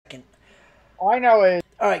All I know is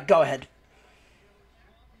All right, go ahead.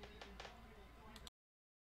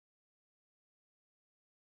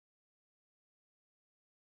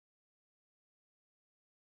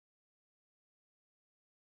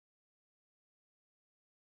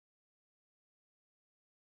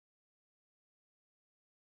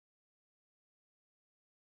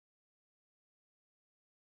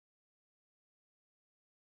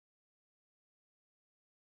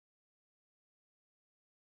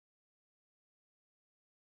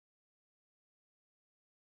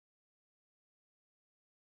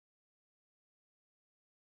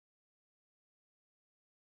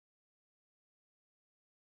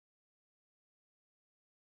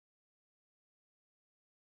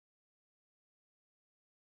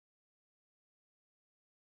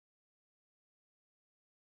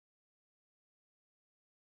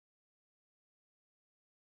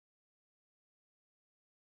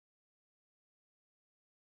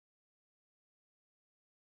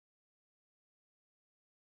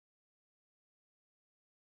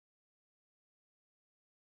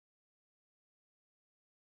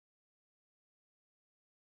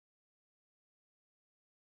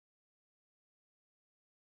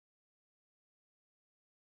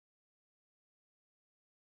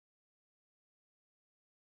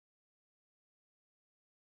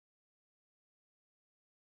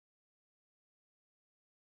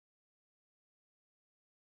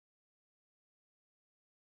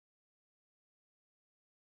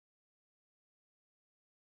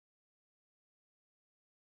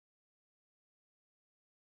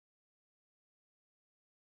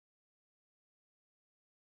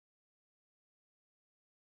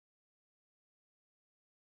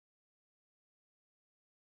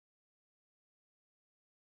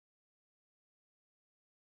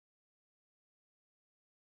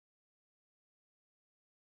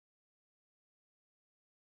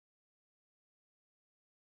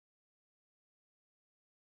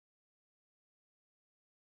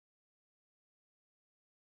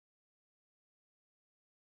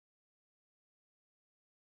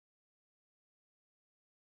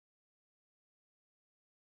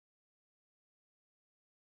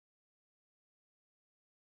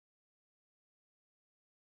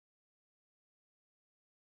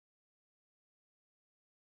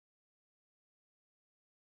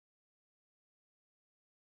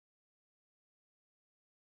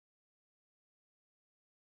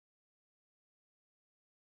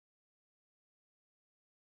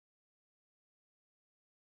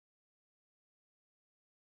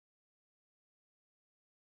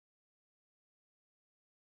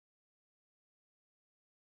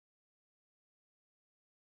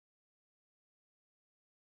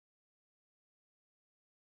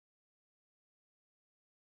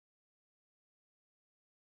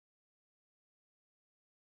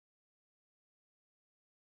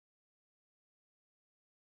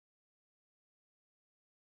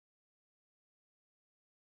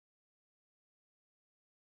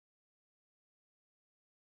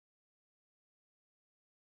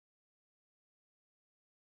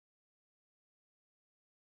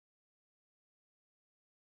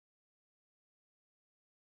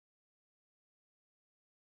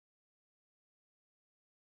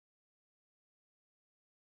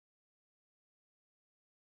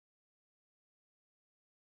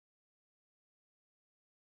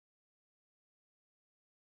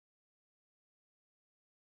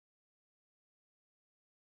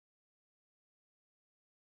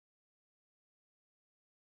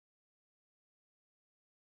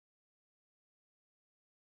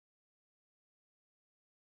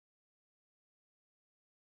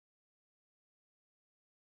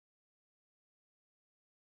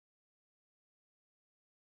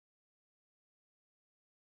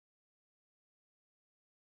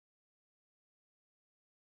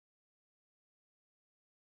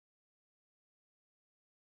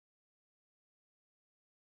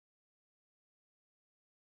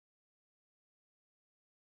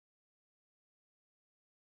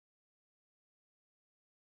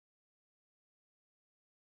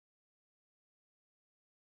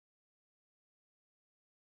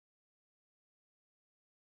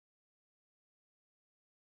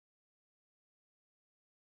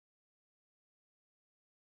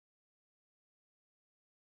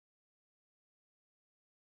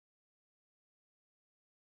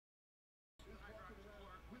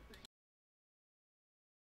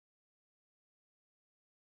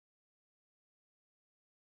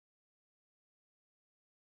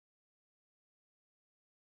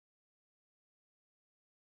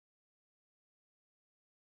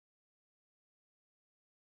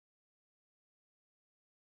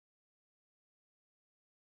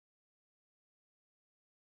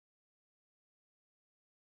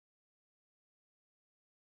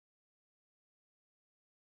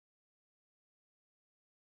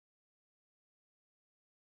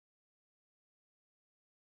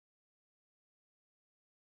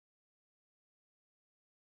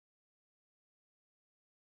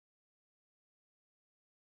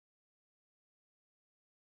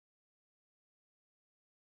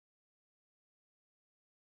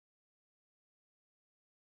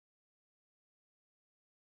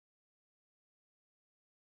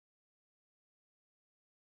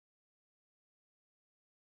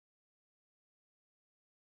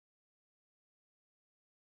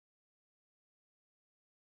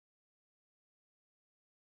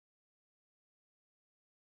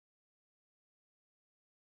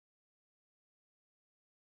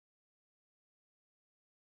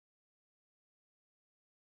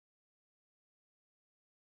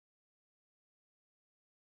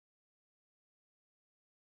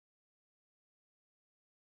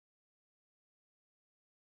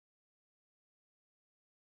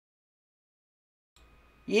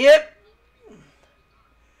 Yep.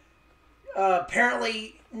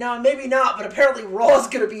 Apparently, no, maybe not, but apparently Raw's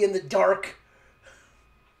going to be in the dark.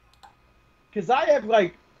 Because I have,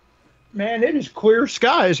 like, man, it is clear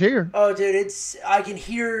skies here. Oh, dude, I can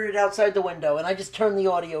hear it outside the window, and I just turned the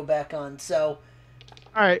audio back on, so.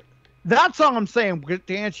 All right. That's all I'm saying.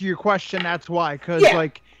 To answer your question, that's why. Because,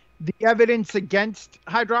 like, the evidence against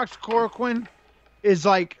hydroxychloroquine is,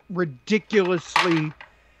 like, ridiculously,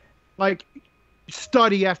 like,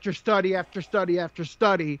 study after study after study after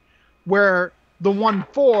study, where the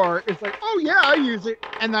 1,4 is like, oh, yeah, I use it,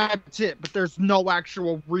 and that's it. But there's no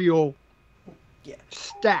actual real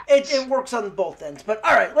stats. It works on both ends. But,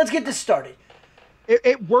 all right, let's get this started.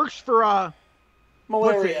 It works for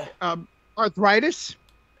malaria. Arthritis.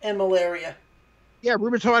 And malaria. Yeah,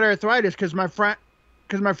 rheumatoid arthritis, because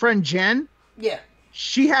my friend Jen,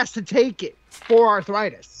 she has to take it for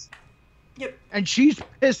arthritis. Yep. And she's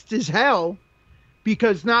pissed as hell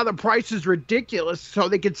because now the price is ridiculous, so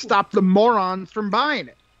they could stop the morons from buying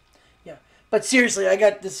it. Yeah. But seriously, I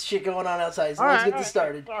got this shit going on outside, so let's get this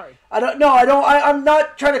started. Sorry. I'm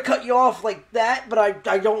not trying to cut you off like that, but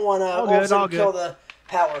I don't want to also kill the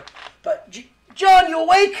power. But, John, you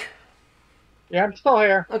awake? Yeah, I'm still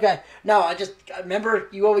here. Okay. No, I remember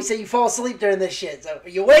you always say you fall asleep during this shit. So, are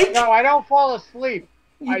you awake? No, I don't fall asleep.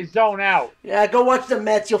 I zone out. Yeah, go watch the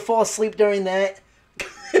Mets. You'll fall asleep during that.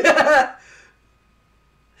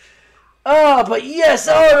 Oh, but yes,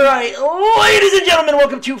 all right. Ladies and gentlemen,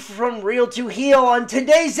 welcome to From Real to Heel. On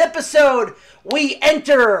today's episode, we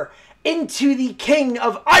enter into the King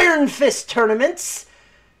of Iron Fist tournaments.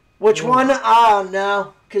 Which one? Oh,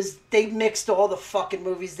 no. Because they mixed all the fucking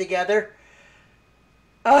movies together.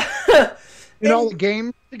 The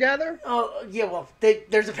games together? Oh, yeah, well,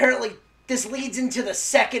 there's apparently... This leads into the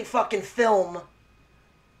second fucking film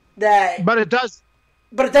that... But it does.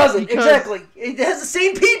 But it doesn't, exactly. It has the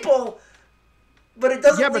same people, but it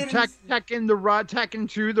doesn't... Yeah, but Tekken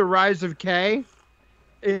 2, The Rise of K,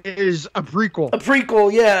 is a prequel. A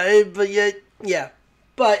prequel, yeah.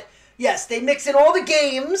 But, yes, they mix in all the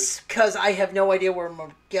games, because I have no idea where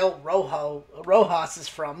Miguel Rojas is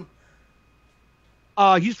from.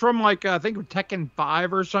 He's from, like, I think Tekken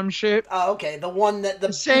 5 or some shit. Oh, okay. The one that...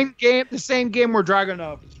 The same game where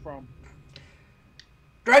Dragunov is from.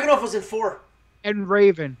 Dragunov was in 4. And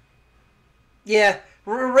Raven. Yeah.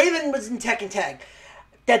 Raven was in Tekken Tag.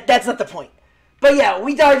 That's not the point. But yeah,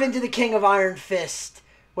 we dive into the King of Iron Fist,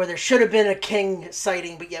 where there should have been a King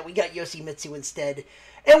sighting, but yeah, we got Yoshimitsu instead.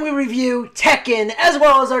 And we review Tekken, as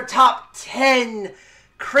well as our top 10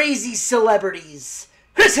 crazy celebrities.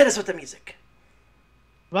 Chris, hit us with the music.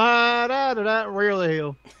 Real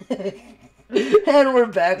heel. And we're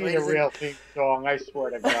back. I need a real theme song, I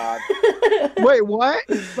swear to God. Wait, what?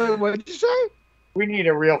 What did you say? We need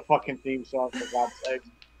a real fucking theme song, for God's sake.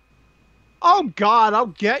 Oh God,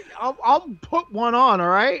 I'll put one on. All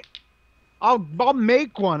right, I'll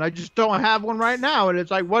make one. I just don't have one right now, and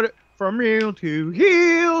it's like, what? From real to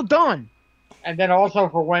heel, done. And then also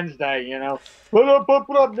for Wednesday, put up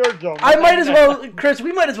Nerd Zone. I might as well, Chris.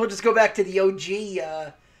 We might as well just go back to the OG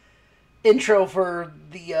intro for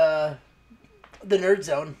the Nerd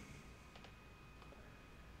Zone,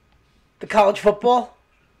 the college football.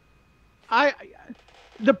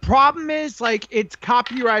 The problem is, like, it's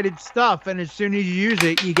copyrighted stuff, and as soon as you use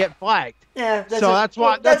it, you get flagged. Yeah, that's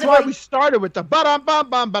why we started with the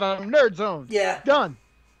Nerd Zone. Yeah, done.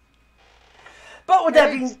 But with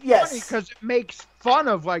that being, yes, because it makes fun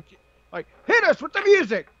of like hit us with the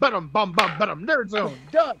music, Nerd Zone,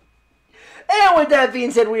 done. And with that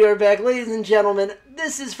being said, we are back, ladies and gentlemen.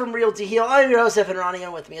 This is From Real to Heel. I'm your host, Evan Ronnie,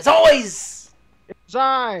 and with me, as always, it's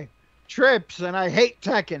I, Trips, and I hate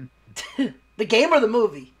Tekken. The game or the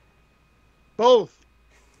movie? Both.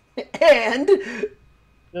 And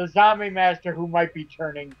the zombie master who might be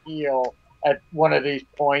turning heel at one of these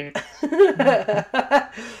points.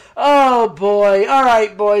 Oh, boy. All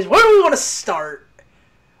right, boys. Where do we want to start?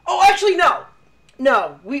 Oh, actually, no.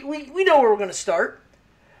 No, we know where we're going to start.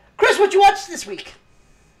 Chris, what you watched this week?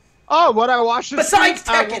 Oh, what I watched this Besides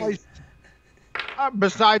week? Tekken.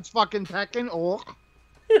 Besides fucking Tekken. Oh.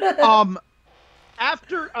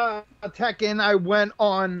 After Tekken, I went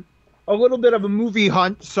on a little bit of a movie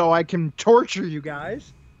hunt so I can torture you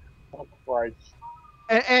guys. Oh, Christ.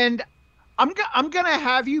 And I'm going to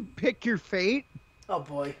have you pick your fate. Oh,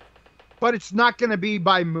 boy. But it's not going to be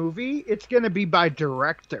by movie. It's going to be by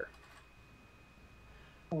director.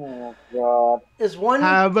 Oh, God. Is one...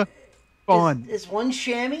 Have fun. Is one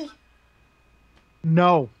chamois?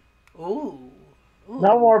 No. Ooh.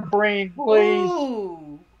 No more Breen, please.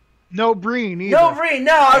 Ooh. No Breen either. No Breen.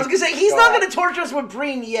 No, I was going to say, he's not going to torture us with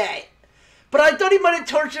Breen yet. But I thought he might have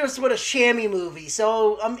tortured us with a chamois movie,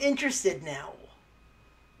 so I'm interested now.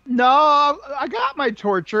 No, I got my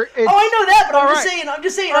torture. I know that, but I'm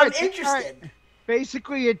just saying, I'm right, interested. Right.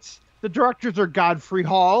 Basically, the directors are Godfrey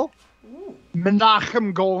Hall,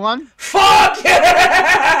 Menachem Golan, Fuck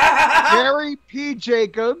yeah! Gary P.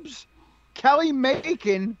 Jacobs, Kelly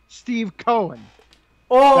Macon, Steve Cohen.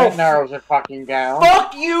 Oh, that narrows it fucking down.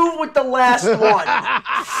 Fuck you with the last one.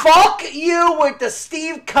 Fuck you with the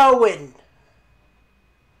Steve Cohen.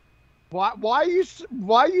 Why are you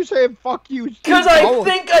saying fuck you? Because I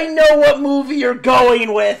think I know what movie you're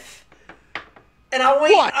going with, and I'll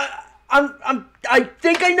wait. What? I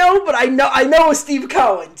think I know, but I know Steve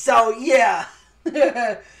Cohen. So yeah,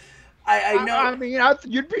 I know. I mean,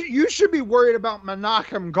 you should be worried about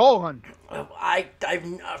Menachem Golan.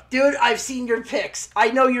 Dude, I've seen your pics. I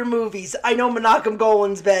know your movies. I know Menachem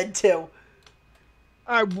Golan's bad too.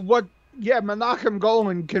 Menachem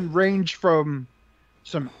Golan can range from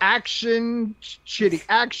some shitty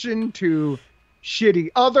action to shitty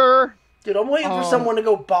other. Dude, I'm waiting for someone to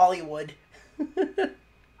go Bollywood.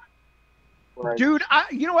 Right. Dude,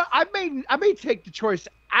 you know what? I may take the choice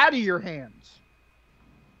out of your hands.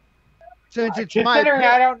 Since it's considering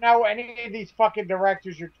I don't know any of these fucking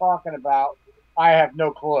directors you're talking about, I have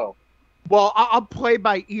no clue. Well, I'll play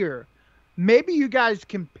by ear. Maybe you guys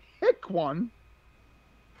can pick one.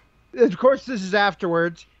 Of course, this is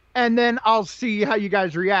afterwards. And then I'll see how you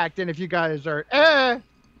guys react. And if you guys are and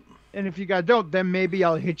if you guys don't, then maybe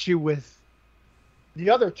I'll hit you with the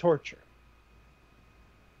other torture.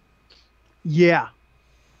 Yeah.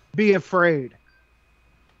 Be afraid.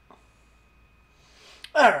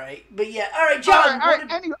 All right. But yeah. All right, John.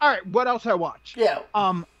 All right. What else I watched? Yeah.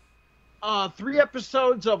 3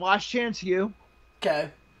 episodes of Last Chance U. Okay.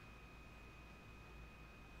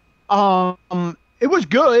 It was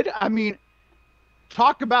good. I mean,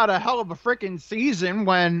 talk about a hell of a freaking season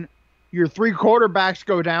when your 3 quarterbacks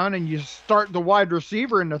go down and you start the wide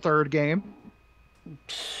receiver in the 3rd game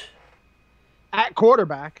at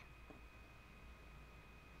quarterback.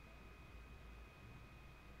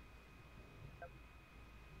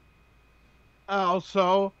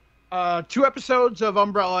 Also, 2 episodes of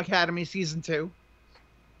Umbrella Academy season 2.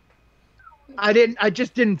 I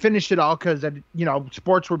just didn't finish it all because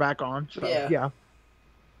sports were back on. So, yeah.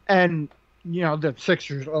 And the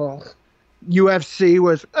Sixers. UFC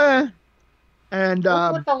was and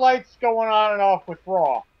what's with the lights going on and off with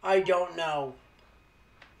Raw? I don't know.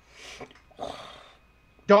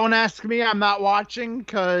 Don't ask me. I'm not watching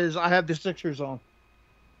because I have the Sixers on.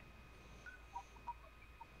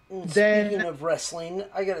 Speaking of wrestling,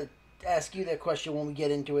 I gotta ask you that question when we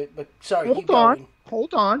get into it. But sorry, keep going.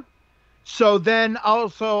 Hold on. So then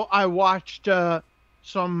also I watched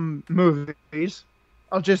some movies.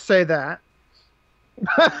 I'll just say that.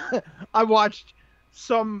 I watched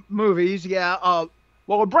some movies. Yeah.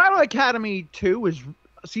 Umbrella Academy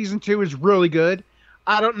season 2 is really good.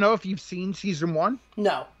 I don't know if you've seen season 1.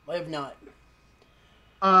 No, I have not.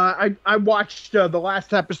 I watched the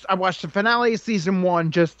last episode. I watched the finale of season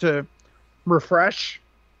 1 just to refresh,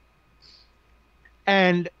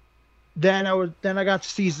 and then I got to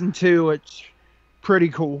season 2. It's pretty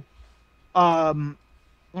cool.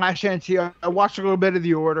 Last chance here. I watched a little bit of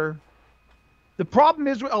The Order. The problem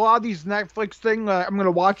is with a lot of these Netflix things, I'm gonna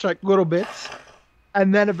watch like little bits,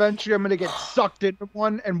 and then eventually I'm gonna get sucked into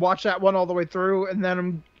one and watch that one all the way through, and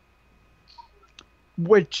then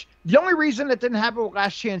the only reason it didn't happen with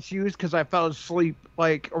Last Chance U is because I fell asleep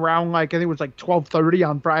around I think it was 12:30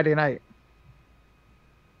 on Friday night.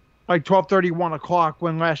 12:30, 1 o'clock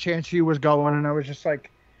when Last Chance U was going, and I was just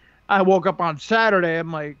I woke up on Saturday,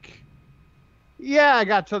 I'm yeah, I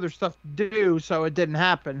got other stuff to do, so it didn't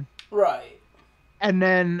happen. Right. And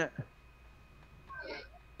then,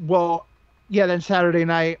 then Saturday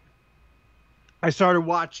night, I started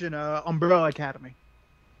watching Umbrella Academy.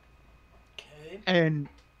 Okay. And,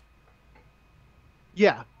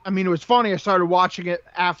 yeah, I mean, it was funny. I started watching it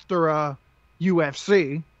after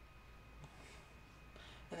UFC.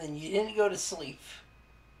 And then you didn't go to sleep.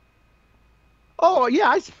 Oh,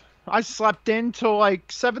 yeah, I slept in till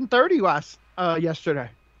 7:30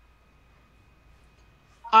 yesterday.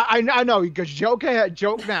 I know, because joke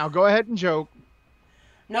now. Go ahead and joke.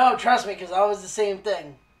 No, trust me, because I was the same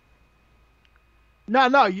thing.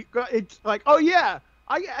 No, it's oh yeah,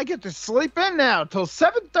 I get to sleep in now till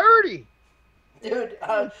 7:30. Dude,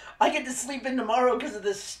 I get to sleep in tomorrow because of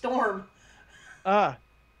this storm. Yeah,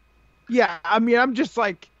 I mean, I'm just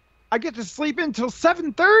I get to sleep until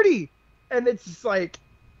 7:30, and it's just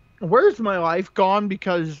where's my life gone?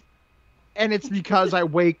 Because and it's because I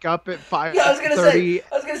wake up at 5:30 Yeah, I was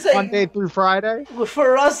gonna say Monday through Friday.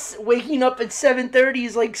 For us, waking up at 7:30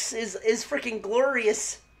 is like is freaking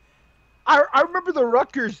glorious. I remember the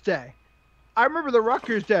Rutgers day.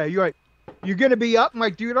 You're like, you're gonna be up? I'm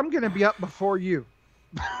like, dude, I'm gonna be up before you.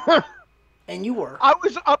 And you were. I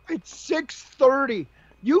was up at 6:30.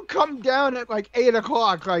 You come down at like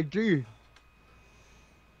 8:00. Like, dude,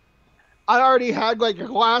 I already had like a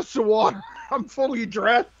glass of water. I'm fully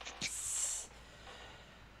dressed.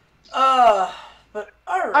 But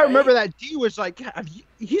all right. I remember that D was like,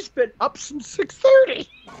 he's been up since 6:30.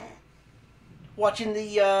 Watching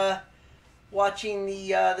the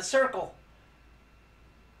Circle.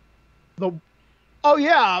 Oh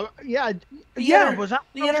yeah. Was that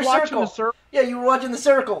the Inner watching Circle? The Circle? Yeah, you were watching The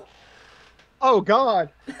Circle. Oh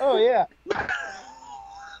God. Oh yeah.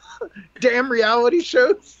 Damn reality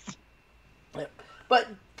shows. But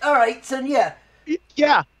all right, so yeah.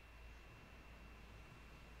 Yeah.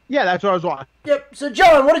 Yeah, that's what I was watching. Yep. So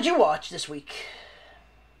John, what did you watch this week?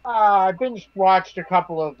 I binge watched a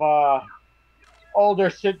couple of older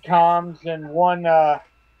sitcoms and one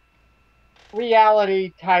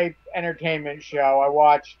reality type entertainment show. I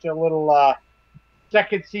watched a little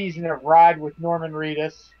second season of Ride with Norman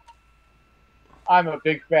Reedus. I'm a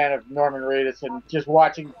big fan of Norman Reedus, and just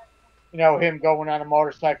watching, him going on a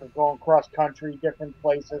motorcycle, going cross country, different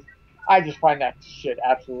places. I just find that shit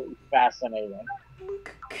absolutely fascinating. We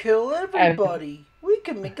could kill everybody. We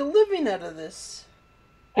can make a living out of this.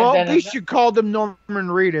 Well, at least you called him Norman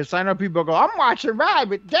Reedus. I know people go, I'm watching Ride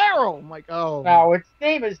with Daryl. I'm like, oh. No, his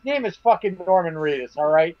name is fucking Norman Reedus, all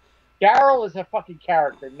right? Daryl is a fucking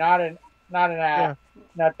character, not an act,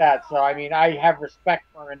 not that. So, I mean, I have respect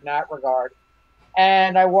for him in that regard.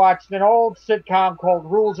 And I watched an old sitcom called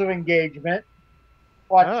Rules of Engagement.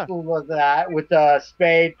 Watched a little of that with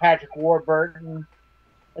Spade, Patrick Warburton,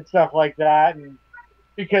 and stuff like that. And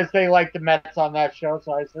because they like the Mets on that show,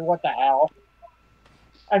 so I said, what the hell?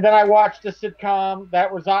 And then I watched a sitcom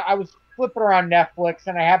that was I was flipping around Netflix,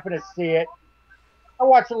 and I happened to see it. I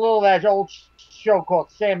watched a little of that old show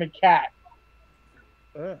called Sam and Cat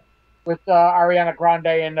with Ariana Grande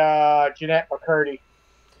and Jeanette McCurdy.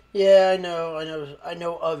 Yeah, I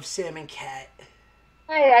know of Sam and Cat.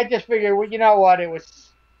 Hey, I just figured, well, you know what?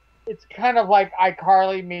 It's kind of like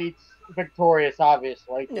iCarly meets Victorious,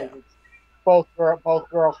 obviously. Yeah. It's both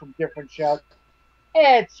girls from different shows.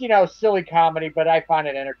 It's, silly comedy, but I find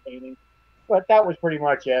it entertaining. But that was pretty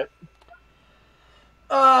much it.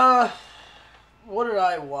 What did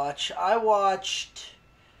I watch? I watched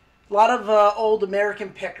a lot of old American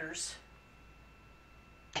Pickers.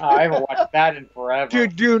 I haven't watched that in forever.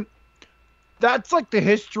 Dude, that's like the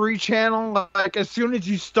History Channel. Like, as soon as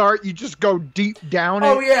you start, you just go deep down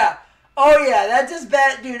Oh yeah, that's as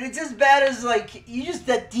bad, dude. It's as bad as, like, you just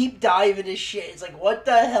that deep dive into shit. It's like, what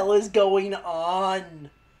the hell is going on?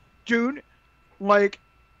 Dude, like,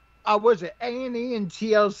 I was at A&E and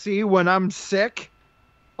TLC when I'm sick.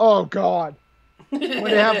 Oh, God. When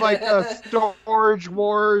they have, like, Storage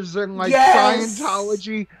Wars and, like,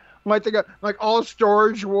 Scientology. Like, they got, like, all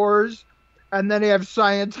Storage Wars. And then they have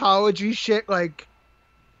Scientology shit, like...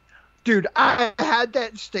 Dude, I had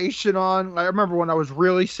that station on. I remember when I was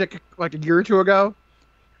really sick, like a year or two ago,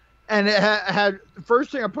 and it had the first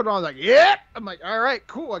thing I put on, like, yeah. I'm like, all right,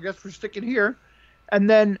 cool. I guess we're sticking here. And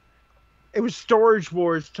then it was Storage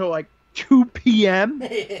Wars till like 2 p.m.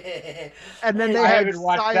 And then I haven't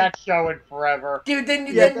watched that show in forever. Dude, then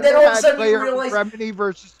all of a sudden you realize Remedy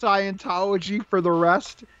versus Scientology for the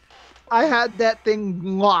rest. I had that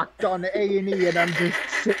thing locked on the A&E, and I'm just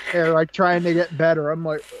sitting there like trying to get better. I'm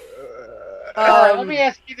like. All right, let me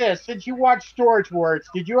ask you this. Since you watched Storage Wars,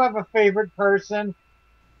 did you have a favorite person?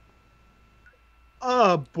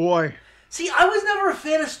 Oh, boy. See, I was never a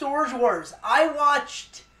fan of Storage Wars. I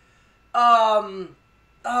watched,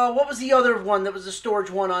 what was the other one that was a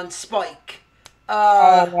storage one on Spike?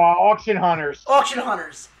 Auction Hunters. Auction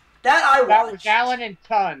Hunters. That I watched. That was Allen and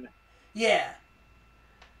Ton. Yeah.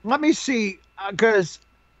 Let me see, because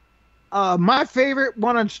my favorite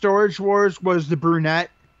one on Storage Wars was the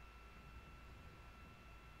brunette.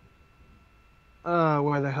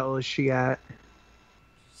 Where the hell is she at?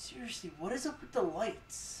 Seriously, what is up with the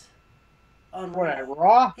lights? On What, at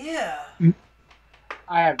Raw? Yeah.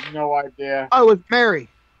 I have no idea. Oh, with Mary.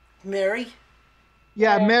 Mary?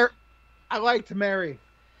 Yeah, Mary. I liked Mary.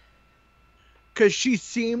 Because she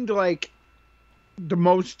seemed like the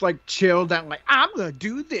most, like, chilled out, like, I'm going to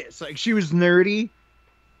do this. Like, she was nerdy.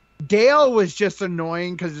 Dale was just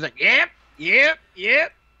annoying because he's like, yep.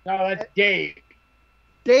 No, that's Dave.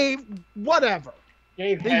 Dave, whatever.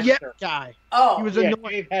 Dave the Hester. Yep guy. Oh, he was yeah,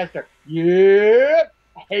 annoying. Dave Hester. Yep.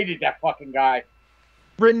 I hated that fucking guy.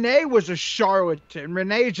 Renee was a charlatan.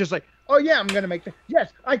 Renee is just like, oh yeah, I'm gonna make this.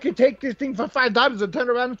 Yes, I could take this thing for $5 and turn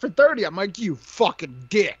around for 30. I'm like, you fucking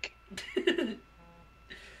dick.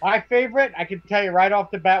 My favorite, I can tell you right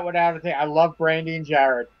off the bat without a thing, I love Brandy and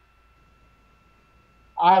Jared.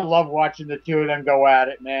 I love watching the two of them go at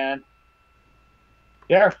it, man.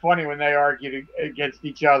 They're funny when they argue against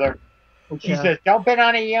each other. When she says, "Don't bid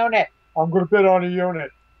on a unit," I'm going to bid on a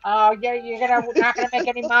unit. Oh, yeah, not going to make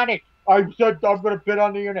any money. I said I'm going to bid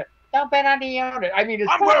on the unit. Don't bid on the unit. I mean,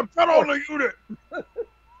 I'm going to bid on the unit.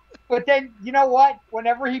 But then, you know what?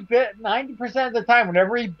 Whenever he bid, 90% of the time,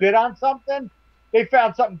 whenever he bid on something, they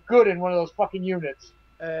found something good in one of those fucking units.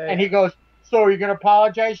 And he goes, "So are you going to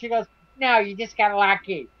apologize?" She goes, "No, you just got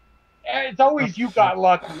lucky." It's always you got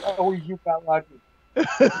lucky. Always you got lucky.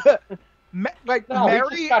 Like no, Mary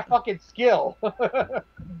he just got fucking skill.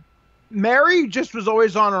 Mary just was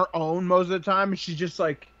always on her own most of the time, and she's just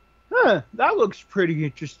like, "Huh, that looks pretty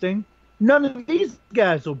interesting. None of these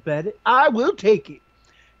guys will bet it. I will take it."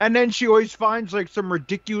 And then she always finds like some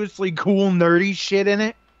ridiculously cool nerdy shit in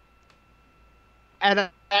it, and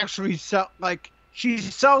actually she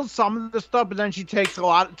sells some of the stuff, but then she takes a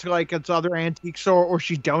lot to like its other antique store, or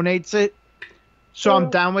she donates it. So I'm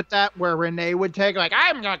down with that, where Renee would take, like,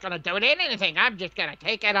 I'm not going to donate anything. I'm just going to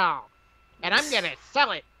take it all. And I'm going to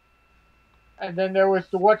sell it. And then there was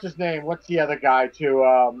what's his name? What's the other guy, too?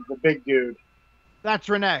 The big dude. That's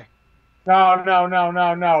Renee. No.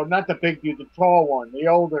 Not the big dude, the tall one, the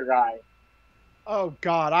older guy. Oh,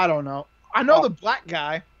 God, I don't know. I know the black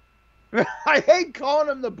guy. I hate calling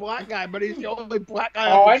him the black guy, but he's the only black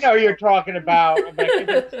guy. Oh, I know you're talking about. I think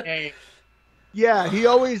it's his name. Yeah, he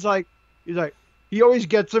always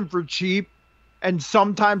gets them for cheap, and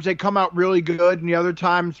sometimes they come out really good, and the other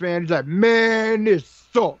times, man, he's like, man, this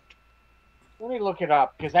sucked. Let me look it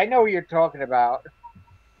up, because I know what you're talking about.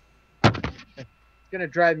 It's going to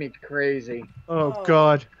drive me crazy. Oh,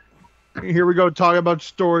 God. Here we go, talking about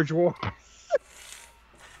Storage Wars.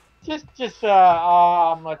 Let's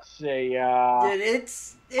see.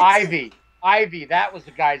 It's Ivy. Ivy, that was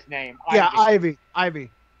the guy's name. Yeah, Ivy.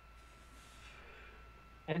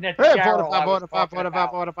 And that's Hey, Daryl.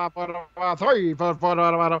 3.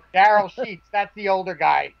 Daryl Sheets, that's the older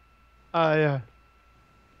guy. Yeah.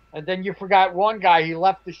 And then you forgot one guy. He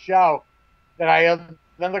left the show.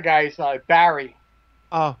 Another guy, Barry.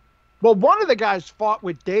 Well, one of the guys fought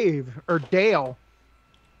with Dave or Dale.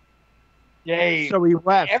 Dave. So he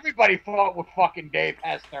left. Everybody fought with fucking Dave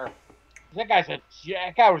Hester. That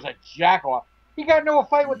guy was a jackoff. He got into a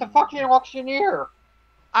fight with the fucking auctioneer.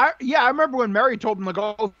 I remember when Mary told him to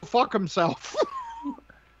go fuck himself.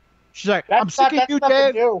 She's like, I'm sick of you,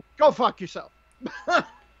 Dave. Go fuck yourself. It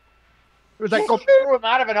was like, go threw him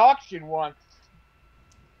out of an auction once.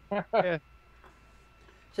 Yeah.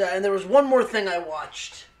 So, and there was one more thing I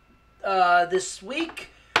watched this week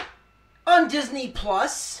on Disney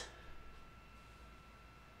Plus.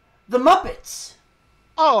 The Muppets.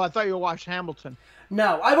 Oh, I thought you watched Hamilton.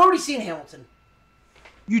 No, I've already seen Hamilton.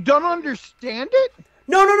 You don't understand it?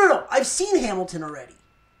 No. I've seen Hamilton already.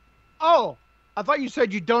 Oh, I thought you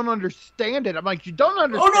said you don't understand it. I'm like, you don't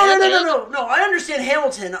understand it? No. I understand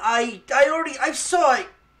Hamilton. I saw it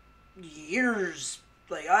years.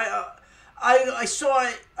 Like I saw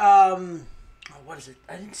it. What is it?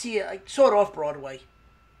 I didn't see it. I saw it off Broadway.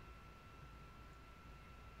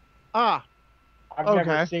 Ah. I've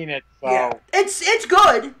never seen it, so yeah. It's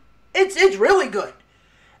good. It's really good.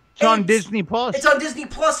 It's on Disney Plus. It's on Disney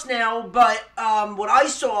Plus now, but what I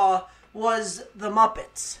saw was the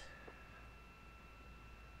Muppets.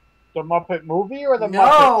 The Muppet movie or the Muppets?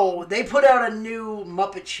 No, they put out a new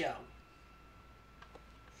Muppet show.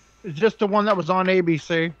 It's just the one that was on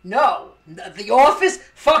ABC. No, The Office.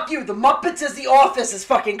 Fuck you. The Muppets as The Office is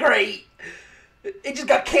fucking great. It just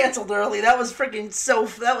got canceled early. That was freaking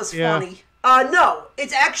that was funny. No,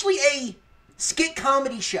 it's actually a skit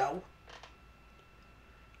comedy show.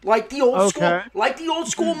 Like the old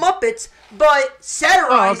school Muppets, but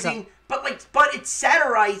satirizing, but it's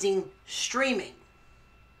satirizing streaming.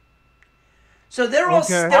 So they're all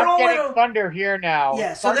getting thunder here now.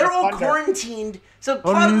 Yeah, so they're all quarantined. So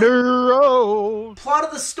plot of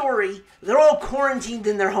the story, they're all quarantined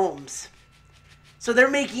in their homes. So they're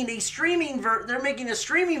making a streaming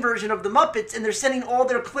version of the Muppets, and they're sending all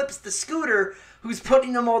their clips to Scooter, who's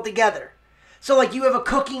putting them all together. So like you have a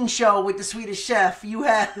cooking show with the Swedish Chef. You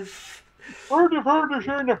have like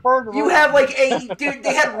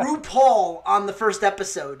they had RuPaul on the first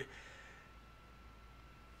episode.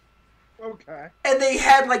 Okay. And they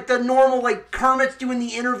had like the normal like Kermit's doing the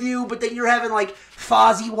interview, but then you're having like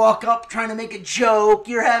Fozzie walk up trying to make a joke.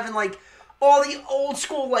 You're having like all the old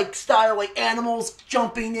school like style, like animals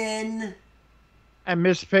jumping in. And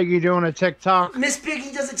Miss Piggy doing a TikTok. Miss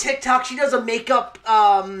Piggy does a TikTok. She does a makeup.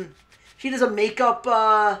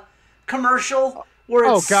 Commercial where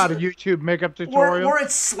it's a YouTube makeup tutorial where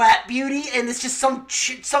it's Slap Beauty, and it's just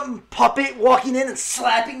some puppet walking in and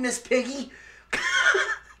slapping Miss Piggy.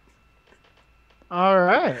 All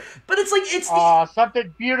right, but it's like it's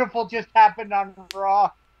something beautiful just happened on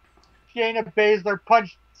Raw. Shayna Baszler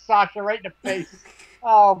punched Sasha right in the face.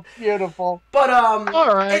 Oh, beautiful. But all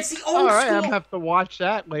right, it's the old all right. school. I'll have to watch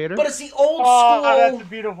that later. But it's the old school. Oh, that's a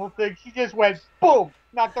beautiful thing. She just went boom,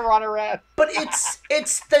 knocked her on her ass. But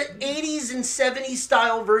it's the 80s and 70s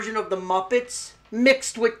style version of the Muppets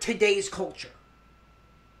mixed with today's culture.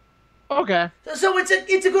 Okay. So it's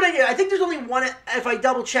a good idea. I think there's only one, if I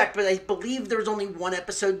double check, but I believe there's only one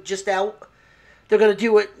episode just out. They're going to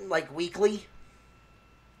do it like weekly.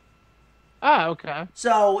 Ah, okay.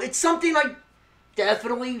 So it's something I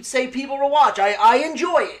definitely say people to watch. I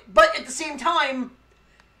enjoy it. But at the same time,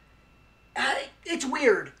 it's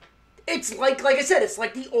weird. It's like I said, it's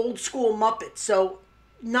like the old school Muppets. So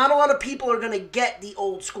not a lot of people are going to get the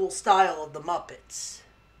old school style of the Muppets.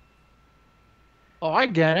 Oh, I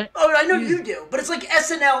get it. Oh, I know you do. But it's like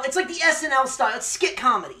SNL. It's like the SNL style. It's skit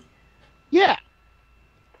comedy. Yeah.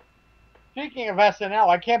 Speaking of SNL,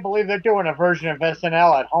 I can't believe they're doing a version of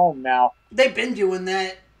SNL at home now. They've been doing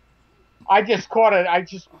that. I just caught it. I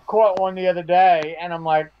just caught one the other day, and I'm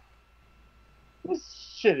like,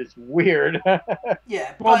 this shit is weird.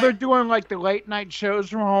 Yeah. Well, they're doing like the late night shows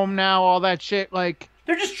from home now, all that shit. Like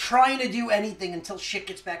they're just trying to do anything until shit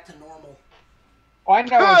gets back to normal. I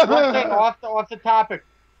know. One thing off the topic.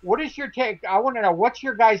 What is your take? I want to know what's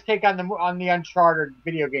your guys' take on the Uncharted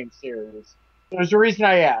video game series. There's a reason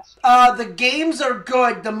I asked. The games are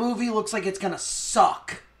good. The movie looks like it's gonna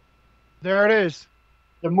suck. There it is.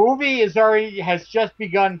 The movie has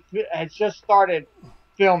just started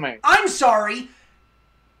filming. I'm sorry.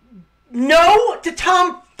 No to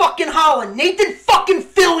Tom fucking Holland. Nathan fucking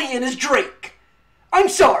Fillion is Drake. I'm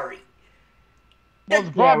sorry.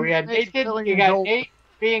 Well, we had Nathan. You got Nate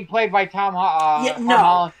being played by Tom Holland,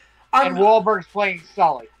 and Wahlberg's playing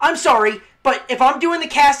Sully. I'm sorry, but if I'm doing the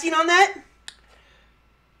casting on that,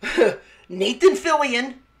 Nathan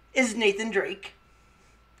Fillion is Nathan Drake.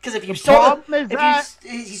 Because if you saw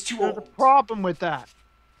he's too old. There's a problem with that.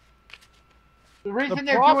 The reason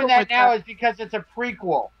they're doing that now is because it's a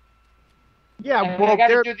prequel. Yeah, and they got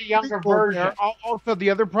to do the younger version. Also, the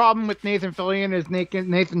other problem with Nathan Fillion is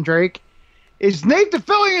Nathan Drake is Nathan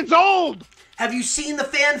Fillion's old. Have you seen the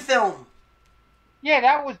fan film? Yeah,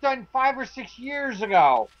 that was done 5 or 6 years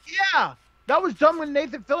ago. Yeah, that was done when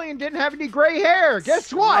Nathan Fillion didn't have any gray hair.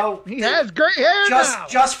 Guess what? No, he has gray hair now.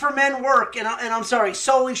 Just for Men work, and I'm sorry,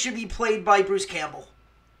 Sully should be played by Bruce Campbell.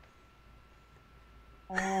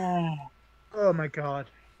 Oh my God.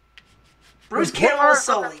 Bruce Campbell is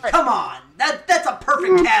Sully. Come on. That's a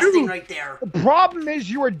perfect casting right there. The problem is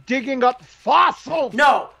you are digging up fossils.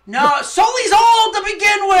 No. Sully's old to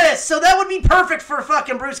begin with, so that would be perfect for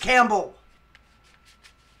fucking Bruce Campbell.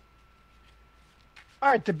 All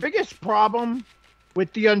right, the biggest problem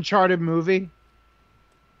with the Uncharted movie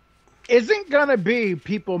isn't going to be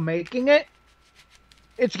people making it.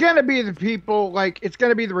 It's going to be the people, it's going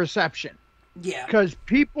to be the reception. Yeah. Because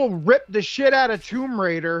people rip the shit out of Tomb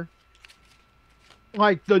Raider,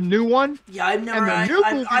 like the new one. Yeah, I've never. And the new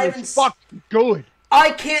movie is fucking good.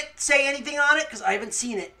 I can't say anything on it because I haven't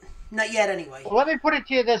seen it. Not yet, anyway. Well, let me put it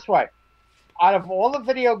to you this way. Out of all the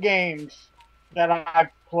video games that I've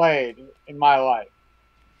played in my life,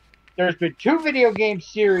 there's been 2 video game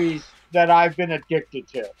series that I've been addicted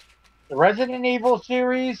to. The Resident Evil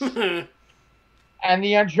series and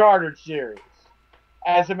the Uncharted series.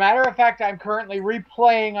 As a matter of fact, I'm currently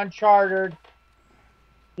replaying Uncharted,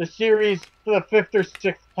 the series, for the 5th or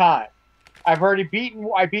 6th time. I've already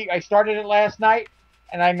I started it last night,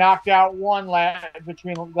 and I knocked out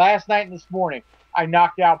between last night and this morning. I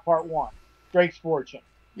knocked out part 1, Drake's Fortune.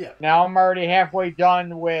 Yeah. Now I'm already halfway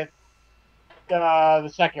done with the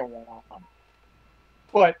second one.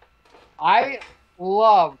 But I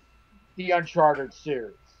love the Uncharted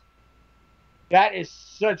series. That is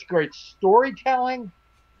such great storytelling.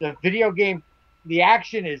 The video game, the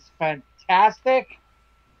action is fantastic.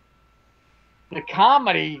 The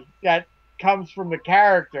comedy that comes from the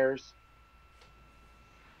characters.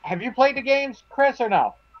 Have you played the games, Chris, or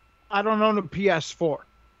no? I don't own a PS4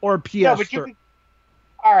 or PS3. No,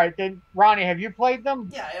 all right, then, Ronnie, have you played them?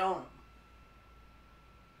 Yeah, I own them.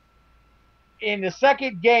 In the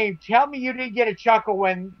second game, tell me you didn't get a chuckle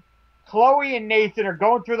when Chloe and Nathan are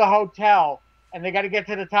going through the hotel and they got to get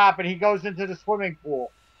to the top and he goes into the swimming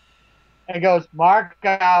pool. and he goes,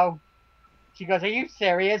 Marco. She goes, are you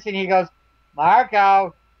serious? And he goes,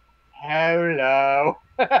 Marco, hello.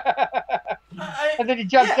 And then he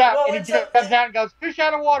jumps out, well, and he jumps out and goes, fish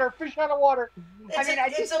out of water, fish out of water.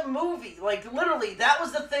 It's a movie. Like, literally, that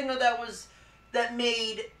was the thing that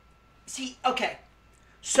made... See, okay.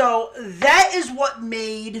 So, that is what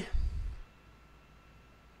made...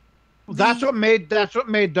 That's what made the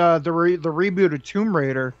reboot of Tomb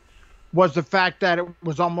Raider, was the fact that it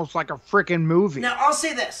was almost like a freaking movie. Now, I'll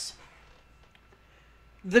say this.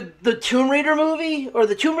 The Tomb Raider movie, or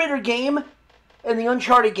the Tomb Raider game, and the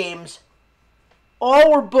Uncharted games,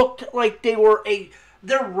 all were booked like they were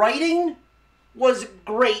their writing was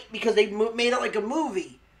great because they made it like a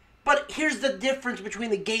movie. But here's the difference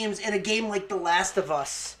between the games and a game like The Last of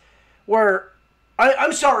Us, where...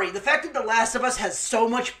 I'm sorry, the fact that The Last of Us has so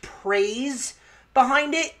much praise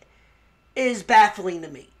behind it is baffling to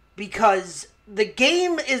me. Because the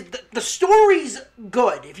game is... The story's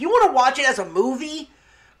good. If you want to watch it as a movie,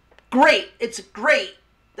 great. It's great.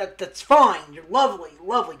 That's fine. You're lovely,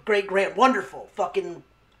 lovely, great, grand, wonderful. Fucking...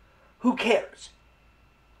 Who cares?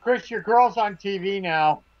 Chris, your girl's on TV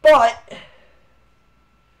now. But...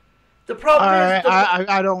 The problem is...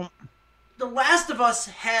 I don't... The Last of Us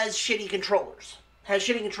has shitty controllers. Has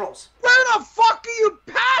shitty controls. Where the fuck are you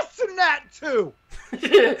passing that to?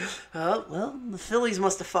 Well, the Phillies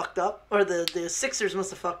must have fucked up. Or the Sixers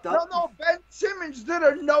must have fucked up. No, Ben Simmons did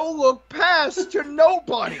a no-look pass to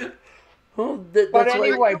nobody. Well, but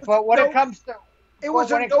anyway, but when it comes to... It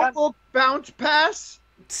was a no-look bounce pass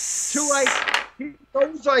to, like, he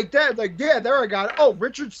goes like that. Like, yeah, there I got it. Oh,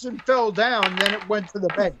 Richardson fell down, then it went to the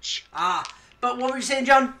bench. But what were you saying,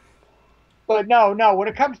 John? But no, when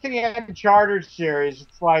it comes to the Uncharted series,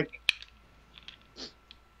 it's like,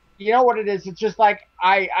 you know what it is? It's just like,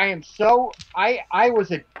 I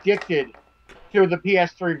was addicted to the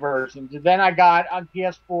PS3 versions. And then I got on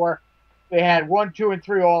PS4, they had 1, 2, and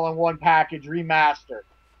 3 all in one package, remastered.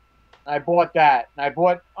 And I bought that. And I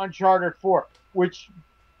bought Uncharted 4, which,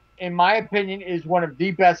 in my opinion, is one of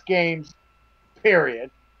the best games,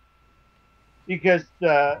 period. Because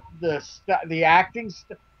the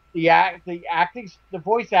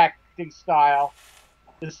voice acting style,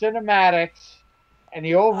 the cinematics, and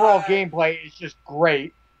the overall gameplay is just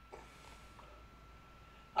great.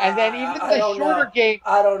 And then even the shorter game,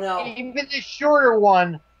 I don't know. Even the shorter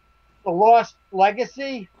one, The Lost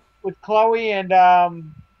Legacy with Chloe and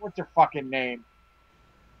what's her fucking name?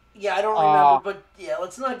 Yeah, I don't remember, but yeah,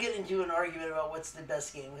 let's not get into an argument about what's the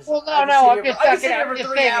best game. Well, I'm just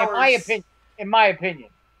saying, in my opinion.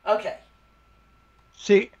 Okay.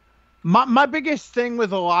 See, my biggest thing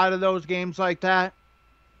with a lot of those games like that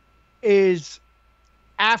is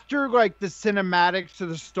after, like, the cinematics of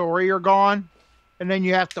the story are gone, and then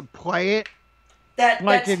you have to play it.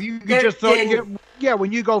 If you could just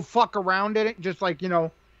when you go fuck around in it, just like, you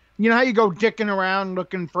know how you go dicking around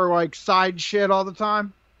looking for, like, side shit all the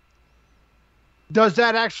time? Does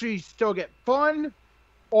that actually still get fun?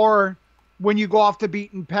 Or when you go off the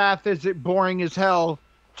beaten path, is it boring as hell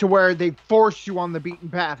to where they force you on the beaten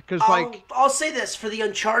path? Because, like, I'll say this, for the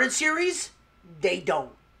Uncharted series, they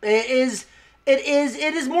don't. It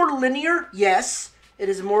is more linear, yes. It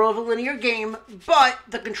is more of a linear game, but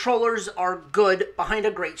the controllers are good behind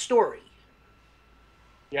a great story.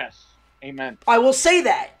 Yes. Amen. I will say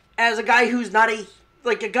that as a guy who's not a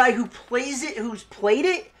guy who plays it, who's played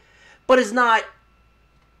it, but is not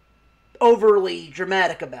overly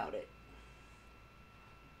dramatic about it.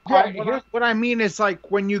 Yeah, what I mean is, like,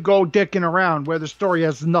 when you go dicking around where the story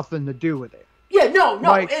has nothing to do with it. Yeah, no,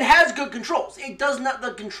 like, it has good controls. It does not.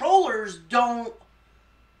 The controllers don't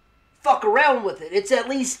fuck around with it. It's at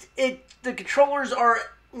least the controllers are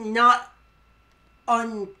not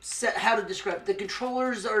unset. How to describe it? The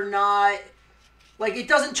controllers are not, like, it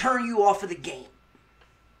doesn't turn you off of the game.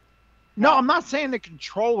 No, I'm not saying the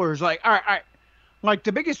controllers. Like, all right. Like,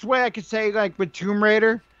 the biggest way I could say, like, with Tomb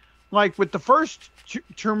Raider, like, with the first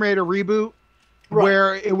Tomb Raider reboot, right,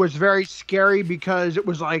 where it was very scary because it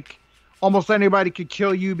was like almost anybody could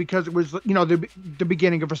kill you because it was, the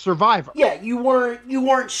beginning of a survivor. Yeah, you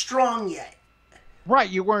weren't strong yet. Right,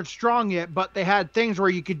 you weren't strong yet, but they had things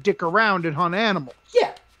where you could dick around and hunt animals.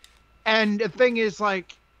 Yeah. And the thing is,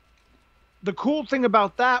 like, the cool thing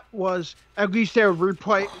about that was at least they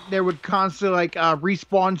would constantly, like,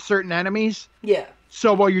 respawn certain enemies. Yeah.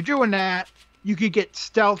 So while you're doing that, you could get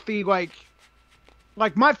stealthy, like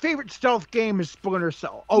my favorite stealth game is Splinter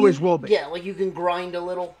Cell. Always will be. Yeah, like you can grind a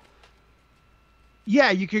little.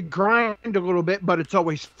 Yeah, you could grind a little bit, but it's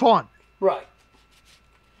always fun. Right.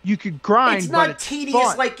 You could grind, but it's tedious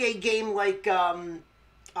fun. Like a game like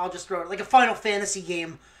I'll just throw it like a Final Fantasy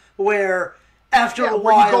game where after a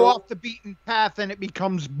where while you go off the beaten path and it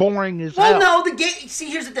becomes boring as well, hell. no, the game. See,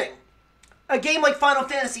 here's the thing: a game like Final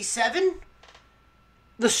Fantasy VII,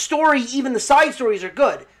 the story, even the side stories, are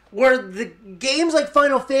good. Where the games like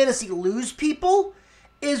Final Fantasy lose people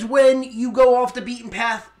is when you go off the beaten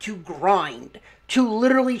path to grind, to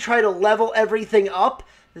literally try to level everything up.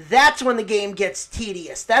 That's when the game gets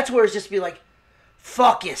tedious. That's where it's just be like,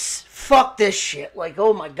 fuck this shit. Like,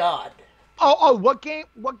 oh my god. Oh, what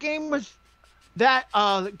game was that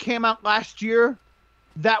that came out last year?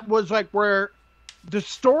 That was like where the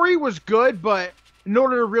story was good, but in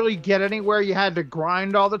order to really get anywhere, you had to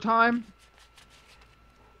grind all the time.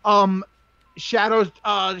 Shadows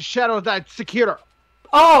that Sekiro.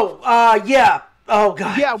 Oh, yeah. Oh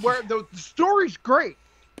god. Yeah, where the story's great.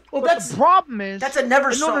 Well, but the problem is, that's a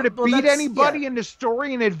never. In order to beat anybody in the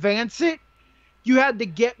story and advance it, you had to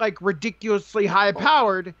get like ridiculously high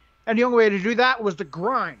powered, and the only way to do that was to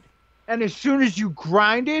grind. And as soon as you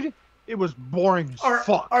grinded, it was boring as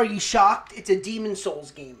fuck. Are you shocked? It's a Demon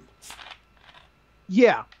Souls game.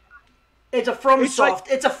 Yeah. It's a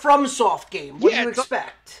FromSoft game. What do you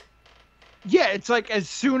expect? Yeah, it's like as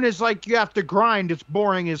soon as like you have to grind, it's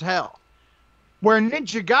boring as hell. Where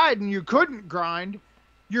Ninja Gaiden, you couldn't grind.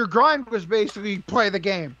 Your grind was basically play the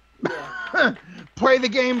game. Yeah. Play the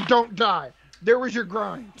game, don't die. There was your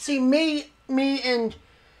grind. See, me and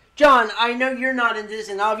John, I know you're not into this,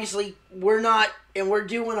 and obviously we're not, and we're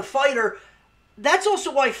doing a fighter. That's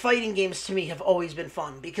also why fighting games to me have always been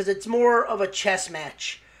fun, because it's more of a chess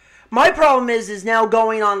match. My problem is now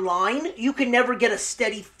going online, you can never get a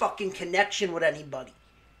steady fucking connection with anybody.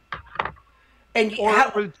 And by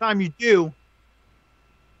the time you do,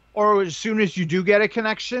 or as soon as you do get a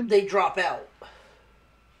connection, they drop out.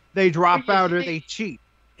 They drop out or they cheat.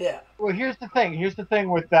 Yeah. Well, here's the thing. Here's the thing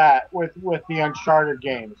with that, with the Uncharted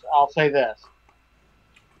games. I'll say this: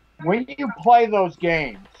 when you play those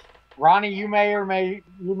games, Ronnie, you may or may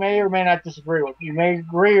not disagree with me. You may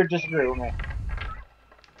agree or disagree with me.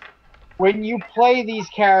 When you play these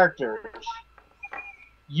characters,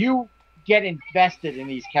 you get invested in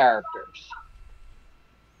these characters.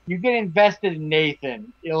 You get invested in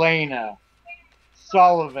Nathan, Elena,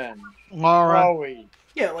 Sullivan, Lara. Chloe.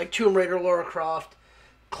 Yeah, like Tomb Raider, Lara Croft,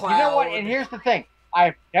 Cloud. You know what? And here's the thing: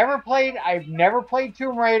 I've never played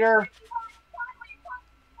Tomb Raider.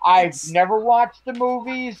 I've never watched the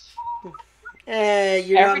movies.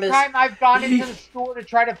 Every time I've gone into the store to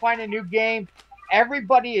try to find a new game,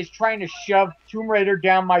 everybody is trying to shove Tomb Raider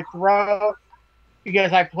down my throat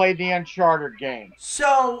because I played the Uncharted game.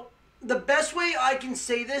 So, the best way I can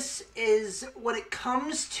say this is when it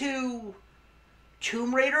comes to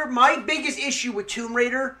Tomb Raider, my biggest issue with Tomb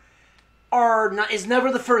Raider is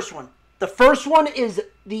never the first one. The first one is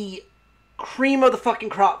the cream of the fucking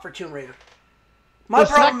crop for Tomb Raider. The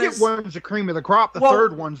second one's the cream of the crop. The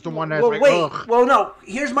third one's the one that's ugh. Well, no.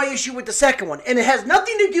 Here's my issue with the second one. And it has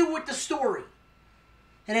nothing to do with the story.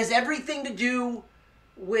 It has everything to do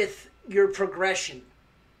with your progression.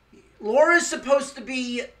 Laura's supposed to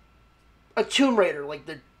be a Tomb Raider, like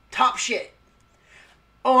the top shit.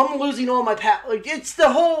 Oh, I'm losing all my powers. Like, it's the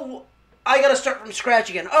whole, I gotta start from scratch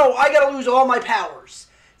again. Oh, I gotta lose all my powers.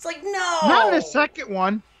 It's like, no. Not in the second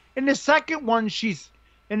one. In the second one, she's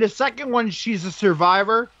a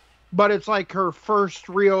survivor, but it's like her first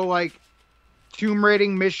real, like, tomb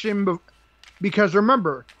raiding mission. Because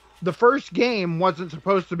remember, the first game wasn't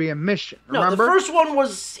supposed to be a mission. Remember? No, the first one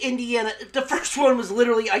was Indiana. The first one was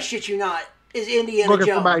literally, I shit you not, is Indiana Jones.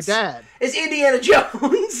 Looking for my dad. Is Indiana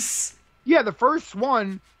Jones. Yeah, the first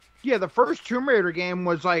first Tomb Raider game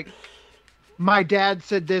was like, my dad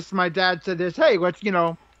said this, hey, let's,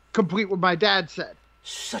 complete what my dad said.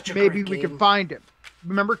 Such a Maybe great we game. can find him.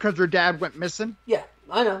 Remember, because her dad went missing? Yeah,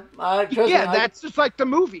 I know. That's just like the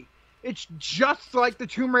movie. It's just like the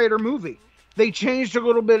Tomb Raider movie. They changed a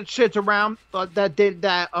little bit of shit around that did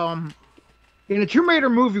that. In the Tomb Raider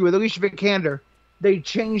movie with Alicia Vikander, they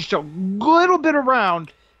changed a little bit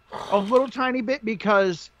around, a little tiny bit,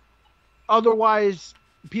 because otherwise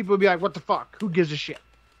people would be like, what the fuck? Who gives a shit?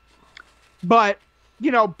 But,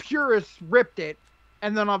 purists ripped it,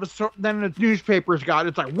 and then then the newspapers got it.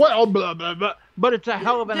 It's like, well, blah, blah, blah. But it's a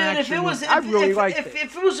hell of an action. I really liked it.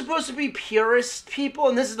 If it was supposed to be purist people,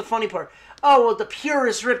 and this is the funny part, oh, well, the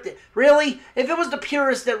purists ripped it. Really? If it was the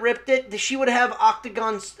purists that ripped it, she would have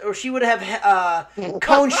octagons, or she would have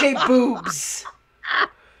cone-shaped boobs.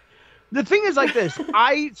 The thing is like this.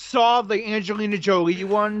 I saw the Angelina Jolie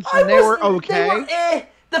ones, and they were okay.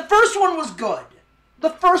 The first one was good.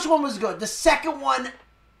 The second one,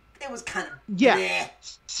 it was kind of bleh.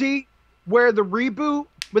 See, where the reboot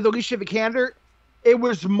with Alicia Vikander, it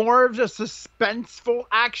was more of a suspenseful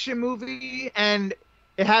action movie, and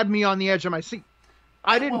it had me on the edge of my seat.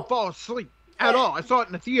 I didn't fall asleep at all. I saw it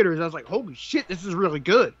in the theaters. I was like, holy shit, this is really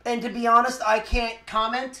good. And to be honest, I can't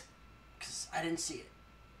comment because I didn't see it.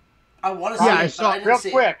 I want to see I it, saw but I didn't real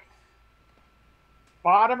see quick. it.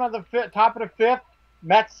 Bottom of the fifth, top of the fifth.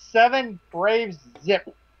 Mets 7, Braves 0.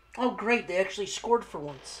 Oh, great! They actually scored for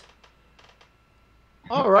once.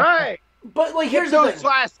 All right. But like, here's Get the those thing.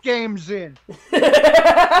 last games in.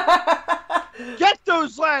 Get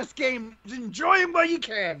those last games. Enjoy them while you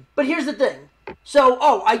can. But here's the thing. So,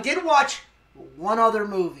 I did watch one other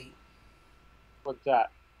movie What's that?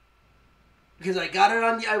 because I got it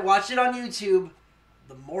on. I watched it on YouTube.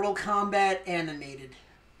 The Mortal Kombat animated.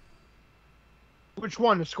 Which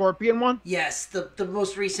one? The Scorpion one? Yes, the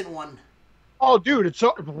most recent one. Oh, dude, it's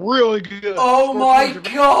really good. Oh my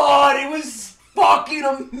god, it was fucking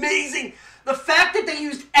amazing. The fact that they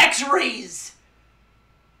used X-rays.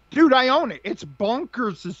 Dude, I own it. It's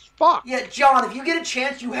bonkers as fuck. Yeah, John, if you get a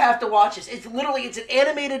chance, you have to watch this. It's an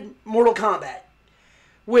animated Mortal Kombat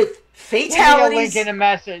with fatalities. Send me a link in the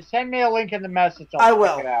message. Send me a link in the message. I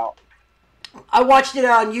will. Check it out. I watched it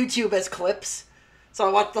on YouTube as clips. So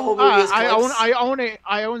I watched the whole movie as clips. I own it.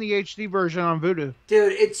 I own the HD version on Vudu.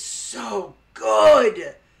 Dude, it's so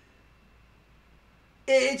good.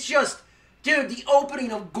 It's just, dude, the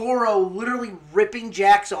opening of Goro literally ripping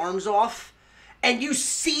Jack's arms off, and you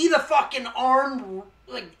see the fucking arm,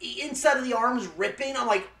 like, inside of the arms ripping. I'm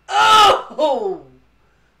like, oh!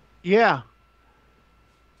 Yeah.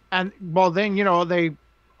 And, well, then, they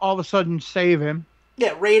all of a sudden save him.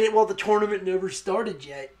 Yeah, rated. Well, the tournament never started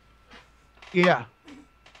yet. Yeah.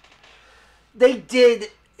 They did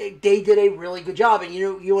a really good job. And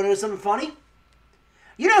you want to know something funny?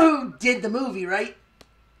 You know who did the movie, right?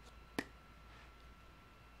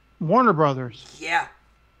 Warner Brothers. Yeah.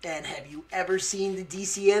 And have you ever seen the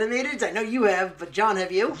DC animateds? I know you have, but John,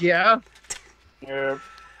 have you? Yeah. Yeah.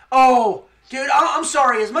 Oh, dude, I'm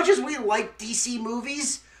sorry. As much as we like DC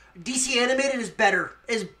movies, DC animated is better.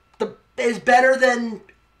 Is better than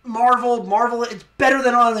Marvel. Marvel is better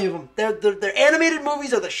than any of them. Their animated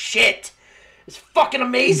movies are the shit. It's fucking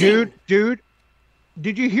amazing. Dude,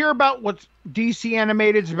 did you hear about what DC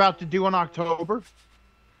Animated's about to do in October?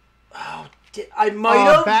 Oh, I might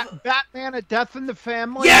have. Batman: A Death in the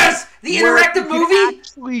Family. Yes, the interactive movie. You can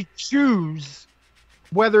actually choose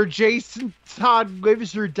whether Jason Todd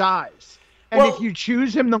lives or dies, and if you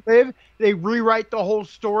choose him to live, they rewrite the whole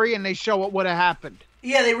story and they show what would have happened.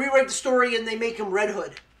 Yeah, they rewrite the story and they make him Red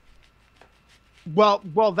Hood.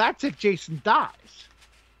 Well, that's if Jason dies.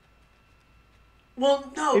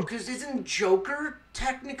 Well, no, because isn't Joker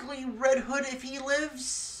technically Red Hood if he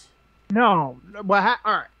lives? No. Well,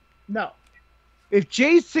 all right. No. If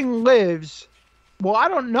Jason lives, well, I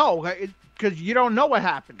don't know, because you don't know what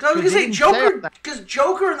happened. Because I was going to say, Joker, because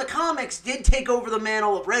Joker in the comics did take over the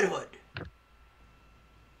mantle of Red Hood.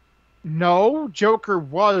 No, Joker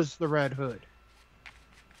was the Red Hood.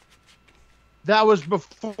 That was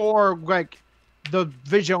before, like, the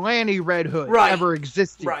vigilante Red Hood ever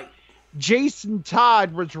existed. Right. Jason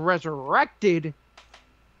Todd was resurrected,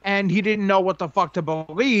 and he didn't know what the fuck to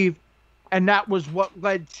believe, and that was what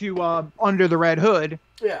led to Under the Red Hood.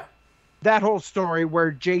 Yeah. That whole story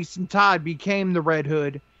where Jason Todd became the Red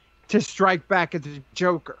Hood to strike back at the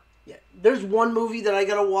Joker. Yeah. There's one movie that I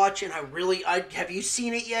gotta watch, and have you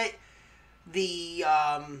seen it yet? The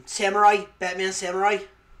Batman Samurai.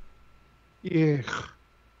 Yeah.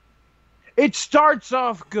 It starts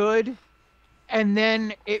off good, and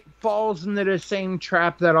then it falls into the same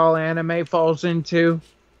trap that all anime falls into,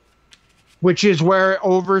 which is where it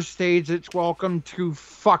overstays its welcome too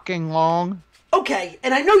fucking long. Okay,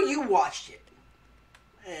 and I know you watched it.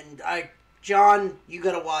 And John, you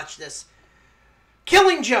gotta watch this.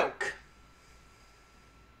 Killing Joke.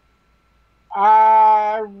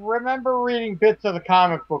 I remember reading bits of the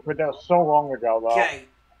comic book, but that was so long ago, though. Okay.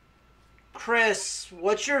 Chris,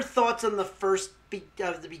 what's your thoughts on the first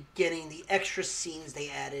of the beginning, the extra scenes they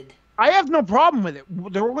added? I have no problem with it.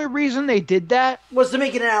 The only reason they did that was to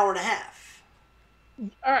make it an hour and a half.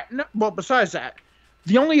 All right. No, well, besides that,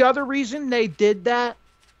 the only other reason they did that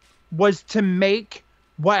was to make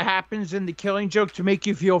what happens in the Killing Joke to make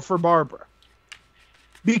you feel for Barbara.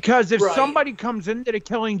 Because if somebody comes into the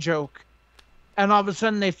Killing Joke and all of a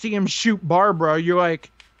sudden they see him shoot Barbara, you're like,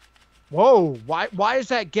 whoa, why is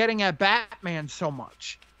that getting at Batman so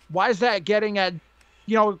much? Why is that getting at,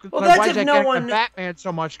 why is that getting at Batman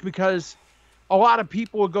so much? Because a lot of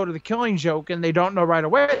people will go to the Killing Joke and they don't know right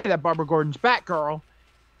away that Barbara Gordon's Batgirl,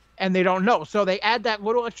 and they don't know. So they add that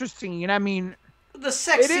little extra scene. I mean, the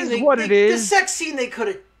sex scene is what it is. The sex scene they could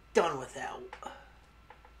have done without.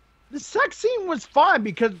 The sex scene was fine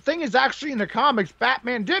because the thing is, actually in the comics,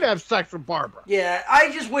 Batman did have sex with Barbara. Yeah,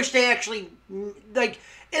 I just wish they actually, like,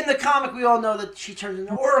 in the comic we all know that she turns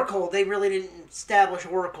into Oracle. They really didn't establish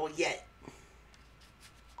Oracle yet.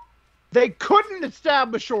 They couldn't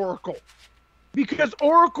establish Oracle because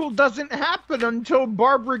Oracle doesn't happen until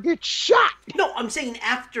Barbara gets shot. No, I'm saying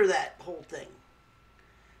after that whole thing.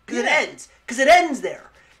 Because it ends. Because it ends there.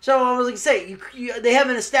 So I was like, say, they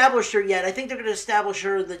haven't established her yet. I think they're going to establish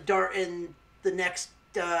her in the next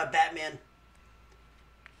Batman.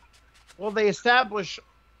 Well, they establish.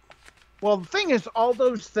 Well, the thing is, all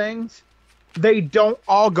those things, they don't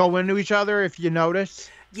all go into each other. If you notice,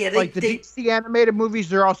 yeah, like the DC animated movies,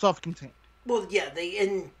 they're all self-contained. Well, yeah,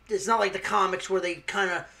 it's not like the comics where they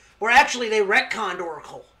actually they retconned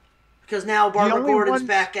Oracle because now Barbara Gordon's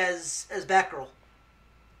back as Batgirl.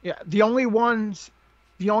 Yeah, the only ones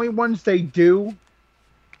they do,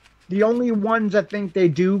 the only ones I think they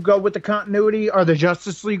do go with the continuity are the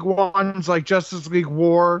Justice League ones, like Justice League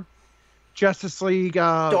War, Justice League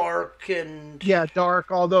Dark and Dark,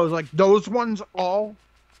 all those. Like those ones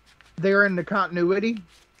they're in the continuity.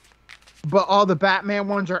 But all the Batman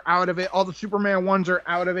ones are out of it, all the Superman ones are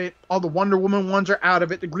out of it, all the Wonder Woman ones are out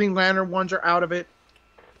of it, the Green Lantern ones are out of it.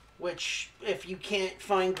 Which, if you can't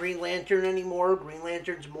find Green Lantern anymore, Green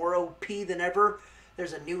Lantern's more OP than ever.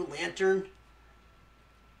 There's a new Lantern.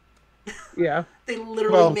 Yeah. They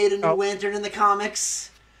literally made a new Lantern in the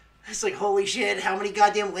comics. It's like, holy shit, how many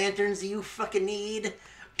goddamn lanterns do you fucking need?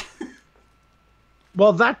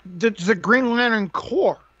 Well, that's a Green Lantern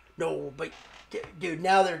Corps. No, but, dude,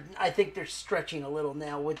 now I think they're stretching a little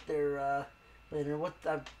now with their Lantern.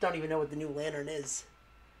 I don't even know what the new Lantern is.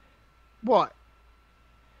 What?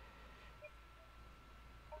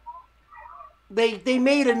 They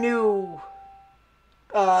made a new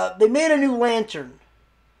lantern.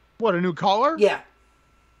 What, a new color? Yeah.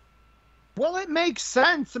 Well, it makes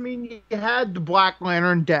sense. I mean, you had the Black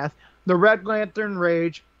Lantern Death, the Red Lantern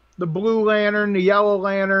Rage, the Blue Lantern, the Yellow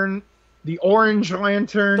Lantern, the Orange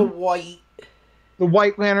Lantern, the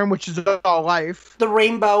White Lantern, which is all life, the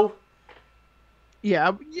Rainbow.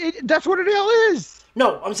 Yeah, that's what it all is.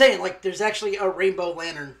 No, I'm saying, like, there's actually a Rainbow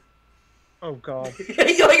Lantern. Oh, God.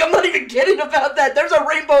 Like, I'm not even kidding about that. There's a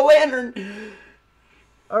Rainbow Lantern.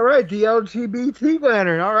 All right, the LGBT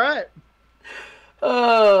Lantern. All right.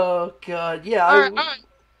 Oh, God. Yeah. All right.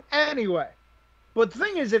 Anyway. But the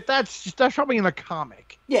thing is, if that's probably in a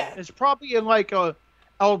comic. Yeah. It's probably in, like, a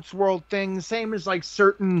Elseworld thing. Same as, like,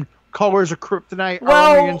 certain colors of kryptonite.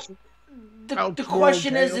 Well, the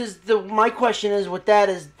question my question is with that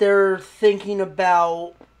is they're thinking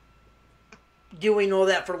about doing all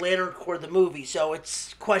that for Lantern Corps, the movie. So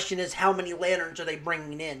its question is, how many lanterns are they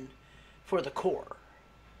bringing in for the Corps?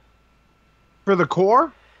 For the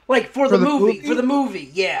Corps? Like, for the movie? For the movie,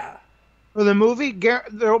 yeah. For the movie,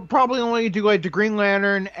 they'll probably only do, like, the Green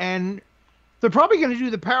Lantern, and they're probably going to do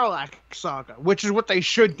the Parallax Saga, which is what they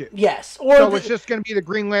should do. Yes. So it's just going to be the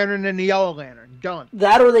Green Lantern and the Yellow Lantern. Done.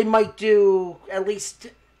 That, or they might do, at least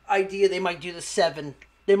they might do the 7.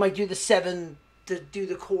 They might do the 7 to do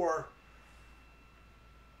the Corps.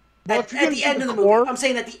 Well, at the end of the movie. I'm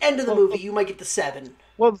saying at the end of the movie, you might get the 7.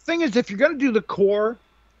 Well, the thing is, if you're going to do the Corps,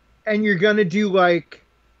 and you're going to do, like...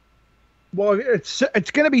 Well, it's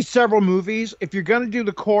going to be several movies. If you're going to do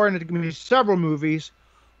the Corps, and it's going to be several movies,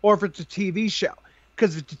 or if it's a TV show.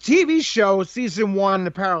 Because if it's a TV show, season 1,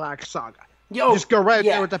 the Parallax Saga. Just go right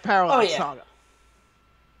there with the Parallax Saga.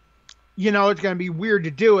 You know, it's going to be weird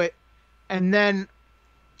to do it. And then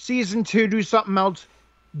season 2, do something else.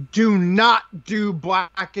 Do not do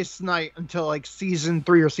Blackest Night until, like, season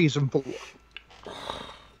 3 or season 4.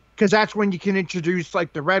 Because that's when you can introduce,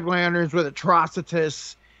 like, the Red Lanterns with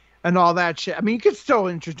Atrocitus and all that shit. I mean, you can still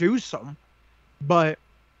introduce them, but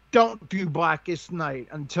don't do Blackest Night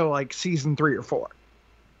until, like, season 3 or 4.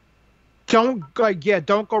 Don't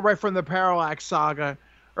go right from the Parallax Saga.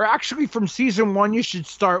 Or actually, from season 1, you should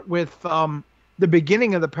start with the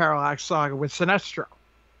beginning of the Parallax Saga with Sinestro.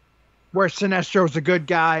 Where Sinestro's a good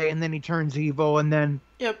guy, and then he turns evil, and then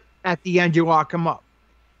at the end, you lock him up.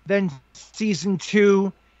 Then season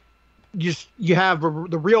 2, you have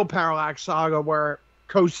the real Parallax Saga, where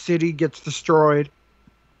Coast City gets destroyed,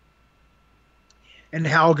 and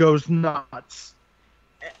Hal goes nuts.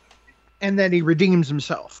 And then he redeems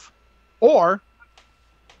himself. Or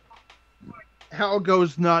Hal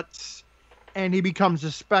goes nuts, and he becomes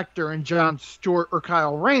a Spectre, and John Stewart or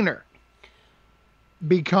Kyle Rayner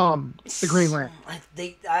become the Green Lantern.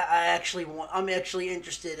 I'm actually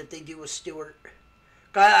interested if they do a Stewart.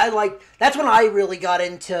 That's when I really got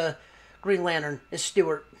into Green Lantern, is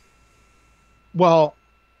Stewart. Well,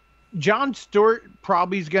 John Stewart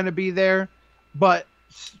probably is going to be there, but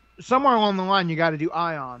somewhere along the line you got to do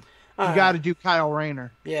Ion. You got to do Kyle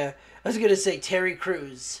Rayner. Yeah, I was gonna say Terry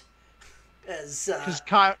Crews as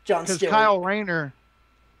John Stewart.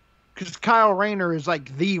 Because Kyle Rayner is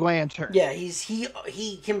like the Lantern. Yeah,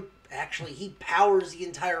 he can actually he powers the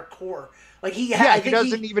entire Corps. Like he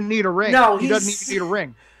doesn't even need a ring. No, he doesn't even need a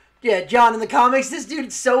ring. Yeah, John, in the comics, this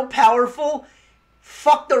dude's so powerful.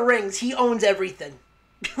 Fuck the rings. He owns everything.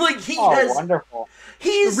 Like he has. Wonderful.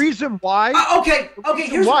 He's the reason why. Okay.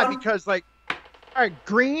 Here's why. Because like, all right,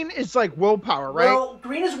 green is like willpower, right? Well,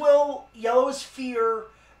 green is will, yellow is fear,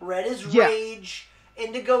 red is rage,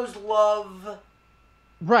 indigo's love.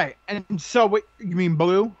 Right, and so what you mean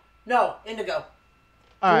blue? No, indigo.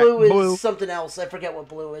 Blue is something else. I forget what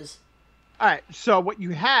blue is. All right, so what you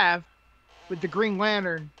have with the Green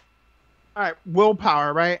Lantern, all right,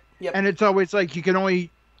 willpower, right? Yep. And it's always like you can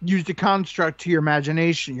only use the construct to your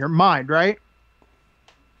imagination, your mind, right?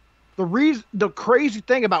 The crazy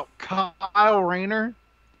thing about Kyle Rayner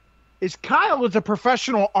is Kyle is a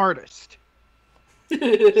professional artist.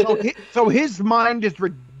 so his mind is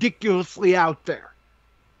ridiculously out there.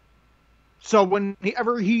 So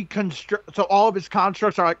whenever so all of his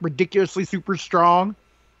constructs are like ridiculously super strong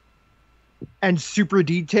and super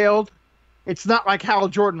detailed. It's not like Hal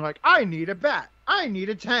Jordan, like, I need a bat. I need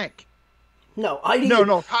a tank. No,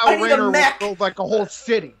 Kyle Rayner will build like a whole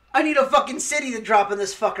city. I need a fucking city to drop in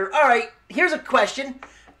this fucker. All right, here's a question.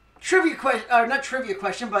 Trivia question, not trivia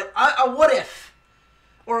question, but a what if?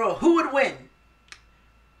 Or a who would win?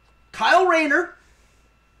 Kyle Rayner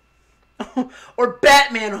or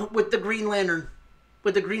Batman with the Green Lantern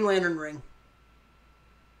ring?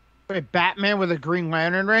 Wait, Batman with a Green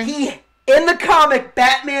Lantern ring? In the comic,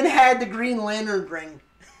 Batman had the Green Lantern ring.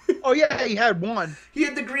 Oh, yeah, he had one. He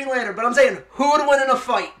had the Green Lantern, but I'm saying, who would win in a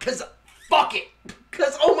fight? Because, fuck it.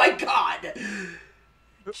 Because, oh my god.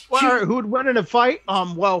 Well, who would win in a fight?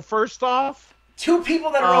 Well, first off... Two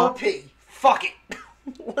people that are OP. Fuck it.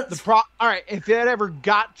 All right, if it ever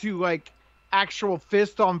got to, like, actual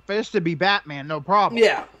fist on fist, it'd be Batman, no problem.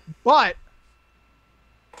 Yeah. But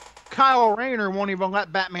Kyle Rayner won't even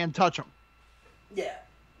let Batman touch him. Yeah.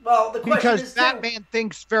 Well, the question is... Because Batman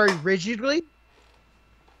thinks very rigidly,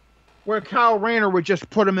 where Kyle Rayner would just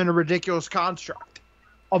put him in a ridiculous construct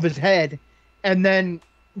of his head, and then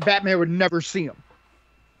Batman would never see him.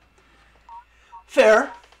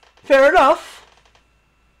 Fair enough.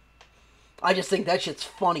 I just think that shit's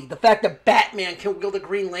funny. The fact that Batman can wield a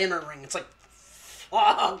Green Lantern ring, it's like,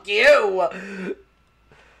 fuck you.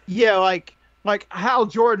 Yeah, like Hal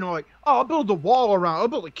Jordan, like, oh, I'll build a wall around, I'll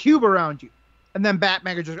build a cube around you. And then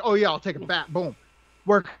Batman could just, oh yeah, I'll take a bat, boom.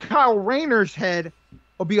 Where Kyle Rayner's head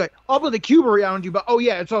will be like, I'll build a cube around you, but oh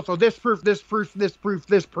yeah, it's also this proof, this proof, this proof,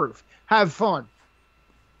 this proof. Have fun.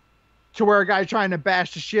 To where a guy's trying to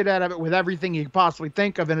bash the shit out of it with everything you can possibly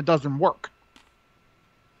think of, and it doesn't work.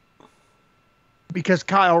 Because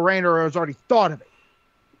Kyle Rayner has already thought of it.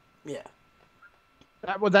 Yeah.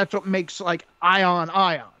 That's what makes, like, Ion.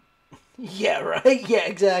 Yeah, right? Yeah,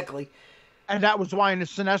 exactly. And that was why in the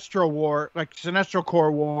Sinestro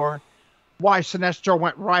Corps War, why Sinestro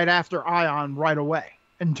went right after Ion right away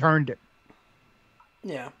and turned it.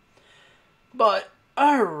 Yeah. But,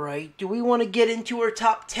 alright, do we want to get into our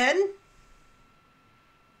top 10?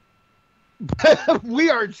 We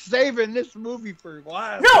are saving this movie for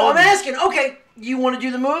last. No, I'm asking, okay, you want to do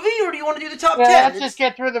the movie or do you want to do the top 10? Let's just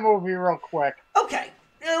get through the movie real quick. Okay.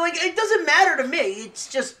 Like, it doesn't matter to me. It's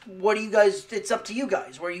just, what do you guys, it's up to you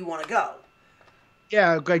guys where you want to go.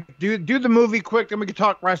 Yeah, like, do the movie quick, then we can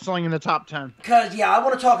talk wrestling in the top 10. Because, yeah, I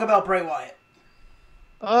want to talk about Bray Wyatt.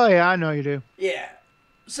 Oh, yeah, I know you do. Yeah.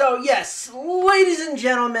 So, yes, ladies and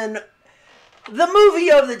gentlemen, the movie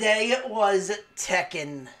of the day was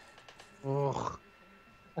Tekken. Ugh.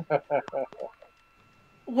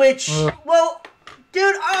 Which, well,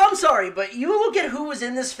 dude, I'm sorry, but you look at who was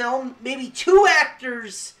in this film, maybe 3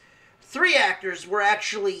 actors were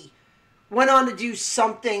actually... went on to do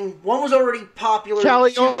something. One was already popular.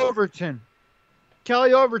 Kelly Overton.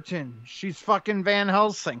 She's fucking Van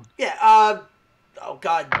Helsing. Yeah, oh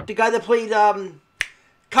god. The guy that played,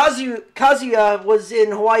 Kazuya was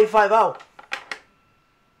in Hawaii Five-0.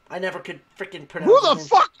 I never could freaking pronounce Who the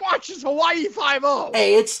fuck watches Hawaii Five-0?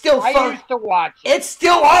 Hey, it's still fun. I used to watch it. It's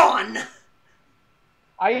still on!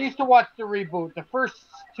 I used to watch the reboot. The first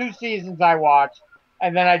 2 seasons I watched,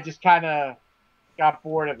 and then I just kind of got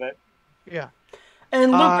bored of it. Yeah.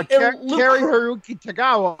 And Luke, Cary Haruki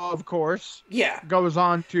Tagawa, of course, goes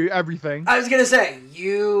on to everything. I was going to say,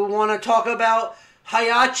 you want to talk about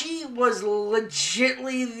Hayachi was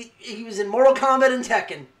legitly, he was in Mortal Kombat and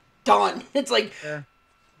Tekken. Done. It's like,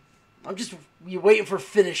 You waiting for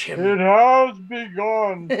finish him. It has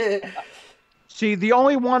begun. See, the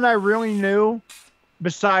only one I really knew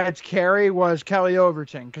besides Carrie was Kelly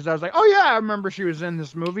Overton, because I was like, oh yeah, I remember she was in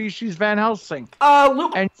this movie. She's Van Helsing.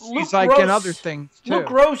 And she's Luke in other things too. Luke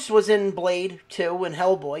Gross was in Blade 2 and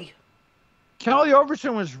Hellboy. Kelly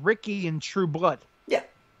Overton was Ricky in True Blood. Yeah.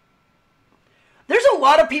 There's a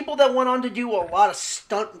lot of people that went on to do a lot of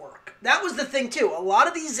stunt work. That was the thing too. A lot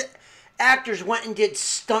of these actors went and did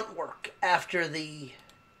stunt work after these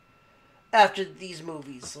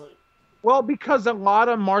movies. Well, because a lot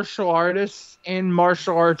of martial artists in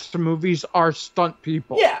martial arts movies are stunt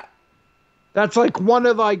people. Yeah. That's like one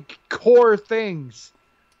of like core things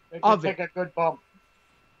of take a good bump.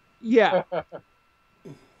 Yeah.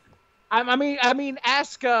 I mean,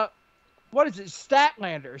 ask what is it,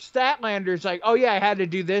 Statlander? Statlander's like, oh yeah, I had to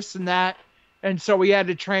do this and that, and so we had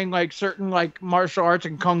to train like certain like martial arts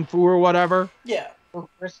and kung fu or whatever. Yeah. For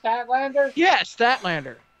Statlander? Yeah,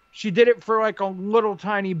 Statlander. She did it for like a little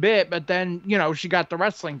tiny bit, but then, you know, she got the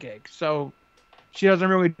wrestling gig. So she doesn't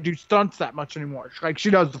really do stunts that much anymore. Like, she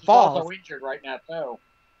does the falls. She's also injured right now, too.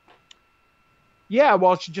 Yeah,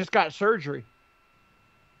 well, she just got surgery.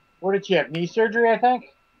 What did she have? Knee surgery, I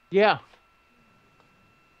think? Yeah.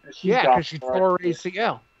 Yeah, because she tore her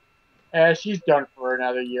ACL. She's done for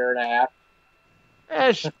another year and a half.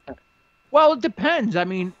 Well, it depends. I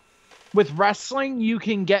mean, with wrestling, you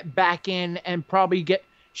can get back in and probably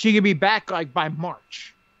she could be back like by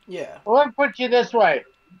March. Yeah. Well, let me put you this way.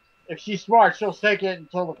 If she's smart, she'll take it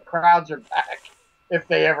until the crowds are back, if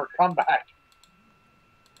they ever come back.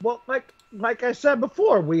 Well, like I said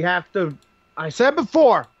before, we have to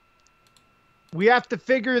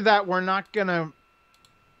figure that we're not going to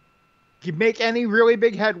make any really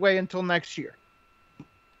big headway until next year.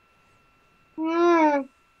 And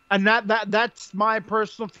that's my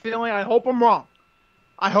personal feeling. I hope I'm wrong.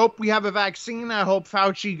 I hope we have a vaccine. I hope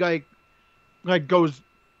Fauci like goes,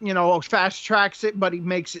 you know, fast tracks it, but he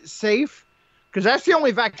makes it safe. Because that's the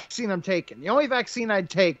only vaccine I'm taking. The only vaccine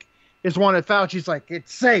I'd take is one that Fauci's like,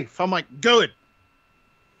 it's safe. I'm like, good.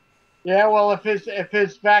 Yeah, well, if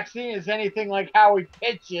his vaccine is anything like how he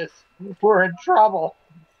pitches, we're in trouble.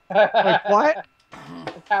 Like what?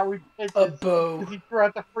 How he pitches. Because he threw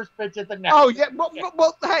out the first pitch at the net. Oh, yeah.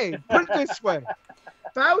 Well, hey, put it this way.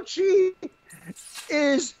 Fauci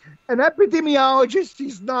is an epidemiologist.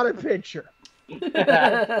 He's not a pitcher.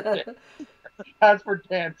 That's for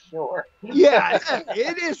damn sure. Yeah,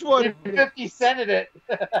 it is what it is. 50 Cented it.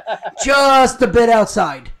 Just a bit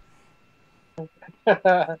outside.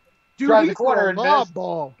 Dude, Try he's the corner a law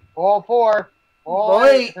ball. Ball 4. Ball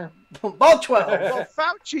 8. Ball 12. Well,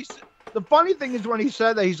 Fauci, the funny thing is when he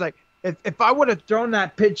said that, he's like, if I would have thrown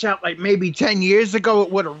that pitch out like maybe 10 years ago,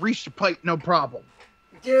 it would have reached the plate, no problem.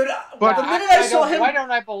 Dude, but the minute I saw him... Why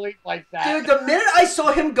don't I believe like that? Dude, the minute I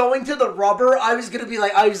saw him going to the rubber, I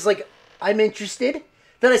was like, I'm interested.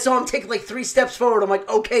 Then I saw him take like 3 steps forward. I'm like,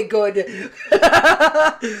 okay, good.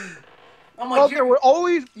 I'm like, there were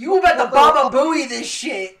always... You about to Baba Booey this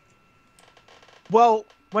shit. Well,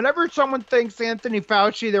 whenever someone thinks Anthony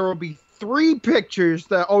Fauci, there will be 3 pictures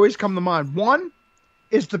that always come to mind. 1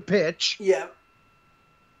 is the pitch. Yeah.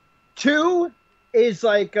 2 is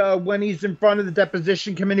like when he's in front of the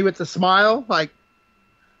deposition committee with the smile, like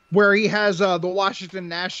where he has the Washington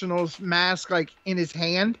Nationals mask like in his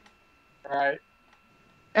hand. Right.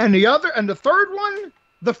 And the third one,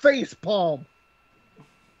 the face palm.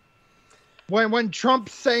 When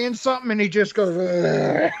Trump's saying something and he just goes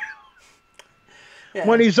yeah.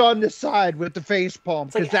 When he's on the side with the face palm,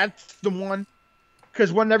 because that's the one.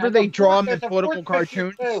 Because whenever they draw him in political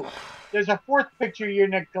cartoons, there's a 4th picture you're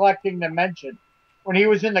neglecting to mention. When he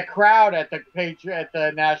was in the crowd at the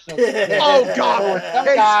National. Oh God! There was some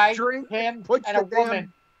guy, him, and a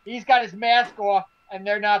woman. He's got his mask off, and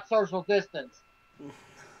they're not social distance.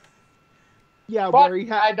 Yeah, but where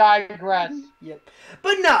he I digress. Yep.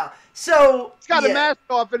 But no, so he's got a mask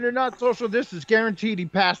off, and they're not social distance. Guaranteed, he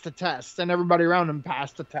passed the test, and everybody around him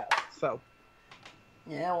passed the test. So.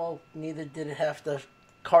 Yeah, well, neither did half the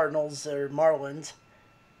Cardinals or Marlins.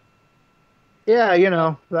 Yeah, you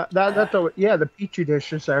know, that's the Petri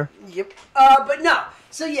dish is there. Yep. But no.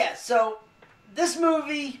 So this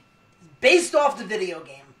movie based off the video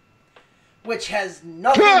game, which has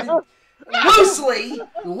nothing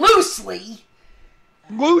loosely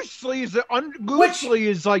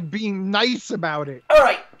is like being nice about it. All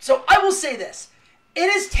right. So I will say this.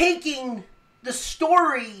 It is taking the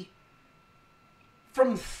story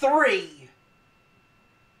from 3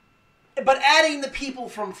 but adding the people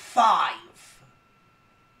from 5.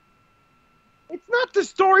 It's not the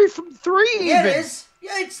story from 3 Yeah, even. it is.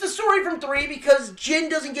 Yeah, it's the story from 3 because Jin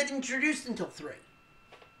doesn't get introduced until 3.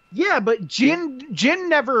 Yeah, but Jin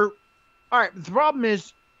never. All right, the problem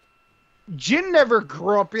is Jin never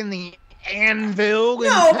grew up in the Anvil.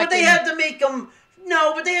 No, but they had to make him.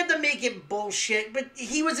 No, but they had to make it bullshit. But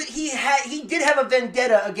he did have a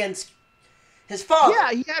vendetta against his father.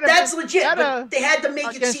 Yeah, he had that's legit. But they had to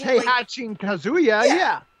make it seem like Heihachi and Kazuya.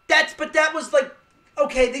 Yeah, but that was like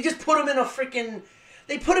okay. They just put him in a freaking.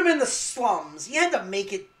 They put him in the slums. You had to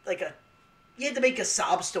make it like a. You had to make a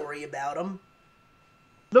sob story about him.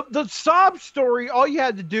 The sob story. All you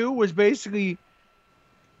had to do was basically,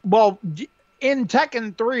 well, in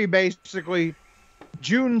Tekken 3, basically,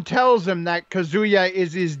 Jun tells him that Kazuya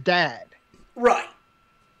is his dad. Right.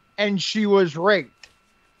 And she was raped.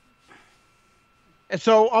 And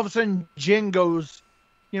so all of a sudden Jin goes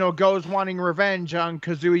wanting revenge on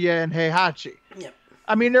Kazuya and Heihachi. Yep.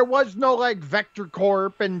 I mean, there was no like Vector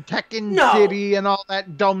Corp and Tekken City and all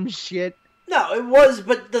that dumb shit. No, it was,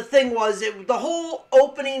 but the thing was, the whole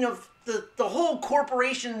opening of the whole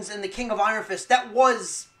corporations and the King of Iron Fist, that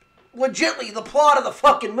was legitimately the plot of the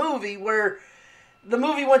fucking movie, where the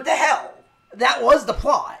movie went to hell. That was the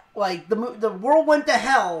plot. Like, the world went to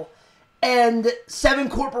hell, and 7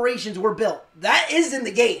 corporations were built. That is in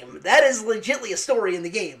the game. That is legitimately a story in the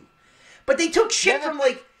game. But they took shit from,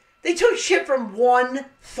 like, they took shit from 1,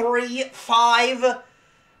 3, 5.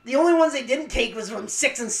 The only ones they didn't take was from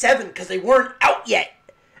 6 and 7, because they weren't out yet.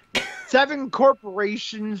 7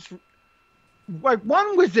 corporations. Like,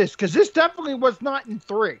 1 was this, because this definitely was not in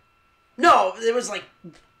 3. No, it was like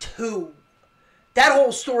 2. That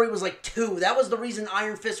whole story was like 2. That was the reason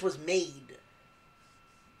Iron Fist was made.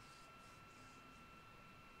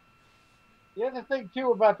 The other thing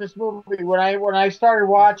too about this movie, when I started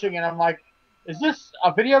watching it, I'm like, is this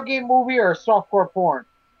a video game movie or a softcore porn?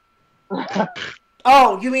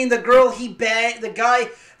 Oh, you mean the girl he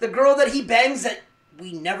the girl that he bangs that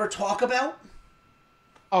we never talk about?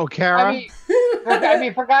 Oh, Kara. I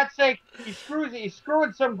mean, for God's sake, he's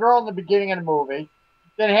screwing some girl in the beginning of the movie.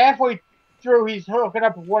 Then halfway through, he's hooking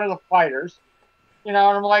up with one of the fighters. You know,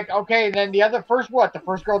 and I'm like, okay, then the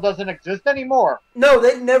first girl doesn't exist anymore. No,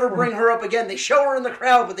 they never bring her up again. They show her in the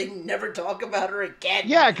crowd, but they never talk about her again.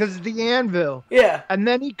 Yeah, because it's the Anvil. Yeah. And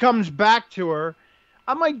then he comes back to her.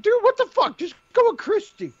 I'm like, dude, what the fuck? Just go with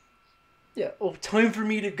Christy. Yeah. Oh, time for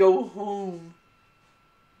me to go home.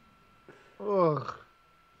 Ugh.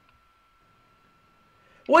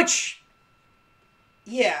 Which,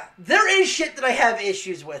 yeah, there is shit that I have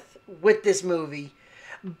issues with this movie.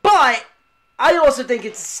 But I also think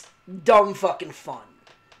it's dumb fucking fun.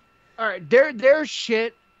 All right, there's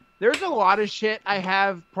shit. There's a lot of shit I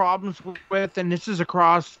have problems with, and this is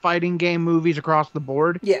across fighting game movies across the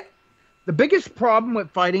board. Yeah. The biggest problem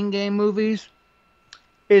with fighting game movies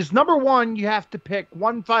is, number one, you have to pick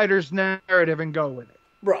one fighter's narrative and go with it.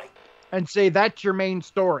 Right. And say that's your main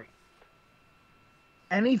story.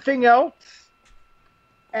 Anything else?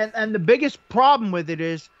 And the biggest problem with it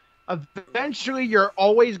is, eventually you're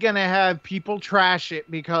always going to have people trash it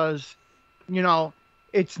because, you know,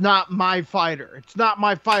 it's not my fighter. It's not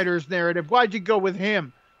my fighter's narrative. Why'd you go with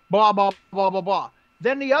him? Blah, blah, blah, blah, blah.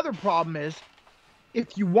 Then the other problem is,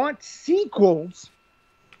 if you want sequels,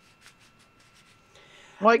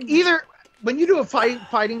 like either when you do a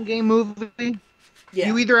fighting game movie,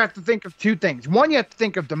 you either have to think of 2 things. One, you have to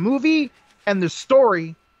think of the movie and the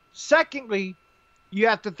story. Secondly, you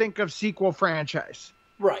have to think of sequel franchise.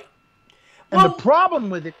 Right. And the problem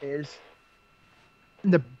with it is,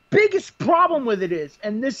 and the biggest problem with it is,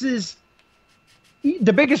 and this is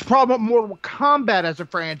the biggest problem with Mortal Kombat as a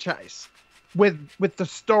franchise, with the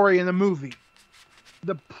story in the movie.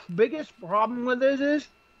 The biggest problem with it is,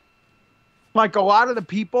 like, a lot of the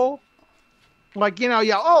people, like, you know,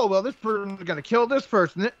 oh, well, this person's going to kill this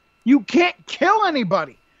person. You can't kill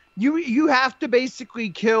anybody. You have to basically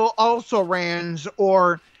kill also-rans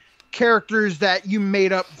or characters that you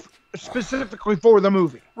made up specifically for the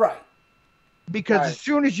movie. Right. Because as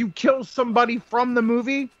soon as you kill somebody from the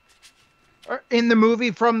movie, or in the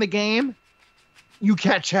movie from the game, you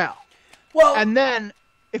catch hell. Well, and then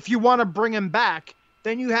if you want to bring him back,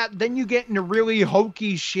 then you get into really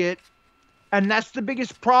hokey shit. And that's the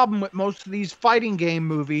biggest problem with most of these fighting game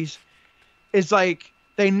movies, is like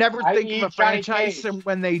they never think of a franchise, and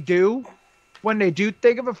when they do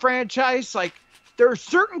think of a franchise, like there are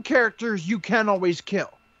certain characters you can always kill.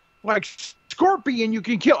 Like Scorpion you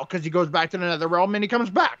can kill because he goes back to another realm and he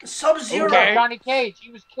comes back. Sub-Zero. Okay. Johnny Cage,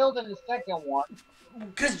 he was killed in the second one.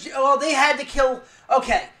 Because, they had to kill...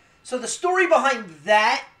 Okay, so the story behind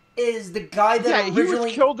that is the guy that originally... he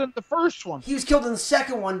was killed in the first one. He was killed in the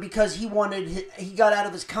second one because he got out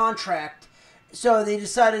of his contract So they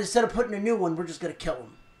decided instead of putting a new one, we're just gonna kill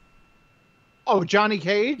him. Oh, Johnny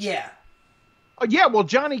Cage? Yeah. Oh, yeah, well,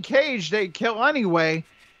 Johnny Cage, they kill anyway.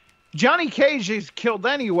 Johnny Cage is killed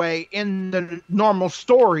anyway in the normal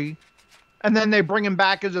story. And then they bring him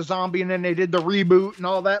back as a zombie, and then they did the reboot and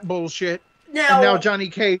all that bullshit. Now Johnny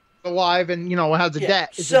Cage is alive and, has a dad.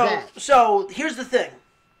 So here's the thing.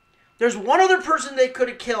 There's one other person they could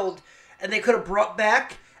have killed and they could have brought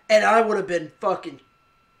back, and I would have been fucking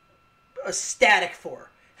ecstatic for.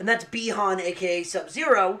 And that's Bihan, a.k.a.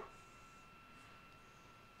 Sub-Zero.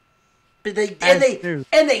 But they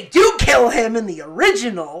do kill him in the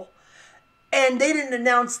original, and they didn't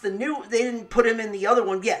announce they didn't put him in the other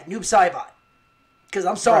one yet, Noob Saibot. Because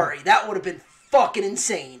I'm sorry, that would have been fucking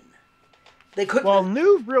insane. They couldn't. Well,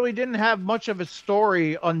 Noob really didn't have much of a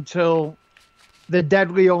story until the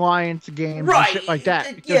Deadly Alliance games and shit like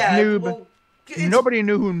that. Because Noob, nobody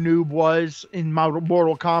knew who Noob was in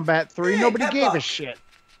Mortal Kombat 3. Nobody gave a shit.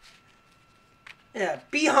 Yeah,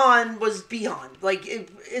 Bihan was Bihan. Like,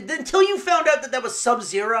 until you found out that was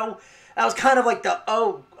Sub-Zero, that was kind of like the,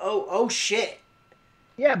 oh shit.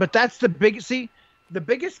 Yeah, but that's the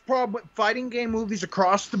biggest problem with fighting game movies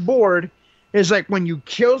across the board is like when you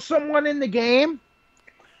kill someone in the game,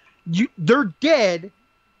 they're dead.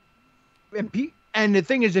 And the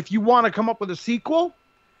thing is, if you want to come up with a sequel,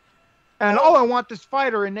 and I want this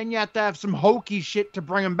fighter, and then you have to have some hokey shit to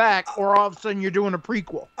bring him back, or all of a sudden you're doing a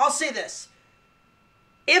prequel. I'll say this.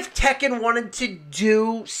 If Tekken wanted to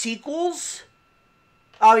do sequels,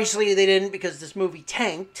 obviously they didn't because this movie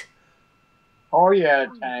tanked. Oh yeah,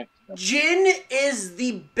 it tanked. Jin is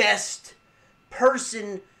the best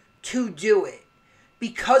person to do it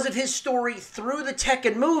because of his story through the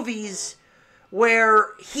Tekken movies where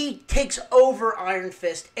he takes over Iron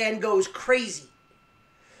Fist and goes crazy.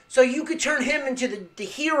 So you could turn him into the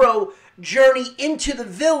hero journey into the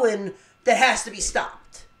villain that has to be stopped.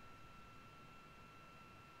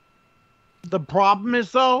 The problem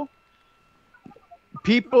is, though,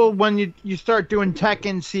 people, when you start doing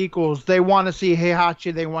Tekken sequels, they want to see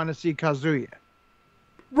Heihachi, they want to see Kazuya.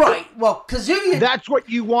 Right. Well, Kazuya... That's what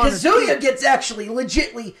you want to see. Kazuya gets actually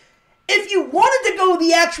legitly... If you wanted to go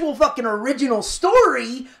the actual fucking original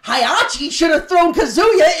story, Heihachi should have thrown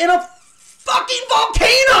Kazuya in a fucking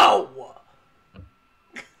volcano!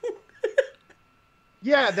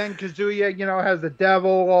 Yeah, then Kazuya, has the devil,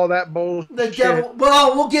 all that bullshit. The devil.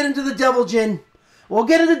 Well, we'll get into the devil, Jin. We'll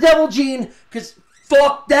get into devil, Gene, because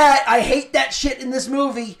fuck that. I hate that shit in this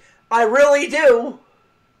movie. I really do.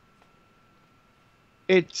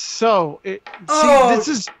 You're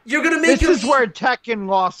gonna make. This is where Tekken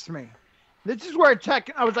lost me. This is where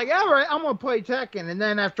Tekken. I was like, all right, I'm gonna play Tekken, and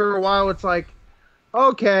then after a while, it's like,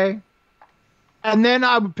 okay. And then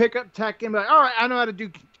I would pick up Tekken, and be like, all right, I know how to do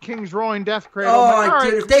King's Rolling Death Cradle. Oh,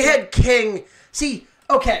 dude, if they had King... See,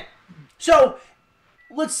 okay. So,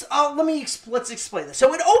 let's explain this.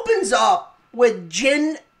 So, it opens up with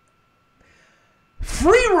Jin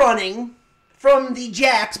free running from the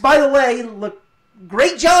Jacks. By the way, look,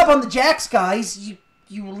 great job on the Jacks, guys.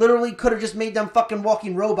 You literally could have just made them fucking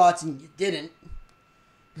walking robots, and you didn't.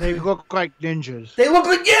 They look like ninjas. They look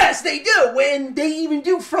like... Yes, they do! And they even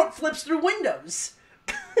do front flips through windows.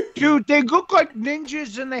 Dude, they look like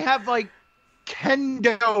ninjas and they have like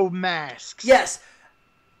kendo masks. Yes.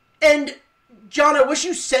 And John, I wish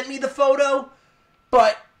you sent me the photo,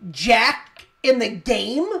 but Jack in the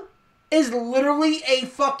game is literally a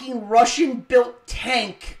fucking Russian-built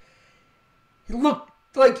tank. Look,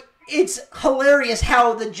 like, it's hilarious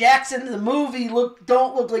how the Jacks in the movie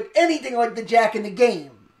don't look like anything like the Jack in the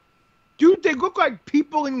game. Dude, they look like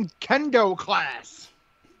people in kendo class.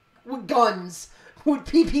 With guns. With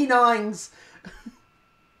PP9s.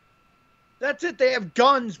 That's it. They have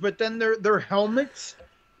guns, but then their helmets.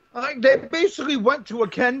 Like they basically went to a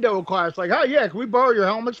kendo class. Like, oh yeah, can we borrow your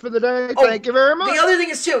helmets for the day? Thank you very much. The other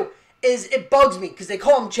thing is it bugs me because they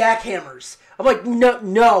call them jackhammers. I'm like,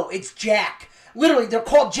 no, it's Jack. Literally, they're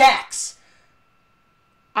called Jacks.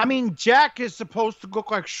 I mean, Jack is supposed to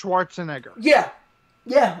look like Schwarzenegger. Yeah,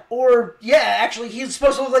 actually, he's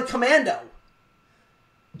supposed to look like Commando.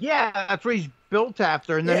 Yeah, that's what he's built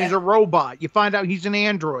after, and then he's a robot. You find out he's an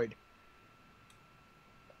android.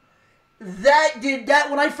 That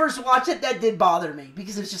when I first watched it, that did bother me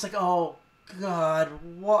because it's just like, oh God,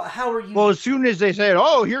 how are you? Well, as soon as they said,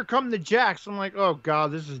 "Oh, here come the Jacks," I'm like, "Oh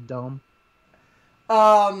God, this is dumb."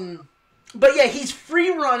 But yeah, he's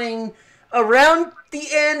free running around the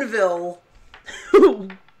anvil,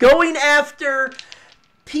 going after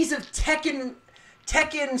piece of Tekken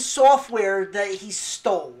software that he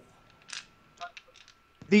stole.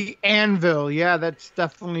 The anvil, yeah, that's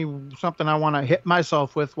definitely something I want to hit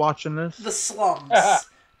myself with watching this. The slums.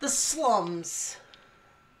 The slums.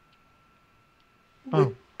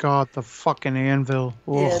 Oh God, the fucking anvil.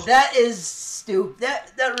 Ugh. Yeah, that is stupid.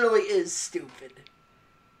 That really is stupid.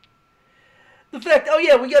 The fact, oh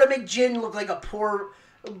yeah, we gotta make Jin look like a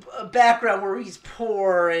background where he's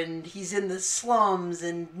poor and he's in the slums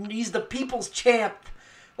and he's the people's champ.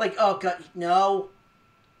 Like, oh God, no.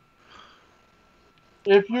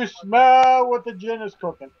 If you smell what the Jin is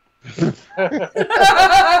cooking. It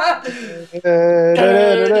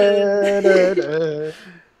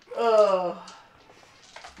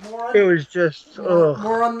was just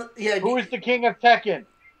more on Who is the king of Tekken?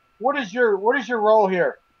 What is your role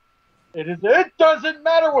here? It doesn't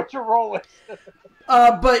matter what your role is.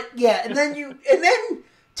 But yeah, and then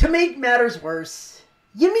to make matters worse,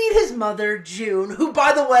 you meet his mother, June, who,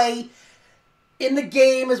 by the way, in the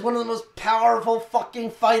game is one of the most powerful fucking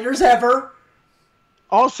fighters ever.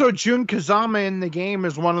 Also, Jun Kazama in the game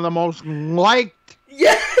is one of the most liked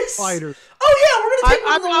fighters. Oh yeah, we're gonna take.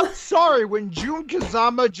 I'm sorry, when Jun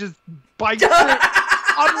Kazama just bites it,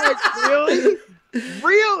 I'm like, really,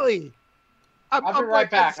 really. I'll be right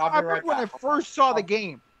back. I remember when I first saw the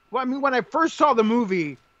game. Well, I mean, when I first saw the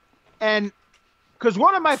movie, and because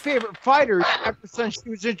one of my favorite fighters, ever since she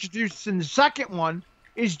was introduced in the second one,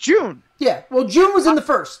 is June. Yeah, well, June was in the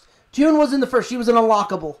first. June was in the first. She was an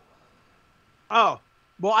unlockable. Oh,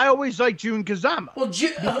 well, I always liked June Kazama. Well,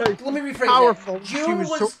 let me rephrase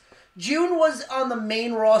that. June was on the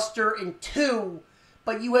main roster in 2,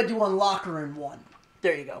 but you had to unlock her in 1.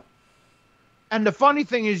 There you go. And the funny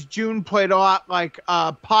thing is, June played a lot like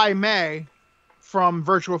Pai Mei from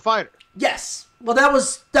Virtua Fighter. Yes. Well, that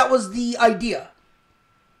was the idea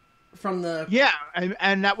from the. Yeah,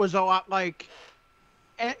 and that was a lot like.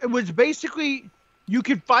 It was basically you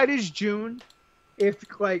could fight as June if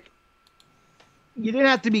like you didn't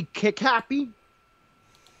have to be kick happy.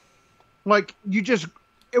 Like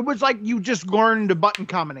it was like you just learned the button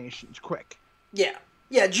combinations quick. Yeah.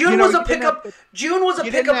 Yeah, June was a pickup. June was a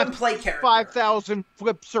pickup and play character. 5,000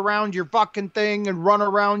 flips around your fucking thing and run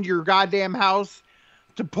around your goddamn house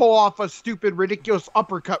to pull off a stupid, ridiculous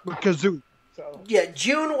uppercut with Kazoo. So. Yeah,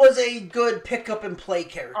 June was a good pickup and play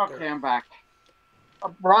character. Okay, I'm back.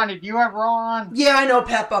 Ronnie, do you have Raw on? Yeah, I know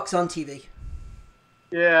Pat Buck's on TV.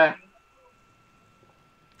 Yeah.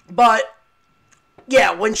 But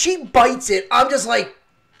yeah, when she bites it, I'm just like,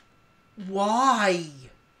 why?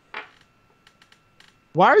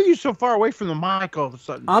 Why are you so far away from the mic all of a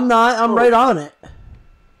sudden? I'm not. I'm right on it.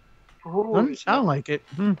 Doesn't sound like it.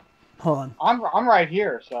 Hold on. I'm right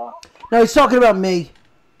here, so. No, he's talking about me.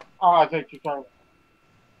 Oh, I think you're talking.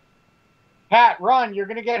 Pat, run! You're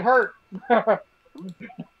gonna get hurt.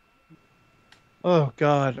 Oh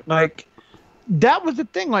God! Like that was the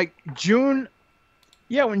thing. Like June.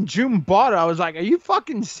 Yeah, when June bought it, I was like, "Are you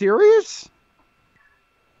fucking serious?"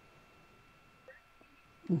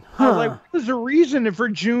 I was like, "What was the reason for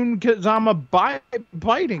June Kazama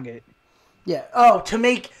biting it?" Yeah. Oh, to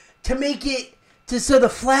make it so the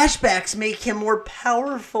flashbacks make him more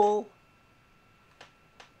powerful.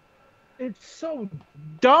 It's so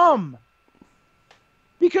dumb.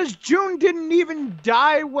 Because June didn't even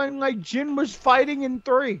die when like Jin was fighting in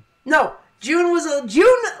 3. No, June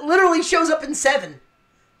literally shows up in 7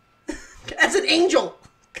 as an angel.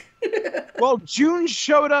 Well, June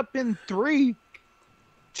showed up in 3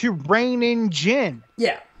 to rein in Jin.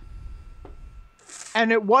 Yeah.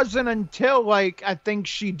 And it wasn't until like I think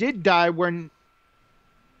she did die when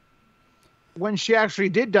she actually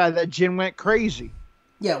did die that Jin went crazy.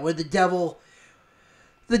 Yeah, where the devil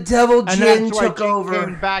Jin took over.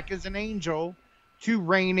 Came back as an angel to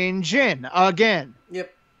rein in Jin again.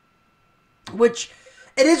 Yep. Which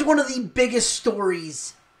it is one of the biggest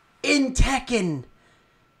stories in Tekken.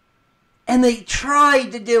 And they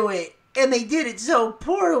tried to do it, and they did it so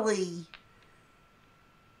poorly.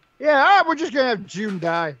 Yeah, we're just gonna have June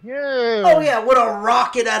die. Yeah. Oh yeah, what a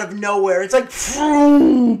rocket out of nowhere. It's like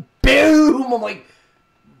boom, boom. I'm like,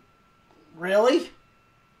 really?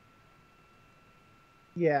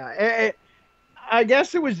 Yeah, I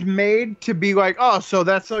guess it was made to be like, oh, so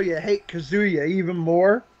that's how you hate Kazuya even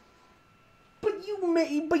more. But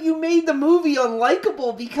you made the movie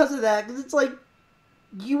unlikable because of that. Because it's like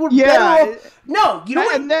you were better off. No, you know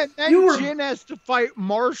what? And then Jin has to fight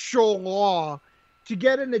martial law to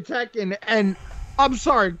get into Tekken, and I'm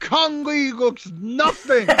sorry, Kung Lee looks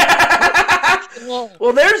nothing.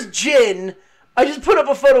 Well, there's Jin. I just put up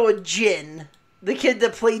a photo of Jin. The kid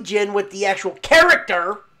that played Jin with the actual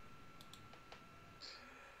character.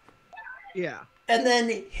 Yeah. And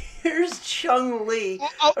then here's Chung Lee.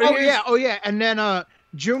 Oh yeah. And then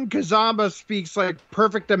Jun Kazama speaks like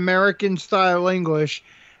perfect American style English,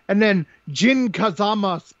 and then Jin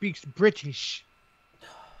Kazama speaks British.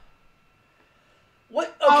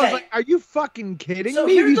 What? I was Okay. like, are you fucking kidding So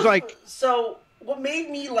me? here's He's like, so what made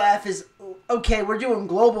me laugh is, okay, we're doing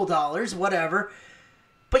global dollars, whatever,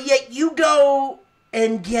 but yet you go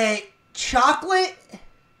and get chocolate,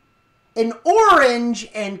 an orange,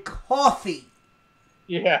 and coffee.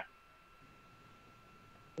 Yeah.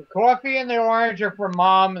 The coffee and the orange are for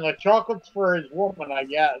Mom, and the chocolate's for his woman, I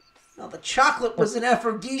guess. No, the chocolate was an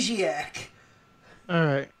aphrodisiac. all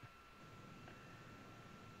right.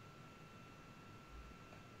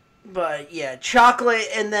 But yeah, chocolate,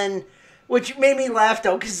 and then, which made me laugh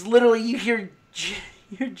though, because literally you hear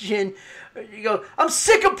Jin, you go, I'm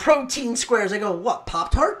sick of protein squares. I go, what,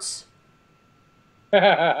 Pop-Tarts?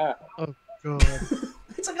 Oh, God.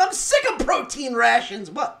 It's like, I'm sick of protein rations.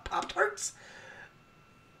 What, Pop-Tarts?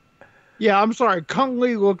 Yeah, I'm sorry. Kung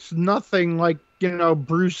Lee looks nothing like,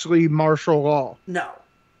 Bruce Lee martial law. No.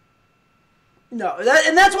 No,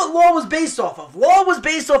 and that's what Law was based off of. Law was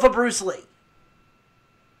based off of Bruce Lee.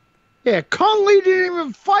 Yeah, Kung Lee didn't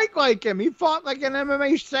even fight like him. He fought like an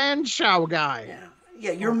MMA Sanshou guy.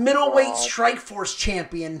 Yeah, your middleweight Strike Force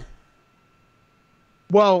champion.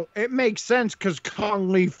 Well, it makes sense because Kung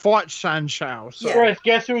Lee fought Sanshou. So. Yeah. Chris,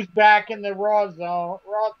 guess who's back in the Raw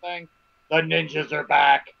thing? The ninjas are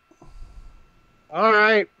back. All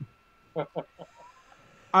right.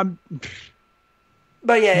 I'm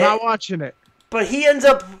But yeah, not watching it. But he ends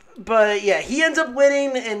up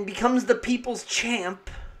winning and becomes the people's champ.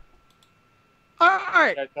 All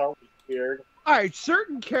right. I thought was weird. All right,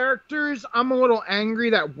 certain characters, I'm a little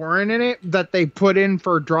angry that weren't in it, that they put in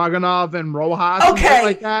for Dragunov and Rojas and shit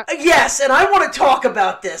like that. Yes, and I want to talk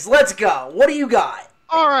about this. Let's go. What do you got?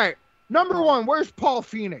 All right, number one, where's Paul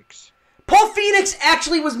Phoenix? Paul Phoenix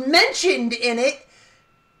actually was mentioned in it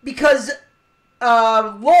because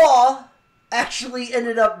Law actually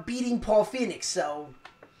ended up beating Paul Phoenix. So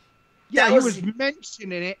yeah, he was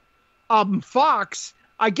mentioned in it. Fox.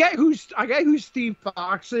 I get who Steve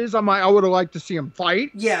Fox is. I would have liked to see him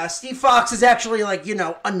fight. Yeah, Steve Fox is actually like,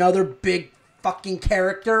 another big fucking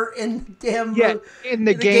character in him. Yeah, in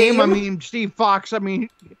the game. I mean, Steve Fox. I mean,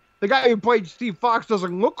 the guy who played Steve Fox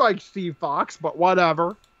doesn't look like Steve Fox, but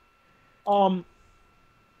whatever. All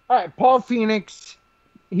right, Paul Phoenix.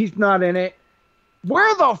 He's not in it.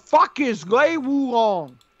 Where the fuck is Lei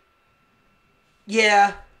Wulong?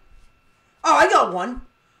 Yeah. Oh, I got one.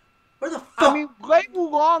 Where the fuck? I mean, Lei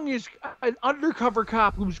Wulong is an undercover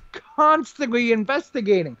cop who's constantly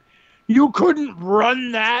investigating. You couldn't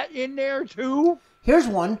run that in there, too? Here's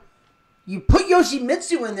one. You put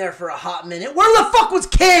Yoshimitsu in there for a hot minute. Where the fuck was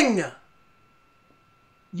King?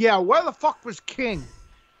 Yeah, where the fuck was King?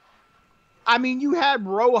 I mean, you had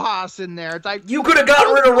Rojas in there. It's like, you could have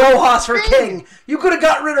got rid of Rojas for King. You could have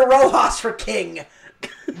got rid of Rojas for King.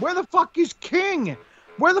 Where the fuck is King?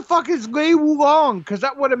 Where the fuck is Lei Wulong? Because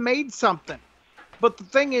that would have made something. But the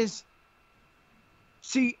thing is,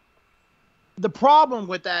 see, the problem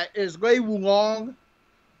with that is Lei Wulong,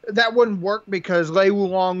 that wouldn't work because Lei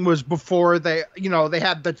Wulong was before they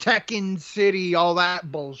had the Tekken City, all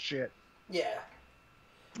that bullshit. Yeah.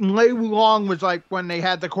 Lei Wulong was like when they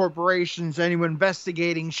had the corporations and you were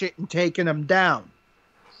investigating shit and taking them down.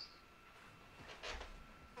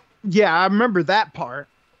 Yeah, I remember that part.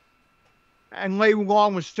 And Lei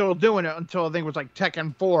Wulong was still doing it until I think it was like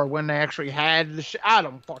Tekken 4 when they actually had the shit. I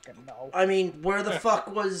don't fucking know. I mean, where the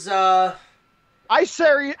fuck was, I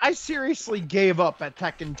seriously gave up at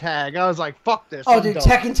Tekken Tag. I was like, fuck this. Oh, I'm dude, done.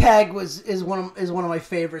 Tekken Tag is one of my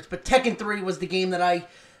favorites. But Tekken 3 was the game that I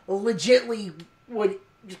legitly would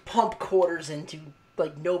just pump quarters into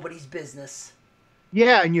like nobody's business.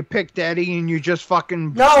 Yeah, and you picked Eddie and you just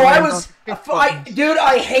fucking... No, dude,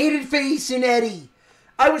 I hated facing Eddie.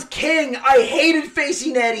 I was King. I hated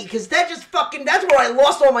facing Eddie because that's where I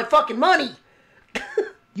lost all my fucking money.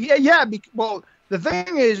 Yeah. Well, the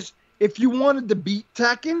thing is, if you wanted to beat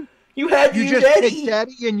Tekken, you had to you use just Eddie. picked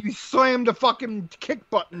Eddie and you slammed the fucking kick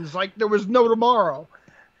buttons like there was no tomorrow.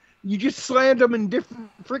 You just slammed them in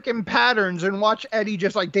different freaking patterns and watch Eddie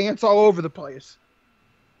just like dance all over the place.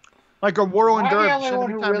 Like a whirling dervish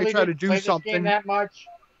every time they try to do something. Game that much?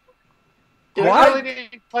 Dude,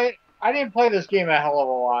 I didn't play this game a hell of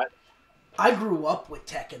a lot. I grew up with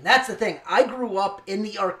Tekken. That's the thing. I grew up in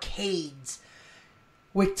the arcades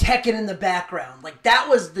with Tekken in the background. Like, that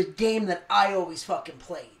was the game that I always fucking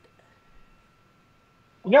played.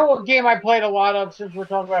 You know what game I played a lot of since we're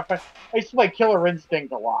talking about... I used to play Killer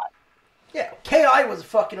Instinct a lot. Yeah, KI was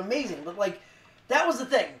fucking amazing. But, like, that was the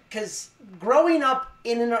thing. Because growing up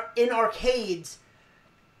in arcades,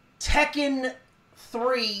 Tekken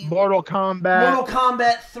 3, Mortal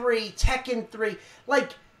Kombat 3, Tekken 3.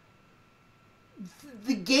 Like,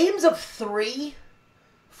 the games of 3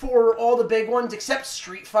 for all the big ones, except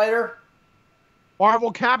Street Fighter.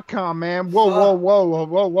 Marvel Capcom, man.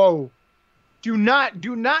 Whoa. Do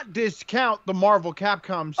not discount the Marvel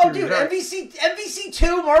Capcom series. Oh, dude, MVC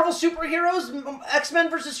 2, Marvel Superheroes,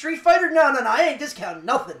 X-Men versus Street Fighter? No, I ain't discounting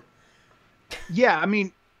nothing. Yeah, I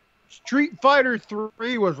mean, Street Fighter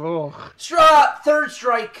 3 was, Third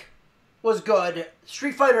Strike was good.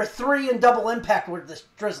 Street Fighter 3 and Double Impact were the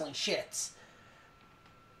drizzling shits.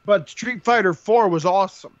 But Street Fighter 4 was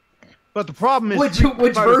awesome. But the problem is which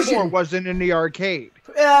Fighter version? 4 wasn't in the arcade.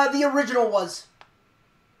 The original was.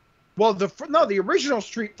 Well, the original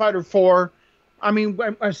Street Fighter 4, I mean,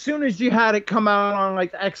 as soon as you had it come out on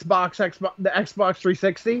like the Xbox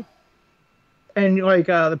 360 and like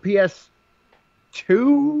the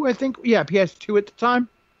PS2, I think. Yeah, PS2 at the time.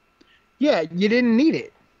 Yeah, you didn't need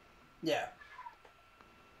it. Yeah.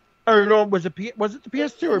 Or no, was it the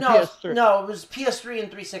PS2 or PS3? No, it was PS3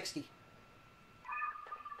 and 360.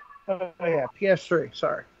 Oh yeah, PS3.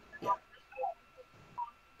 Sorry. Yeah.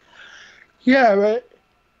 Yeah, right.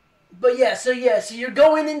 But so you're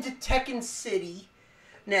going into Tekken City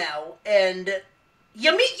now, and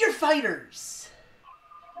you meet your fighters.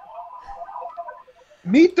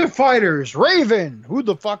 Meet the fighters. Raven. Who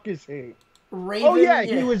the fuck is he? Raven. Oh yeah,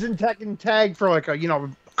 he was in Tekken Tag for like a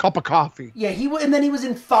cup of coffee. Yeah, and then he was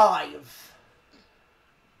in 5.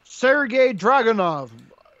 Sergei Dragunov.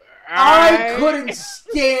 I couldn't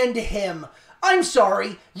stand him. I'm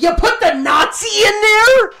sorry. You put the Nazi in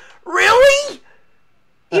there? Really?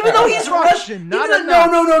 Even though he's Russian, no. I'm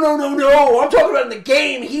talking about in the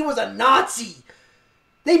game. He was a Nazi.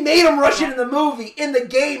 They made him Russian in the movie. In the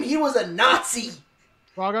game, he was a Nazi.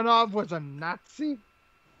 Dragunov was a Nazi?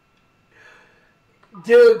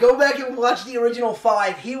 Dude, go back and watch the original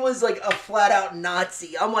 5. He was like a flat-out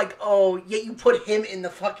Nazi. I'm like, oh, yeah, you put him in the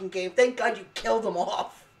fucking game. Thank God you killed him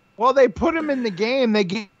off. Well, they put him in the game. They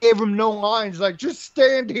gave him no lines. Like, just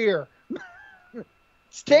stand here.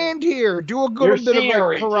 Stand here. Do a good bit of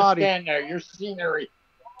like karate. Just stand there. Your scenery.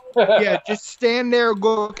 Yeah, just stand there.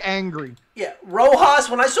 Look angry. Yeah, Rojas.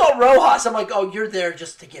 When I saw Rojas, I'm like, oh, you're there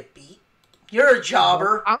just to get beat. You're a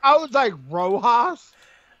jobber. I was like, Rojas?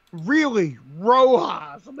 Really?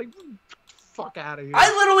 Rojas? I'm like, fuck out of here.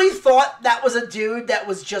 I literally thought that was a dude that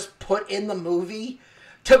was just put in the movie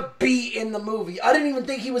to be in the movie. I didn't even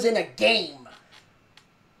think he was in a game.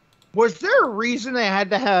 Was there a reason they had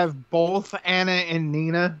to have both Anna and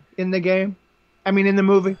Nina in the game? I mean, in the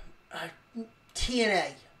movie? TNA.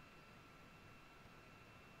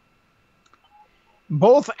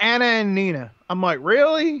 Both Anna and Nina. I'm like,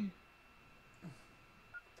 really?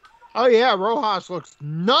 Oh, yeah, Rojas looks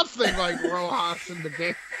nothing like Rojas in the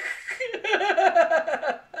game.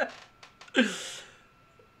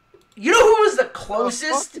 You know who was the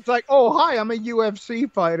closest? It's like, oh, hi, I'm a UFC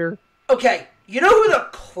fighter. Okay, you know who the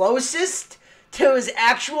closest to his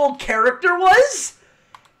actual character was?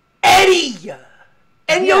 Eddie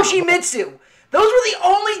and Yoshimitsu. Those were the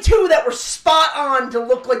only two that were spot on to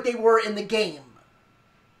look like they were in the game.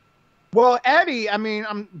 Well, Eddie, I mean,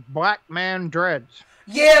 I'm Black Man Dreads.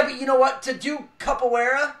 Yeah, but you know what? To do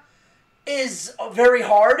capoeira is very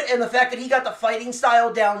hard, and the fact that he got the fighting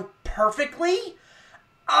style down perfectly,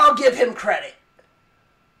 I'll give him credit.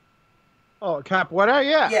 Oh, capoeira,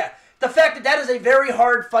 yeah. Yeah. The fact that is a very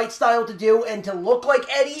hard fight style to do, and to look like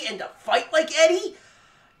Eddie and to fight like Eddie,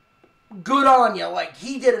 good on you. Like,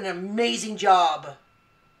 he did an amazing job.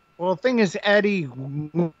 Well, the thing is, Eddie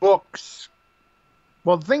looks...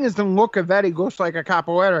 Well, the thing is, the look of Eddie looks like a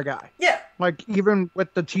capoeira guy. Yeah. Like, even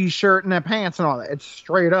with the t-shirt and the pants and all that. It's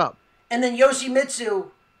straight up. And then Yoshimitsu...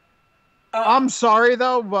 I'm sorry,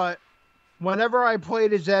 though, but whenever I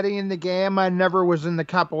played as Eddie in the game, I never was in the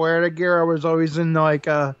capoeira gear. I was always in, like,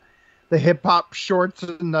 the hip-hop shorts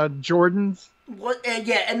and the Jordans. What?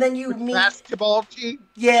 Yeah, and then you meet... Basketball tee.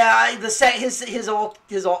 Yeah, his alt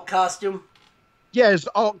costume. Yeah, his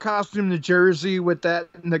alt costume, the jersey with that...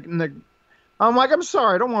 I'm like, I'm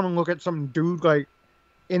sorry, I don't want to look at some dude, like,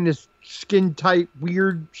 in this skin-tight,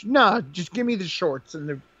 weird... Nah, just give me the shorts and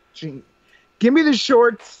the jeans. Give me the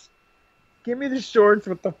shorts. Give me the shorts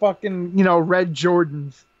with the fucking, red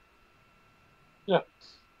Jordans. Yeah.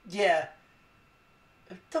 Yeah.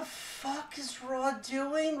 What the fuck is Raw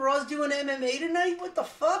doing? Raw's doing MMA tonight? What the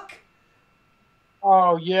fuck?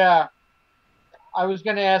 Oh, yeah. I was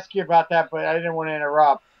going to ask you about that, but I didn't want to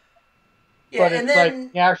interrupt. Yeah, but and it's then...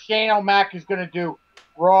 like, now Shane O'Mac is going to do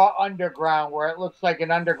Raw Underground, where it looks like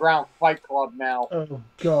an underground fight club now. Oh,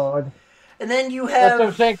 God. And then you That's have... what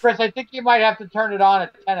I'm saying, Chris. I think you might have to turn it on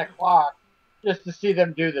at 10 o'clock. just to see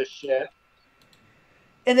them do this shit.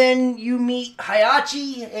 And then you meet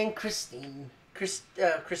Hayachi and Christina.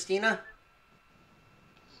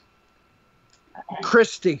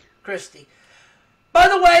 Christy. By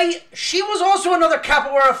the way, she was also another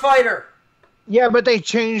capoeira fighter. Yeah, but they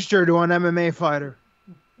changed her to an MMA fighter.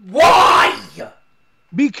 Why?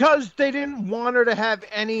 Because they didn't want her to have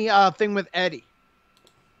any thing with Eddie.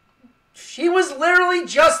 She was literally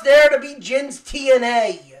just there to be Jin's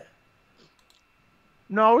TNA.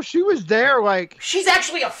 No, she was there like... She's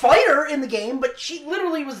actually a fighter in the game, but she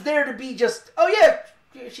literally was there to be just... Oh yeah,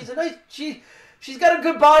 she's a nice... She's got a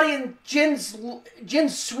good body and Jin's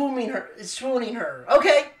swooning her.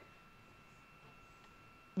 Okay.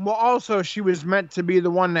 Well, also, she was meant to be the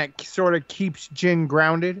one that sort of keeps Jin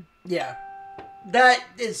grounded. Yeah. That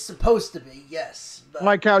is supposed to be, yes. But...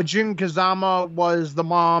 Like how Jin Kazama was the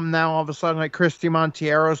mom, now all of a sudden, like Christy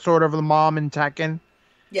Monteiro sort of the mom in Tekken.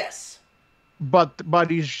 Yes. But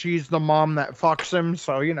she's the mom that fucks him,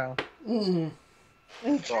 so, you know.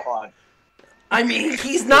 God. I mean,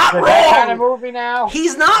 he's not wrong. That kind of movie now?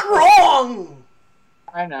 He's not wrong.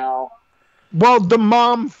 I know. Well, the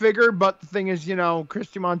mom figure, but the thing is, you know,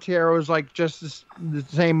 Christy Monteiro is like just the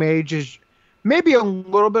same age as, maybe a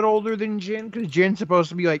little bit older than Jin, because Jin's supposed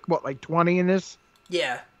to be like, what, like 20 in this?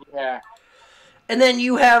 Yeah. Yeah. And then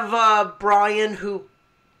you have Brian, who,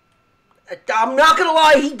 I'm not going to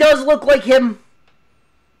lie, he does look like him.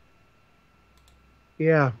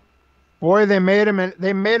 Yeah. Boy, they made him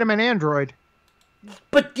an android.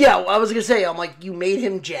 But yeah, I was going to say, I'm like, you made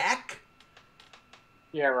him Jack?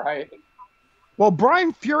 Yeah, right. Well,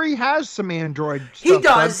 Brian Fury has some android stuff. He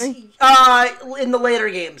does. Doesn't he? In the later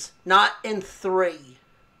games, not in 3.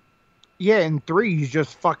 Yeah, in 3 he's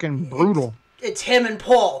just fucking brutal. It's him and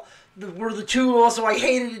Paul. Were the two also I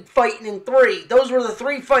hated fighting in 3. Those were the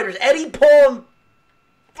 3 fighters. Eddie, Paul, and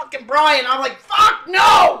fucking Brian. I'm like, fuck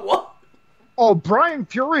no! Oh, Brian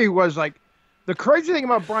Fury was like, the crazy thing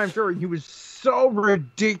about Brian Fury, he was so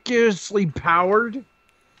ridiculously powered.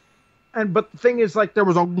 But the thing is, like, there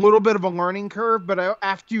was a little bit of a learning curve, but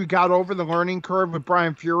after you got over the learning curve with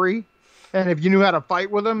Brian Fury, and if you knew how to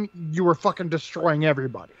fight with him, you were fucking destroying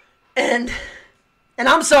everybody. And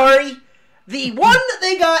I'm sorry, the one that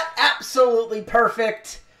they got absolutely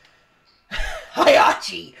perfect,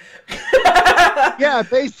 Hayachi. Yeah,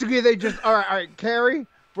 basically they just, all right, Carrie,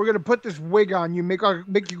 we're going to put this wig on you, make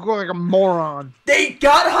you look like a moron. They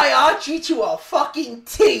got Hayachi to a fucking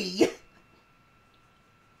T.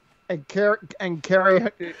 And Carrie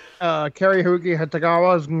Haruki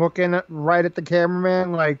Hatagawa is looking right at the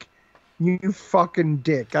cameraman like, you fucking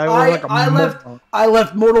dick. I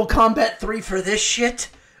left Mortal Kombat 3 for this shit.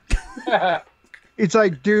 It's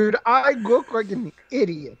like, dude, I look like an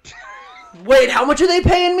idiot. Wait, how much are they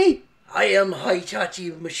paying me? I am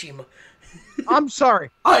Hayachi Mishima. I'm sorry.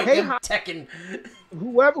 I am Tekken.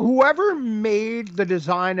 Whoever made the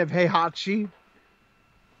design of Heihachi,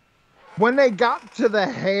 when they got to the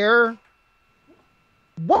hair,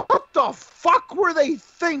 what the fuck were they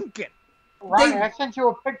thinking? Ronnie, I sent you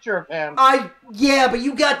a picture of him. Yeah, but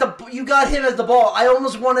you got him as the ball. I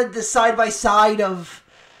almost wanted the side by side of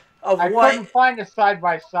what. I couldn't find a side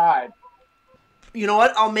by side. You know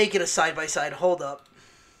what? I'll make it a side by side. Hold up.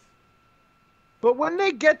 But when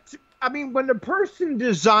they get to, when the person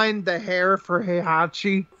designed the hair for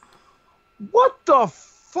Heihachi, what the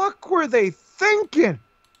fuck were they thinking?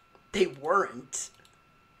 They weren't.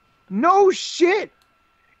 No shit.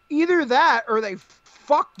 Either that or they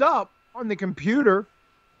fucked up on the computer.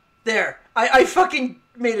 There. I fucking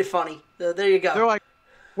made it funny. There you go. They're like,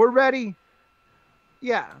 we're ready.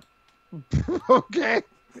 Yeah. Okay.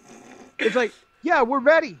 It's like, yeah, we're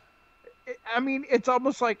ready. It's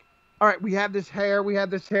almost like, all right, we have this hair.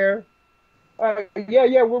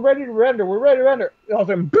 Yeah, we're ready to render. I was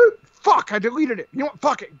like, boop, fuck, I deleted it. You know what?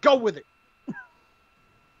 Fuck it. Go with it.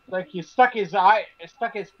 Like he stuck his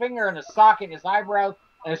finger in a socket in his eyebrows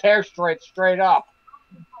and his hair straight up.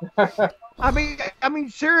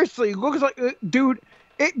 Seriously, it looks like, dude,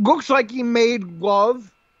 it looks like he made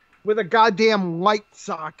love with a goddamn light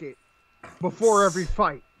socket before every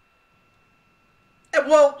fight.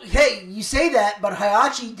 Well, hey, you say that, but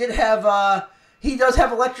Hayachi does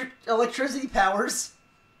have electricity powers.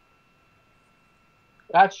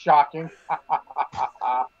 That's shocking.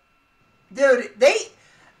 Dude,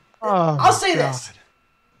 I'll say this.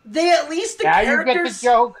 They at least characters... you get the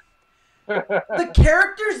joke. The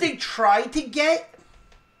characters they tried to get,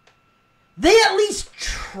 they at least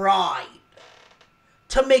tried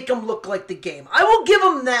to make them look like the game. I will give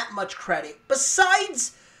them that much credit.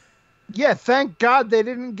 Besides... Yeah, thank God they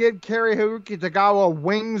didn't give Cary Haruki Tagawa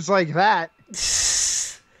wings like that.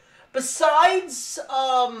 besides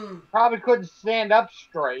Probably couldn't stand up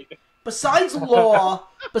straight. besides law,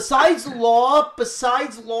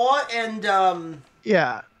 and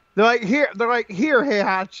Yeah. They're like, here,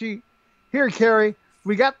 Heihachi. Here, Carrie,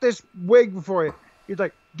 we got this wig for you. He's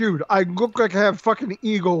like, dude, I look like I have fucking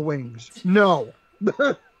eagle wings. No.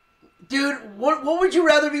 dude, what would you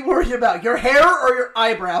rather be worried about? Your hair or your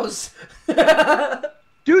eyebrows?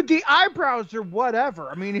 Dude, the eyebrows are whatever.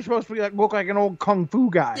 I mean, he's supposed to be like look like an old kung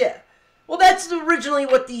fu guy. Yeah. Well, that's originally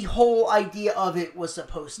what the whole idea of it was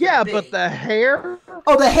supposed to be. Yeah, but the hair?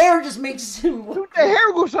 Oh, the hair just makes him look... Dude, the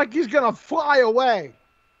hair looks like he's gonna fly away.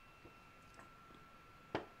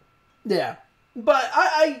 Yeah. But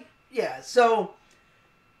yeah, so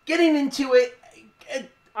getting into it,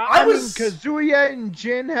 I mean, Kazuya and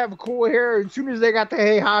Jin have cool hair. As soon as they got the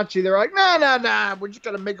Heihachi, they're like, nah, we're just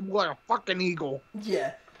gonna make him look like a fucking eagle.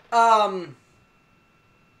 Yeah.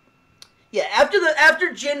 Yeah,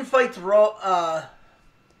 after Jin fights Rojo,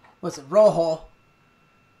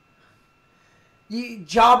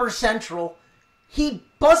 Jobber Central, he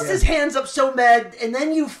busts his hands up so mad, and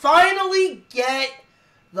then you finally get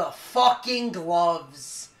the fucking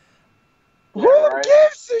gloves. Who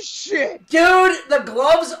gives a shit? Dude, the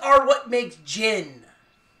gloves are what makes Jin.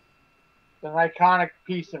 It's an iconic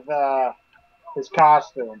piece of his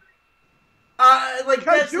costume. Like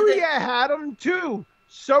Kazuya had them too.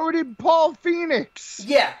 So did Paul Phoenix.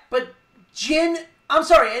 Yeah, but Jin... I'm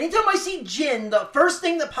sorry, anytime I see Jin, the first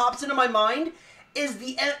thing that pops into my mind is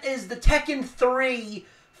the Tekken 3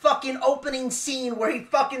 fucking opening scene where he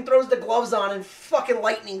fucking throws the gloves on and fucking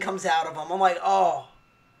lightning comes out of him. I'm like, oh.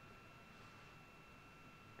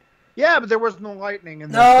 Yeah, but there was no lightning in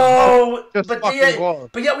this. No, just but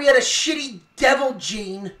yet we had a shitty devil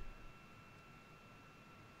gene.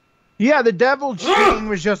 Yeah, the devil gene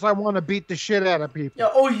was just, I want to beat the shit out of people. Yeah,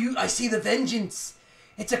 I see the vengeance.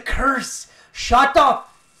 It's a curse. Shut the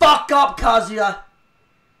fuck up, Kazuya.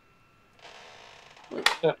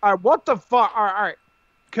 Alright, what the fuck? Alright.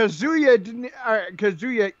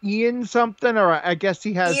 Kazuya Ian something, or I guess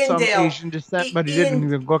he has some Dale. Asian descent, but he didn't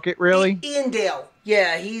even look it really. Ian Dale.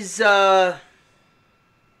 Yeah, he's oh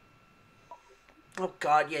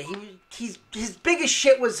god, yeah, he's his biggest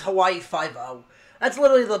shit was Hawaii 5-0. That's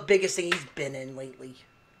literally the biggest thing he's been in lately.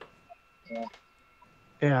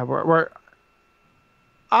 Yeah, we're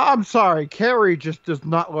I'm sorry, Carrie just does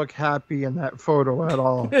not look happy in that photo at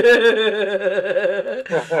all.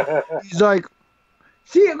 He's like,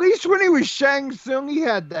 see, at least when he was Shang Tsung, he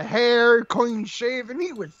had the hair, clean shaven,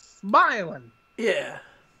 he was smiling. Yeah.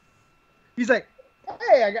 He's like,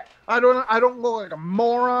 hey, I don't look like a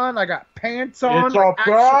moron. I got pants on. It's a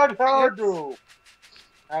bad hairdo.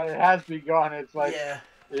 And it has begun. It's like,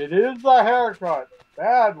 It is a haircut.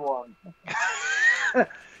 Bad one. I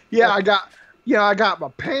got my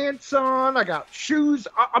pants on. I got shoes.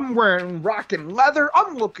 I'm wearing rocking leather.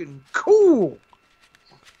 I'm looking cool.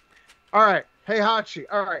 All right. Hey, Hachi.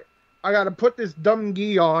 All right. I got to put this dumb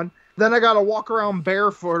gi on. Then I got to walk around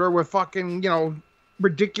barefoot or with fucking,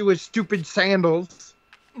 ridiculous, stupid sandals.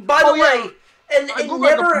 By the way, and never,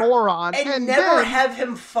 like a moron. And never have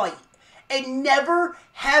him fight. And never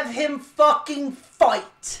have him fucking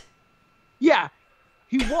fight. Yeah.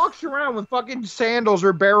 He walks around with fucking sandals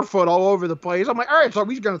or barefoot all over the place. I'm like, all right, so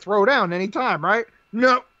he's going to throw down anytime, right?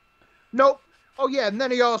 Nope. Oh, yeah, and then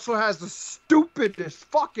he also has the stupidest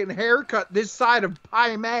fucking haircut this side of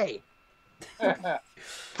Pai Mei.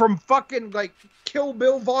 From fucking, like, Kill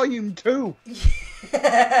Bill Volume 2.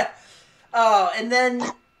 Oh, and then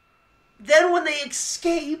when they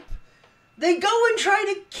escape, they go and try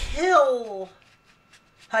to kill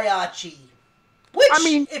Heihachi. Which,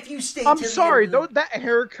 if you stay I'm sorry, that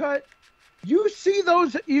haircut, you see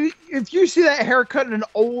those, if you see that haircut in an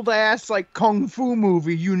old-ass, like, kung fu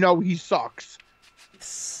movie, you know he sucks.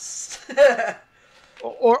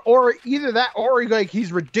 or either that, or, like,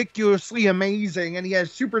 he's ridiculously amazing, and he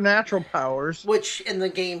has supernatural powers. Which, in the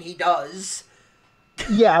game, he does.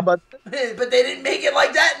 Yeah, but... but they didn't make it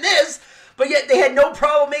like that in this. But yet, they had no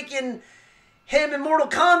problem making him in Mortal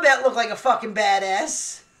Kombat look like a fucking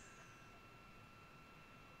badass.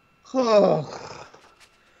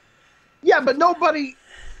 Yeah, but nobody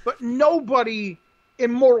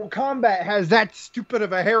in Mortal Kombat has that stupid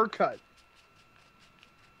of a haircut.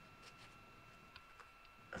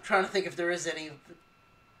 I'm trying to think if there is any.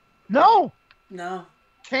 No.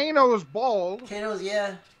 Kano's bald. Kano's,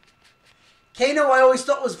 yeah. Kano, I always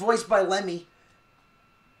thought was voiced by Lemmy.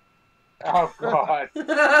 Oh God.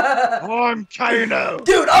 I'm Kano.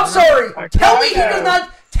 Dude, I'm sorry. Tell me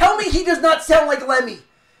he does not sound like Lemmy.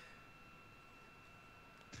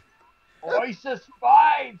 Oasis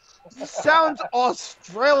Spice. He sounds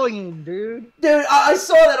Australian, dude. Dude, I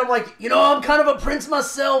saw that. I'm like, I'm kind of a prince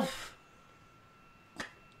myself.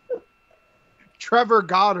 Trevor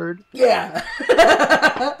Goddard. Yeah.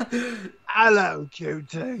 Hello,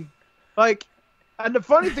 cutie. Like, and the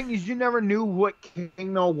funny thing is, you never knew what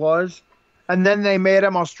Kingno was, and then they made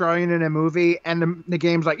him Australian in a movie, and the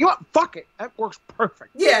game's like, you know what? Fuck it, that works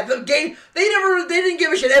perfect. Yeah, the game. They didn't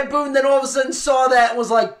give a shit. Ed Boon then all of a sudden saw that and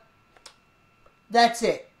was like, that's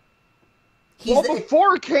it.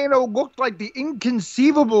 Before Kano looked like the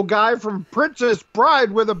inconceivable guy from Princess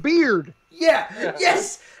Bride with a beard. Yeah.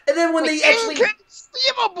 Yes. And then when they actually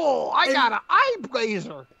inconceivable, I got an eye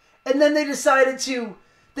blazer. And then they decided to.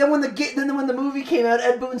 Then when the movie came out,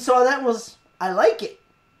 Ed Boon saw that and was, I like it.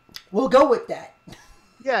 We'll go with that.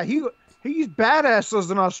 Yeah, he's badass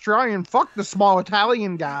as an Australian. Fuck the small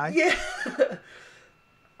Italian guy. Yeah.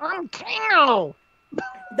 I'm Kano.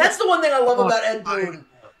 That's the one thing I love about Ed Boon.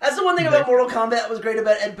 That's the one thing about Mortal Kombat that was great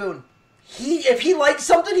about Ed Boon. If he likes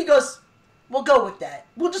something, he goes, we'll go with that.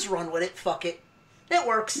 We'll just run with it. Fuck it. It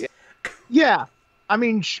works. Yeah. I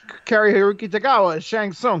mean, Kari Haruki Tagawa,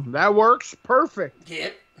 Shang Tsung. That works. Perfect.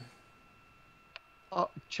 Yep.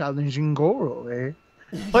 Challenging Goro, eh?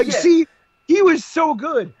 Like, see, he was so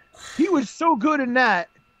good. He was so good in that.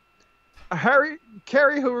 Kari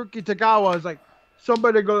Haruki Tagawa is like,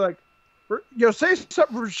 somebody go like, say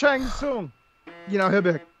something for Shang Tsung. He'll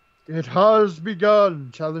be like, it has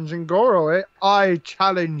begun. Challenging Goro, eh? I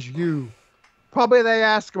challenge you. Probably they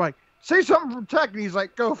ask him, like, say something from Tekken. He's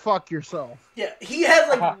like, go fuck yourself. Yeah, he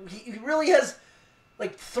has, he really has,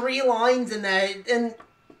 3 lines in that,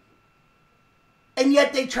 and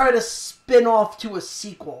yet they try to spin off to a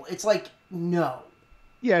sequel. It's like, no.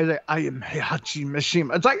 Yeah, he's like, I am Heihachi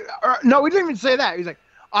Mishima. It's like, no, he didn't even say that. He's like,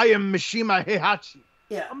 I am Mishima Heihachi.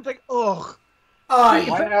 Yeah. I'm like, ugh.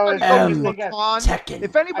 If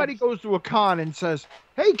anybody goes to a con and says,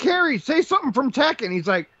 hey, Carrie, say something from Tekken, he's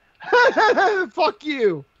like, fuck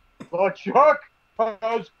you. The check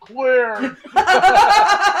has cleared.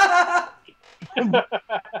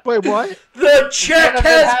 Wait, what? The check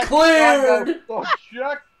has cleared. The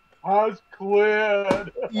check has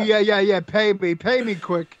cleared. Yeah. Pay me quick. Pay me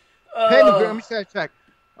quick. Let me see that check.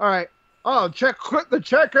 All right. Oh, the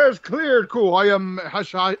check has cleared. Cool. I am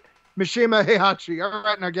Mishima Heihachi. All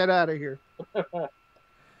right, now get out of here.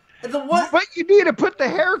 But you need to put the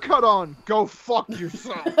haircut on. Go fuck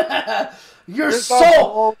yourself. Your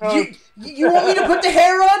soul. You want me to put the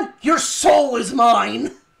hair on? Your soul is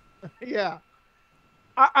mine. Yeah.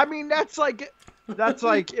 I mean, that's like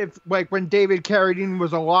if when David Carradine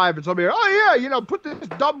was alive and somebody, oh yeah, put this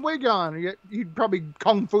dumb wig on. He'd probably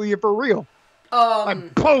kung fu you for real.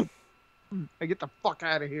 Boom. I get the fuck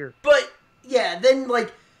out of here. But yeah, then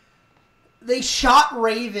they shot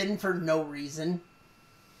Raven for no reason.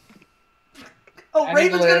 Oh, and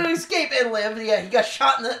Raven's gonna escape and live. Yeah, he got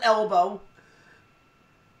shot in the elbow.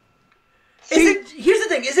 Here's the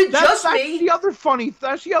thing. Is it just me?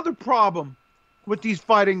 That's the other problem with these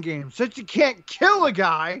fighting games. Since you can't kill a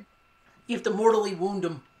guy, you have to mortally wound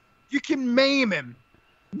him. You can maim him.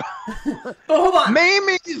 But hold on.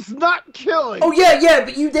 Maiming is not killing. Oh yeah,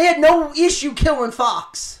 but they had no issue killing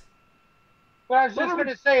Fox. But I was just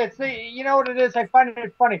gonna say, you know what it is? I find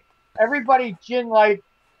it funny. Everybody Jin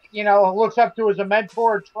looks up to as a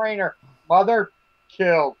mentor or trainer. Mother,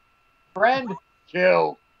 killed. Friend,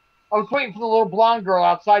 killed. I was waiting for the little blonde girl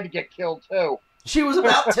outside to get killed, too. She was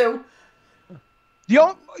about to.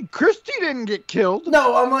 Christy didn't get killed.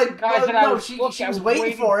 No, I'm like, no, she was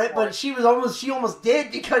waiting for it, but she almost did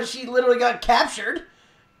because she literally got captured.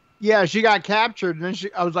 Yeah, she got captured, and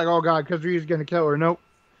then I was like, oh god, because he's gonna kill her. Nope.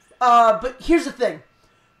 But here's the thing.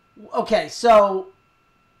 Okay, so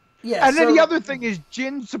yeah. And then the other thing is,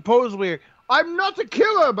 Jin supposedly, I'm not the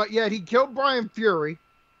killer, but yet he killed Brian Fury.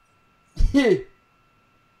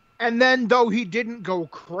 And then though he didn't go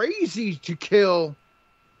crazy to kill.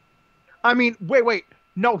 I mean, wait.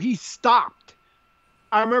 No, he stopped.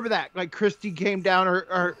 I remember that. Like, Christy came down,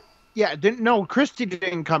 Christy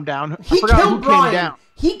didn't come down. I forgot who came down.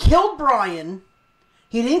 He killed Brian.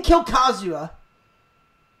 He didn't kill Kazuya.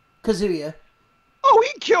 Oh,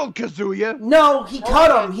 he killed Kazuya. No, he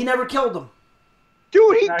cut him. He never killed him.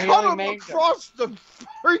 Dude, he cut him across the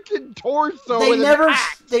freaking torso.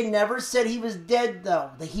 They never said he was dead,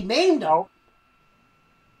 though. He maimed him.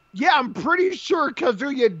 Yeah, I'm pretty sure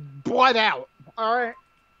Kazuya bled out. All right.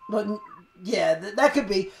 But yeah, that could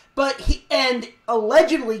be. But he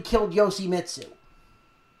allegedly killed Yoshimitsu.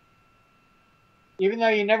 Even though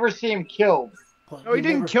you never see him killed. No, he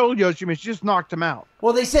didn't kill Yoshimitsu. Just knocked him out.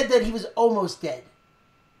 Well, they said that he was almost dead.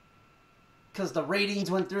 Because the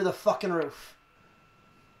ratings went through the fucking roof.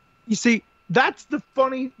 You see, that's the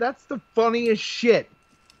funniest shit.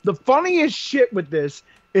 The funniest shit with this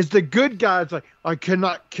is the good guy's like, I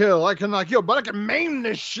cannot kill, but I can maim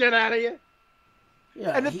this shit out of you.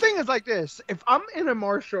 Yeah, And the thing is like this, if I'm in a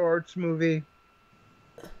martial arts movie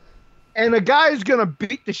and a guy's gonna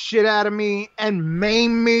beat the shit out of me and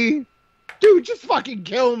maim me, dude, just fucking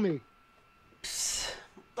kill me.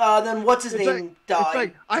 Then what's his name died? It's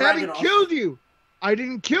like, I haven't killed you. I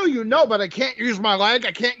didn't kill you, no, but I can't use my leg,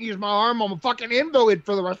 I can't use my arm, I'm a fucking invalid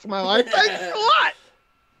for the rest of my life. Thanks a lot.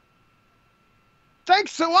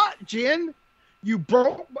 Thanks a lot, Jin. You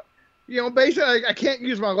broke, basically, I can't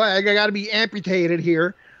use my leg. I got to be amputated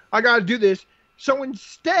here. I got to do this. So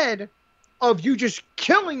instead of you just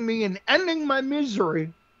killing me and ending my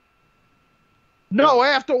misery, no, I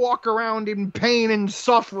have to walk around in pain and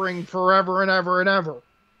suffering forever and ever and ever.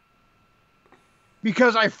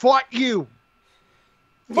 Because I fought you.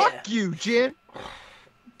 Fuck you, Jin.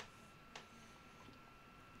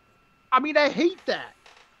 I mean, I hate that.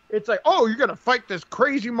 It's like, oh, you're going to fight this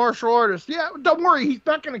crazy martial artist. Yeah, don't worry. He's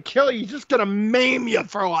not going to kill you. He's just going to maim you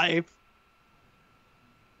for life.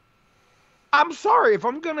 I'm sorry. If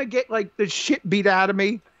I'm going to get, like, the shit beat out of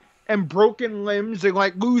me and broken limbs and,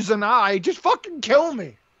 like, lose an eye, just fucking kill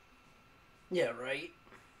me. Yeah, right.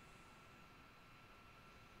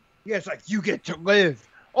 Yeah, it's like, you get to live.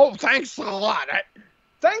 Oh, thanks a lot.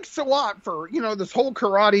 Thanks a lot for, this whole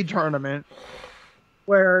karate tournament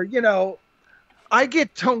where, I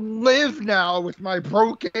get to live now with my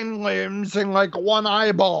broken limbs and like one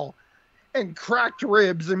eyeball and cracked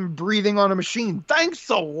ribs and breathing on a machine. Thanks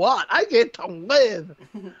a lot. I get to live.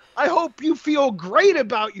 I hope you feel great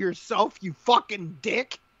about yourself, you fucking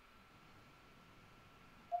dick.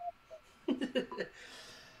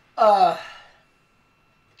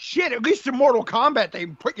 Shit, at least in Mortal Kombat they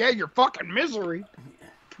put you out of your fucking misery.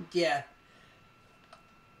 Yeah.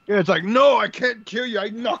 Yeah, it's like, no, I can't kill you. I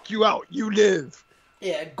knock you out. You live.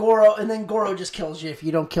 Yeah, Goro, and then Goro just kills you if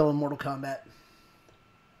you don't kill in Mortal Kombat.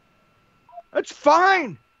 That's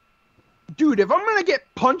fine. Dude, if I'm going to get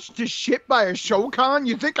punched to shit by a Shokan,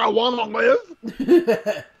 you think I want to live?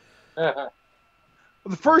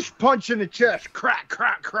 The first punch in the chest, crack,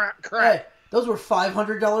 crack, crack, crack. Hey, those were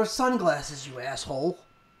 $500 sunglasses, you asshole.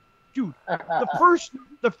 Dude, the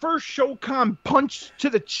first Shokan punch to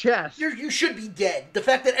the chest. You should be dead. The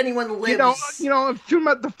fact that anyone lives.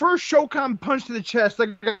 The first Shokan punch to the chest, I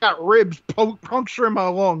got ribs puncturing my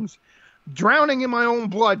lungs, drowning in my own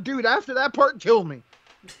blood. Dude, after that part, kill me.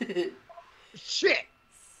 Shit.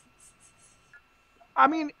 I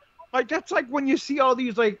mean, like, that's like when you see all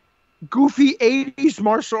these, like, goofy 80s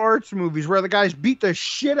martial arts movies where the guys beat the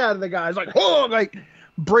shit out of the guys, like, oh, like,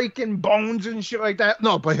 breaking bones and shit like that.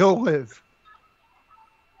 No, but he'll live.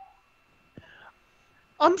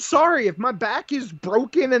 I'm sorry, if my back is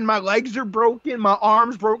broken and my legs are broken, my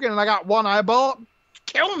arm's broken, and I got one eyeball,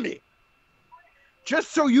 kill me.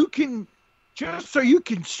 Just so you can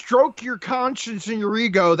stroke your conscience and your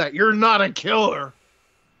ego that you're not a killer.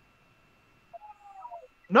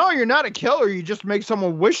 No, you're not a killer. You just make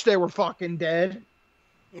someone wish they were fucking dead.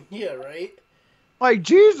 Yeah, right? Like,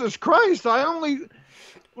 Jesus Christ,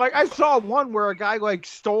 I saw one where a guy, like,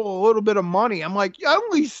 stole a little bit of money. I'm like, I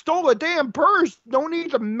only stole a damn purse. Don't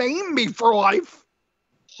need to maim me for life.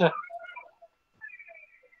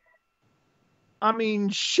 I mean,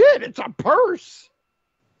 shit, it's a purse.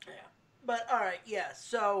 Yeah. But, alright, yeah,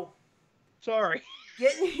 so... Sorry.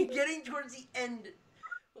 Getting towards the end...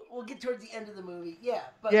 We'll get towards the end of the movie, yeah.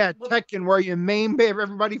 But yeah, Tekken, where you maim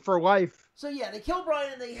everybody for life. So, yeah, they kill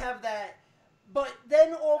Brian and they have that... But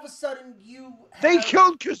then all of a sudden They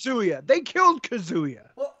killed Kazuya.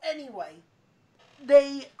 Well, anyway,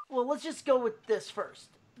 let's just go with this first.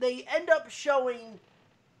 They end up showing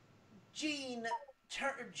Jin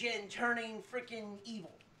turning freaking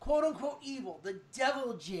evil. Quote unquote evil. The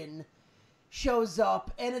devil Jin shows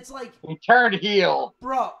up and it's like... He turned heel.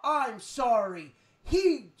 Bro, I'm sorry.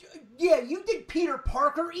 You think Peter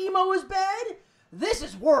Parker emo is bad? This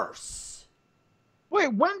is worse.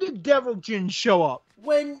 Wait, when did Devil Jin show up?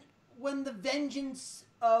 When the vengeance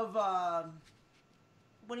of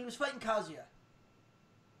when he was fighting Kazuya.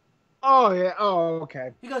 Oh yeah. Oh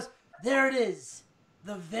okay. He goes, there it is,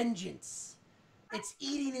 the vengeance. It's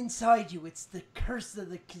eating inside you. It's the curse of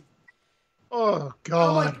the. Oh God.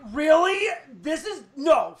 I'm like, really?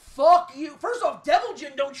 No. Fuck you. First off, Devil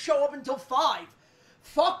Jin don't show up until 5.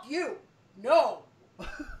 Fuck you. No.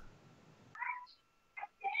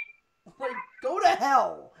 Like, go to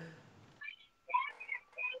hell.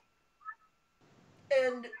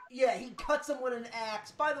 And, yeah, he cuts him with an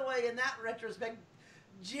axe. By the way, in that retrospect,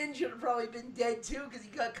 Jin should have probably been dead too because he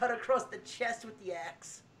got cut across the chest with the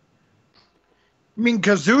axe. I mean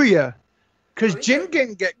Kazuya, because No, he Jin got-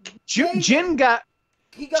 didn't get Yeah, he Jin did. got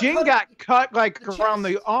He got Jin cut, got cut like the around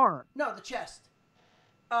the chest. arm, No, the chest.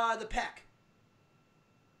 The pec.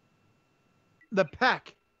 the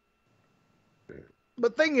pec.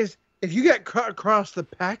 But thing is, if you get cut across the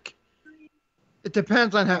pec, it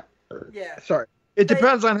depends on how. Yeah. Sorry, it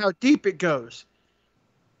depends on how deep it goes.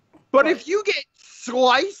 But if you get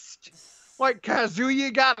sliced, like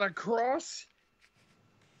Kazuya got across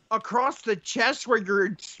the chest where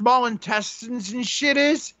your small intestines and shit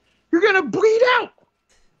is, you're gonna bleed out.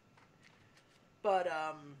 But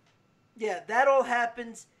yeah, that all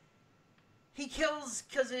happens. He kills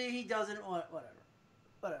Kazuya. He doesn't.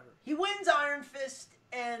 Whatever. He wins Iron Fist,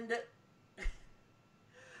 and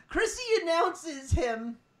Chrissy announces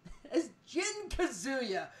him as Jin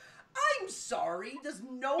Kazuya. I'm sorry. Does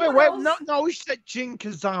no one else... No, she said Jin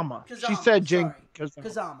Kazama. Kazama. She said Jin Kazama.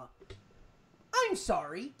 Kazama. I'm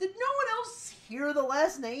sorry. Did no one else hear the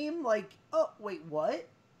last name? Like, oh, wait, what?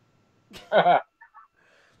 Like,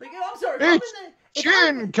 I'm sorry. It's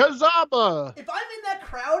Jin Kazama. If I'm in that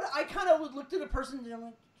crowd, I kind of would look to the person and I'm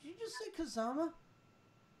like, did you just say Kazama?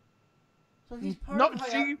 So he's part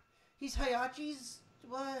of he's Hayachi's...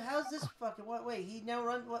 What? How's this fucking... What? Wait, he now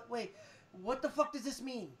runs... What? Wait. What the fuck does this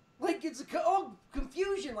mean? Like, it's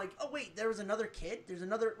confusion. Like, oh, wait, there was another kid? There's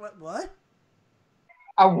another... What?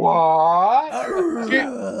 A what?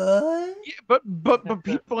 Yeah, but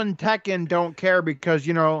people in Tekken don't care because,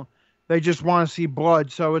 you know, they just want to see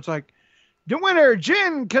blood. So it's like, the winner,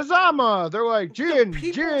 Jin Kazama. They're like, Jin.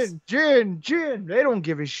 They don't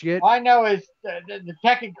give a shit. All I know is the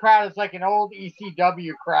Tekken crowd is like an old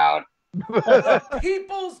ECW crowd. The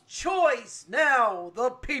people's choice. Now, the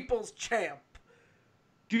people's champ.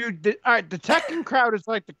 Dude, the Tekken crowd is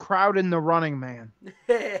like the crowd in The Running Man.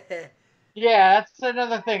 Yeah, that's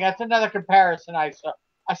another thing. That's another comparison I saw.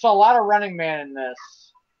 I saw a lot of Running Man in this.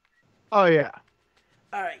 Oh, yeah.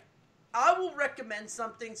 All right. I will recommend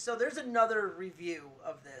something. So there's another review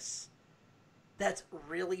of this that's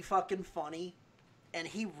really fucking funny. And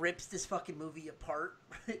he rips this fucking movie apart.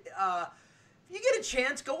 If you get a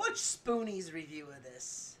chance, go watch Spoonie's review of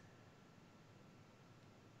this.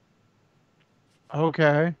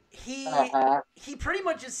 Okay. He pretty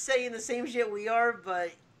much is saying the same shit we are,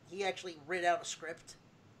 but he actually read out a script.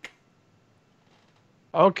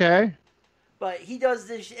 Okay. But he does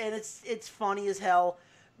this, and it's funny as hell.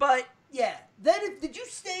 But yeah, then did you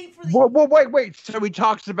stay for the? Well, wait. So he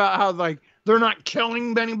talks about how like they're not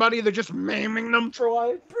killing anybody; they're just maiming them for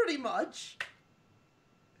life. Pretty much.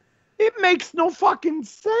 It makes no fucking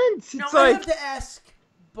sense. Now, it's I like have to ask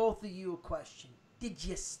both of you a question. Did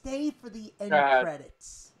you stay for the end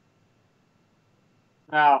credits?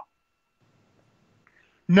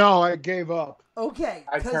 No, I gave up. Okay,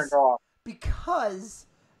 I turned off. Because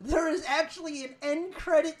there is actually an end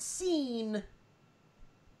credit scene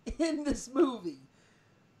in this movie.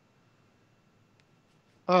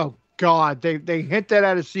 Oh God, they hinted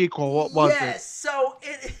at a sequel. What was it? Yes, so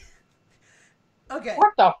it. Okay.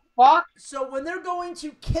 What the fuck? So when they're going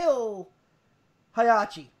to kill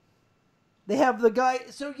Hayachi, they have the guy.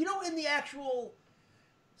 So you know, in the actual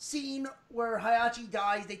scene where Hayachi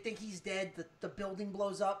dies, they think he's dead. The building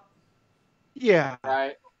blows up. Yeah.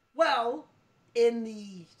 Right. Well, in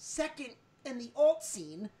the alt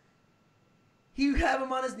scene, you have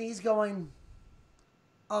him on his knees going,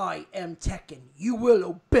 "I am Tekken. You will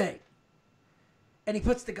obey." And he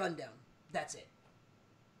puts the gun down. That's it.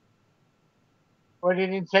 Well, he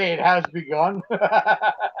didn't say it has begun.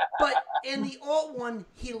 But in the alt one,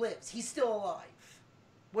 he lives. He's still alive.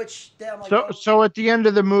 Which, I'm like, so at the end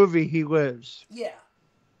of the movie, he lives. Yeah.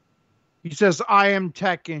 He says, "I am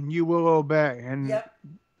Tekken. You will obey." And yep.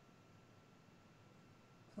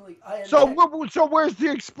 Like, so where's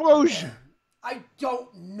the explosion? I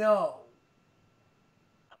don't know.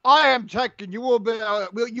 I am Tekken. You will obey.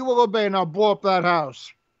 You will obey, and I'll blow up that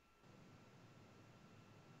house.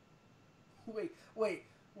 Wait.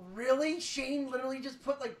 Really? Shane literally just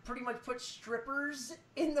pretty much put strippers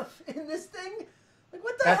in this thing? Like,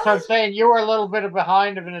 what the hell? That's what I'm saying. You were a little bit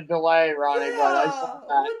behind in a delay, Ronnie. Yeah, but I saw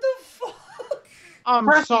that. what the fuck?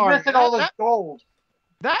 I'm sorry. Missing all this gold.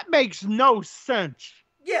 That makes no sense.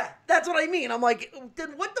 Yeah, that's what I mean. I'm like,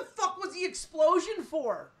 then what the fuck was the explosion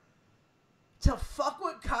for? To fuck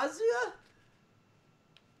with Kazuya?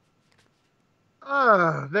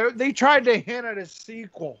 They tried to hint at a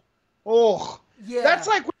sequel. Oh, yeah. That's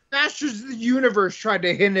like when Masters of the Universe tried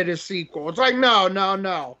to hint at a sequel. It's like, no.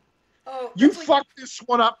 Oh, You fucked this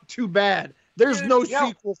one up too bad. There's Dude, no yo,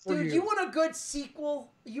 sequel for Dude, you. you want a good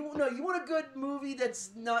sequel? You want a good movie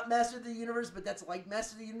that's not Master of the Universe, but that's like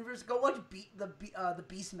Master of the Universe? Go watch the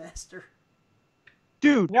Beastmaster.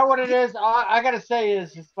 Dude, you know what it is? I gotta say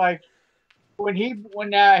is it's like when he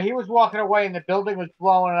was walking away and the building was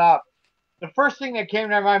blowing up. The first thing that came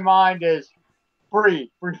to my mind is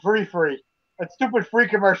free, free, free, free. That stupid free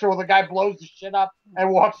commercial where the guy blows the shit up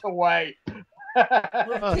and walks away.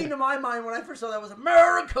 What came to my mind when I first saw that was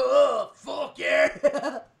America. Fuck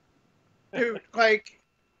yeah. dude, like,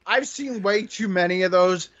 I've seen way too many of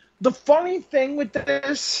those. The funny thing with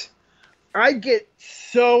this, I get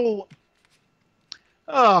so.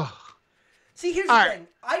 Oh. See, here's the All right. thing.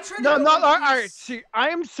 I tried to No, go no, into all these... right. See, I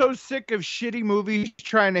am so sick of shitty movies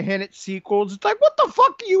trying to hint at sequels. It's like, what the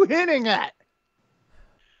fuck are you hinting at?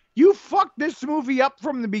 You fucked this movie up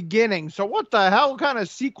from the beginning. So what the hell kind of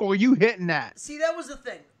sequel are you hitting at? See, that was the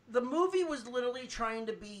thing. The movie was literally trying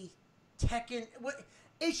to be Tekken.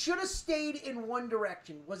 It should have stayed in one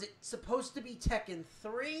direction. Was it supposed to be Tekken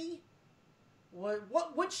 3?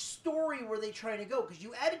 Which story were they trying to go? Because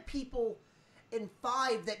you added people in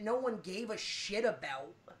 5 that no one gave a shit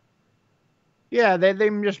about. Yeah, they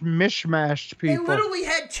just mishmashed people. They literally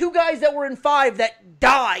had 2 guys that were in 5 that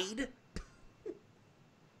died.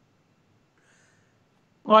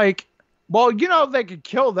 Like, well, you know, they could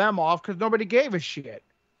kill them off because nobody gave a shit.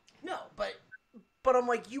 No, but I'm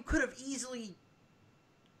like, you could have easily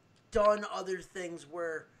done other things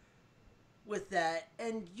where with that,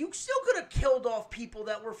 and you still could have killed off people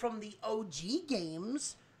that were from the OG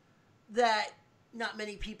games that not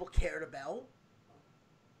many people cared about.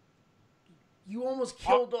 You almost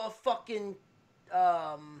killed off fucking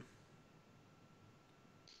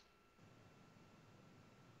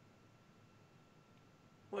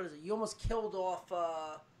what is it? You almost killed off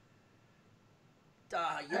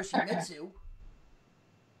Yoshimitsu.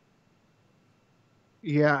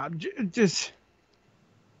 Yeah, just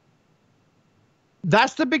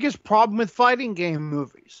that's the biggest problem with fighting game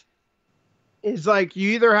movies. Is like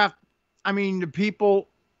you either have, I mean, the people,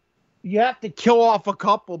 you have to kill off a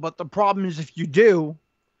couple, but the problem is if you do,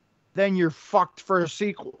 then you're fucked for a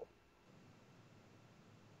sequel.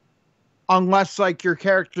 Unless like your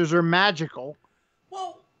characters are magical.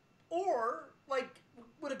 Well, or like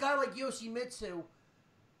with a guy like Yoshimitsu,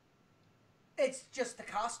 it's just the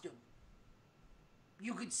costume.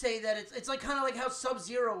 You could say that it's like kind of like how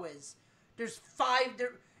Sub-Zero is. There's 5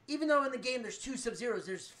 there, even though in the game there's 2 Sub-Zeros,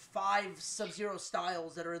 there's 5 Sub-Zero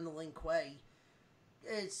styles that are in the Lin Kuei.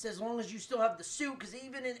 It's as long as you still have the suit, because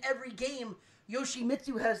even in every game,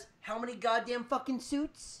 Yoshimitsu has how many goddamn fucking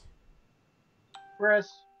suits? Chris,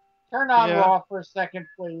 turn on Raw for a second,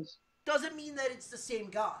 please. Doesn't mean that it's the same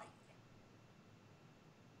guy.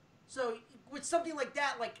 So with something like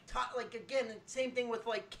that, like again, same thing with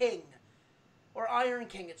like King or Iron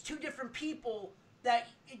King. It's 2 different people that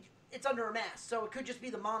it's under a mask, so it could just be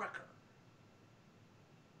the moniker.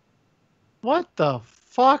 What the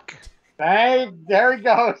fuck? Hey, there he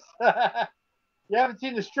goes. You haven't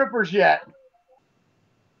seen the strippers yet.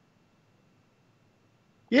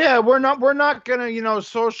 Yeah, we're not gonna, you know,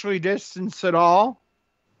 socially distance at all.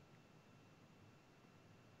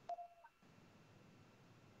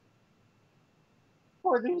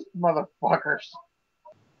 Who are these motherfuckers?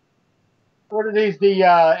 What are these? The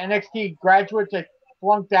NXT graduates that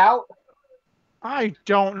flunked out? I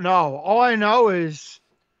don't know. All I know is,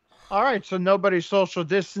 all right, so nobody's social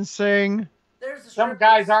distancing. Some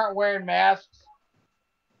guys aren't wearing masks.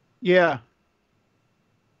 Yeah.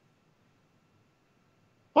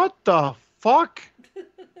 What the fuck?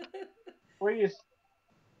 Please.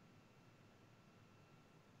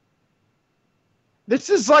 This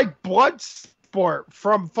is like Bloodsport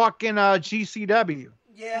from fucking GCW.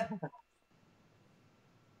 Yeah.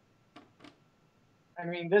 I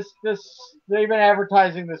mean, this they've been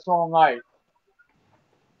advertising this all night.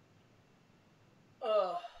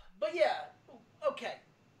 But yeah, okay.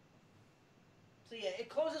 So yeah, it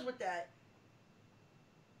closes with that.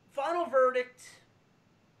 Final verdict.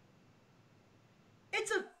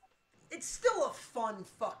 It's still a fun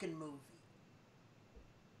fucking movie.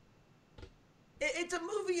 It's a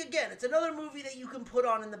movie, again, it's another movie that you can put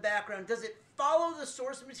on in the background. Does it follow the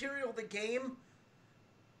source material of the game?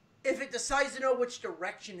 If it decides to know which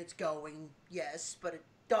direction it's going, yes, but it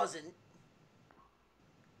doesn't.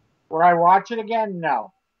 Would I watch it again?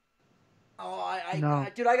 No. Oh, No.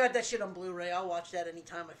 Dude, I got that shit on Blu-ray. I'll watch that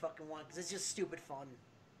anytime I fucking want, because it's just stupid fun.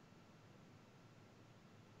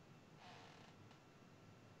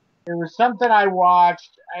 It was something I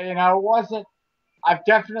watched. You know, it wasn't. I've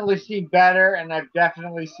definitely seen better, and I've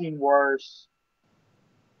definitely seen worse.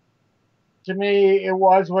 To me, it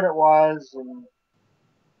was what it was, and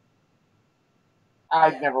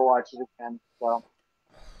I'd never watch it again. So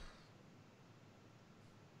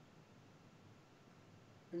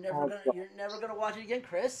You're never gonna watch it again,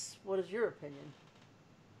 Chris. What is your opinion?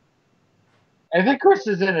 I think Chris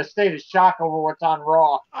is in a state of shock over what's on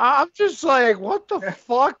Raw. I'm just like, what the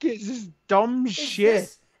fuck is this dumb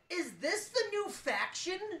shit? Is this the new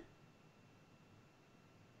faction?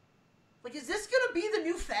 Like, is this gonna be the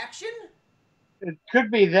new faction? It could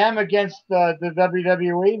be them against the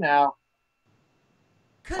WWE now.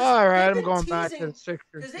 All right, I'm going back to the Sixers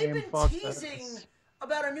because game. they've been teasing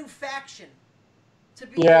about a new faction to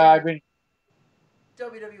be WWE.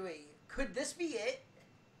 Could this be it?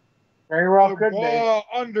 Very well could be. All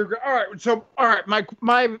right.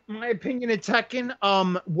 My opinion of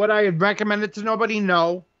Tekken. Would I recommend it to nobody?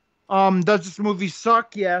 No. Does this movie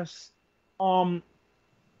suck? Yes. The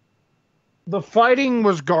fighting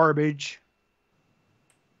was garbage.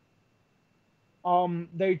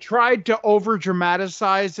 They tried to over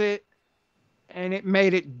dramatize it, and it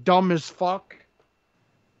made it dumb as fuck.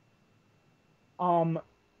 The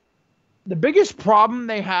biggest problem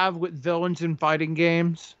they have with villains in fighting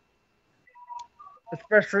games,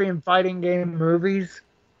 especially in fighting game movies,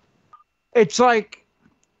 it's like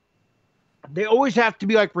they always have to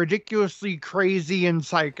be like ridiculously crazy and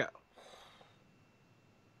psycho.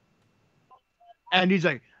 And he's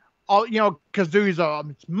like, oh, because he's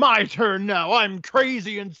it's my turn now. I'm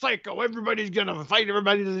crazy and psycho. Everybody's gonna fight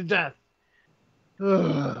everybody to the death.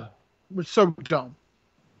 Ugh. It was so dumb.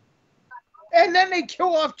 And then they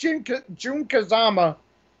kill off Jun Kazama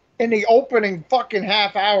in the opening fucking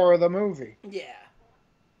half hour of the movie. Yeah.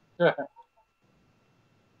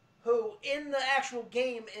 Who, in the actual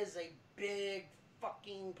game, is a big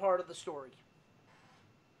fucking part of the story.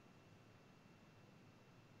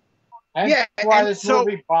 And that's why this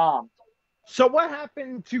movie bombed. So what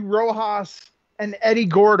happened to Rojas and Eddie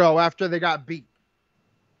Gordo after they got beat?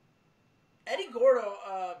 Eddie Gordo,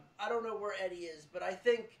 I don't know where Eddie is, but I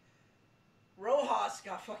think Rojas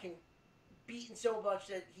got fucking beaten so much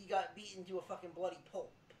that he got beaten to a fucking bloody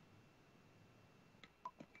pulp.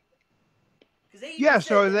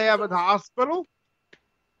 So they have a hospital?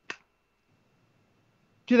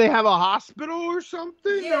 Do they have a hospital or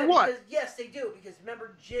something? Yeah, or what? Yes, they do. Because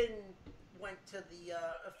remember, Jin went to the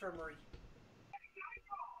infirmary.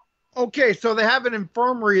 Okay, so they have an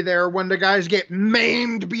infirmary there when the guys get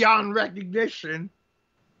maimed beyond recognition.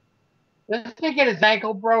 Didn't he get his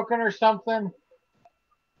ankle broken or something?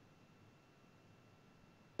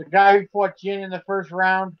 The guy who fought Jin in the first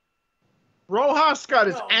round? Rojas got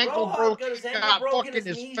his ankle broken. Got fucking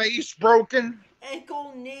his face broken.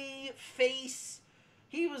 Ankle, knee, face.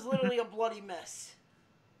 He was literally a bloody mess.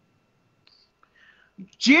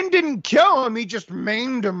 Jin didn't kill him. He just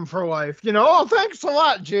maimed him for life. Oh, thanks a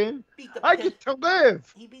lot, Jin. I get to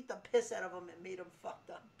live. He beat the piss out of him and made him fucked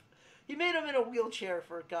up. He made him in a wheelchair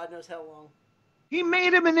for God knows how long. He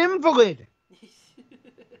made him an invalid.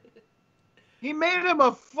 He made him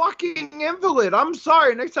a fucking invalid. I'm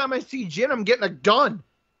sorry. Next time I see Jin, I'm getting a gun.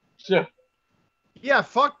 Sure. Yeah,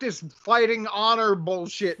 fuck this fighting honor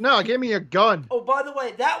bullshit. No, give me a gun. Oh, by the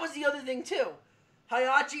way, that was the other thing, too.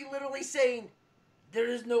 Hayachi literally saying, there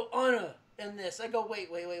is no honor in this. I go,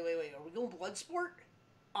 wait. Are we going Bloodsport?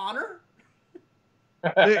 Honor?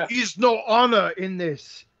 There is no honor in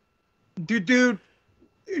this. Dude,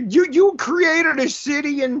 you created a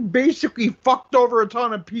city and basically fucked over a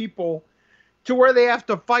ton of people to where they have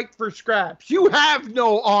to fight for scraps. You have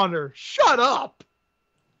no honor. Shut up.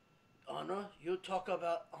 Honor? You talk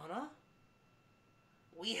about honor?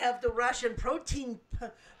 We have to ration protein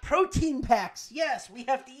packs. Yes, we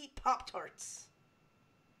have to eat Pop-Tarts.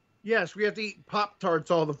 Yes, we have to eat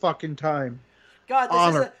Pop-Tarts all the fucking time.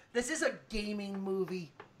 God, this is a gaming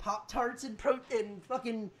movie. Pop-Tarts and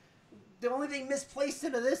fucking... The only thing misplaced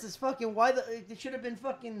into this is fucking it should have been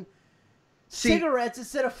fucking cigarettes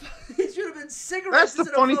instead of... It should have been cigarettes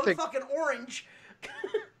instead of fucking orange.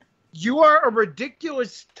 You are a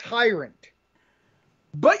ridiculous tyrant.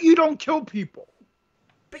 But you don't kill people.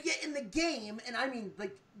 But yet in the game, and I mean,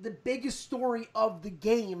 like, the biggest story of the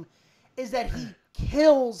game is that he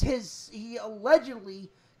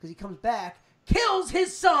allegedly, because he comes back, kills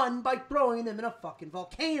his son by throwing him in a fucking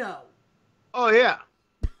volcano. Oh, yeah.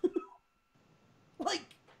 Like,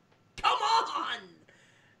 come on!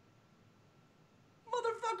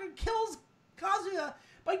 Motherfucker kills Kazuya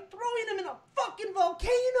by throwing him in a fucking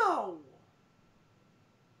volcano!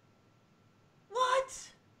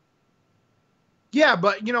 What? Yeah,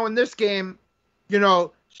 but, in this game,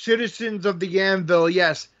 citizens of the Anvil,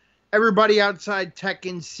 yes, everybody outside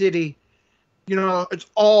Tekken City it's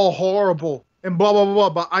all horrible and blah, blah, blah,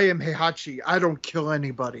 but I am Heihachi. I don't kill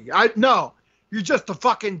anybody. No, you're just a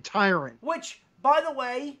fucking tyrant. Which, by the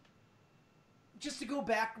way, just to go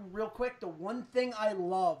back real quick, the one thing I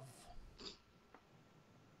love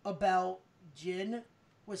about Jin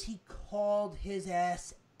was he called his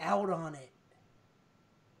ass out on it.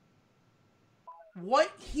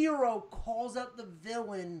 What hero calls out the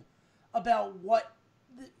villain about what...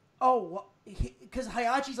 because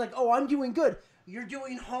Heihachi's like, oh, I'm doing good. You're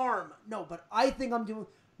doing harm. No, but I think I'm doing...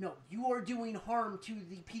 No, you are doing harm to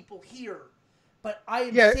the people here. But I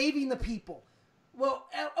am saving the people. Well,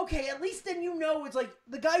 okay, at least then it's like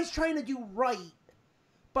the guy's trying to do right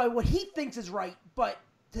by what he thinks is right, but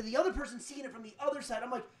to the other person seeing it from the other side,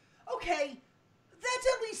 I'm like, okay, that's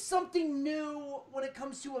at least something new when it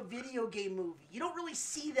comes to a video game movie. You don't really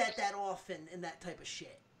see that often in that type of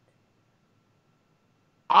shit.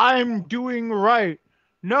 I'm doing right.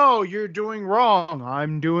 No, you're doing wrong.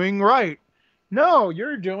 I'm doing right. No,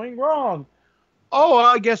 you're doing wrong. Oh,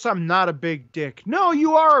 I guess I'm not a big dick. No,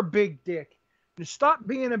 you are a big dick. Stop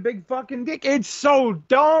being a big fucking dick. It's so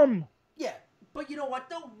dumb. Yeah, but you know what,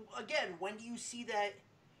 though? Again, when do you see that?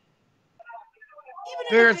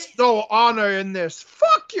 There's no honor in this.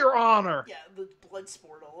 Fuck your honor. Yeah, the blood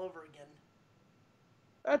sport all over again.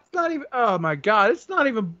 That's not even... Oh, my God. It's not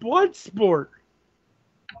even blood sport.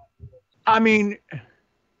 I mean...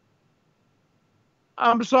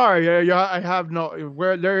 I'm sorry. I have no...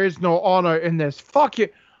 There is no honor in this. Fuck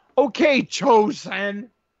it. Okay, Chosen.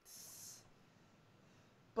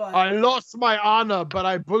 But I lost my honor, but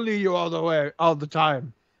I bully you all the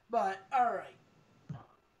time. But, all right.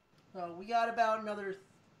 So we got about another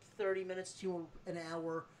 30 minutes to an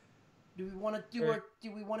hour. Do we want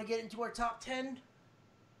to get into our top 10?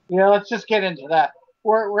 Yeah, let's just get into that.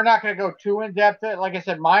 We're not going to go too in depth. Like I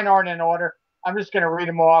said, mine aren't in order. I'm just going to read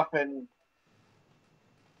them off and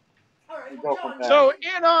go from there. So,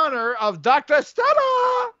 in honor of Dr.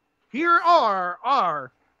 Stella, here are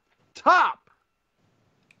our top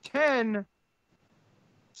 10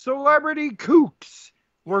 celebrity kooks.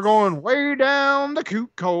 We're going way down the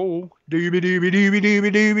kook hole. Doobie doobie doobie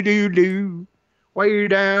doobie doobie doo doo. Way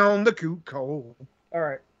down the kook hole. All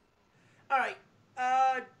right.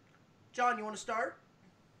 John, you want to start?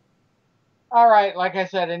 All right. Like I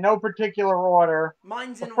said, in no particular order.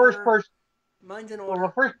 Mine's in order. Mine's in order. Well,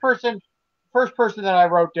 the first person that I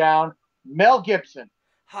wrote down, Mel Gibson.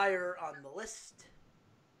 Higher on the list.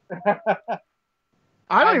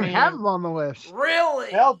 I don't even have him on the list.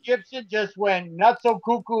 Really? Mel Gibson just went nutso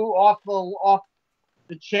cuckoo off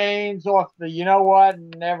the chains, off the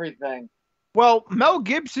and everything. Well, Mel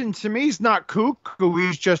Gibson to me is not cuckoo.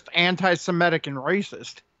 He's just anti-Semitic and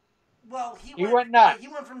racist. Well, he went nuts. He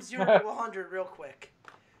went from 0 to 100 real quick.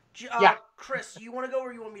 Yeah. Chris, you want to go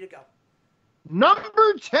or you want me to go?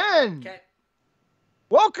 Number 10. Okay.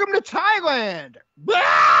 Welcome to Thailand.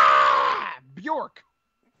 Blah! Bjork.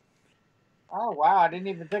 Oh, wow. I didn't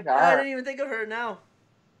even think of her. I didn't even think of her now.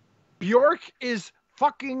 Bjork is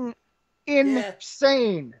fucking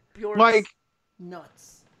insane. Bjork's like,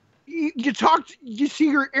 nuts. You see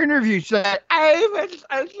her interviews that I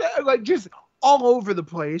like just all over the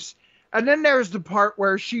place. And then there's the part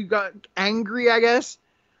where she got angry, I guess.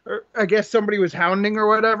 Or I guess somebody was hounding or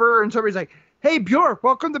whatever. And somebody's like, hey, Bjork,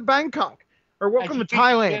 welcome to Bangkok. Or welcome to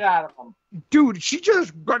Thailand. Get out of them. Dude, she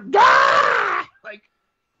just got... Ah! Like,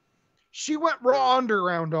 she went raw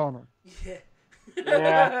underground on her.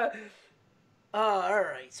 Yeah. All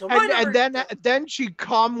right. So then she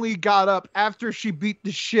calmly got up after she beat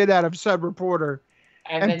the shit out of said reporter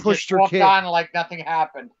and then pushed just her walked kid on like nothing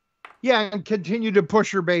happened. Yeah, and continued to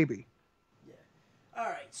push her baby. Yeah. All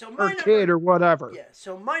right. So her kid or whatever. Yeah.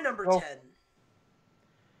 So my number 10.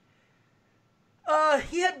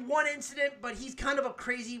 He had one incident, but he's kind of a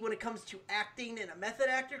crazy when it comes to acting and a method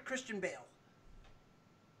actor, Christian Bale.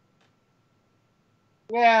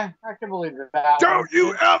 Yeah, I can believe that. Don't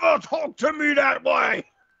you ever talk to me that way.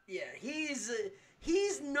 Yeah, he's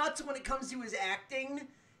nuts when it comes to his acting,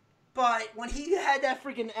 but when he had that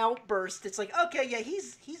freaking outburst, it's like, okay, yeah,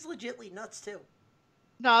 he's legitly nuts too.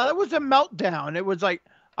 No, that was a meltdown. It was like,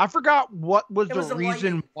 I forgot what was the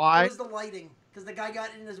reason why. It was the lighting, because the guy got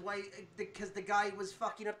in his way, because the guy was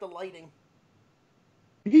fucking up the lighting.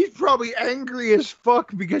 He's probably angry as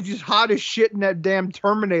fuck because he's hot as shit in that damn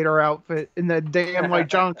Terminator outfit, in that damn like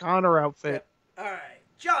John Connor outfit. All right,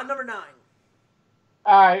 John, number 9.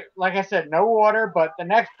 All right, like I said, no order, but the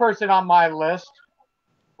next person on my list,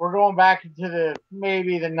 we're going back into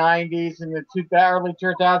maybe the 90s and the early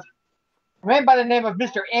 2000s. A man by the name of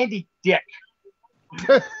Mr. Andy Dick.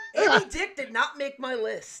 Andy Dick did not make my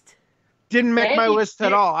list. Didn't make my Andy list at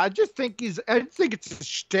Dick- all. I think it's a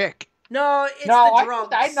shtick. No, it's No, the drugs.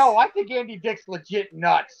 I think Andy Dick's legit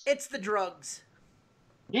nuts. It's the drugs.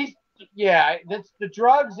 That's the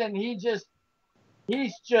drugs, and he's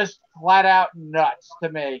just flat out nuts to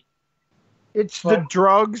me. It's the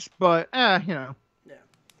drugs, but you know. Yeah.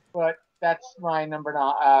 But that's my number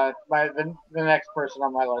 9. The next person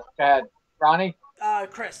on my list. Go ahead, Ronnie.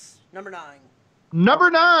 Chris, number 9.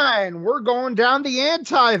 Number 9, we're going down the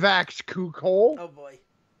anti-vax kook hole. Oh boy.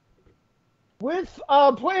 With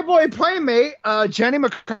Playboy Playmate, Jenny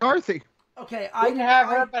McCarthy. Okay, I didn't have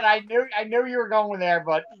her, but I knew you were going there.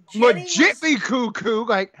 But legitly cuckoo.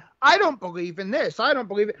 Like, I don't believe in this. I don't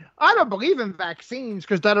believe it. I don't believe in vaccines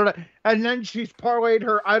because and then she's parlayed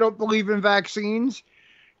her I don't believe in vaccines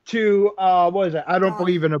to what is it? I don't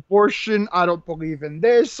believe in abortion. I don't believe in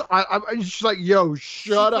this. I'm just like, yo,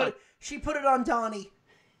 shut up. She put it on Donnie.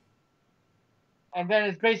 And then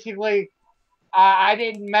it's basically, I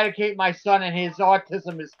didn't medicate my son and his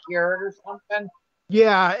autism is cured or something.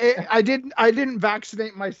 Yeah, I didn't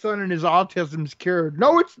vaccinate my son and his autism's cured.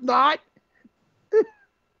 No, it's not.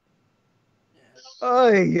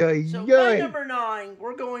 So my number 9,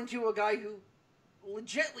 we're going to a guy who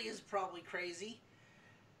legitly is probably crazy.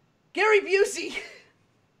 Gary Busey.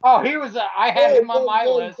 Oh, he was. I had him on my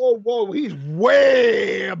list. Whoa! He's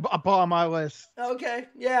way up on my list. Okay,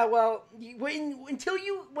 yeah. Well, when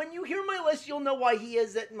you hear my list, you'll know why he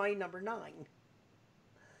is at my number 9.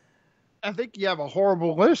 I think you have a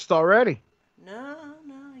horrible list already. No,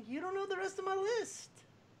 you don't know the rest of my list.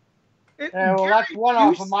 Well, that's one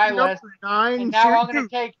off of my list. 9, and now I'm going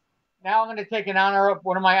to take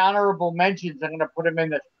one of my honorable mentions. I'm going to put him in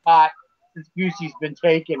the spot since Busey's been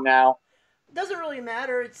taken now. Doesn't really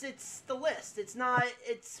matter. It's the list. It's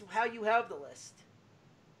how you have the list.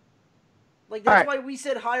 Like, that's why we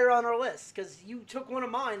said higher on our list, because you took one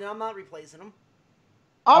of mine and I'm not replacing him.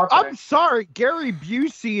 I'm sorry. Gary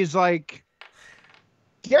Busey is like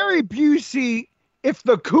Gary Busey. If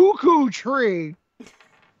the cuckoo tree,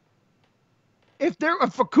 if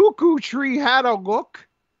a cuckoo tree had a look,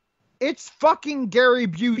 it's fucking Gary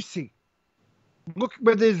Busey. Look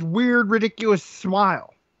with his weird, ridiculous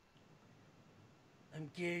smile. I'm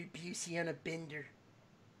Gary Busey on a bender.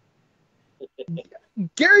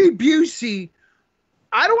 Gary Busey,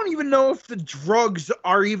 I don't even know if the drugs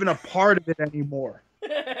are even a part of it anymore.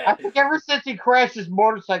 I think ever since he crashed his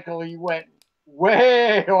motorcycle, he went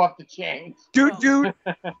way off the chains. Dude.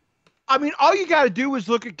 I mean, all you got to do is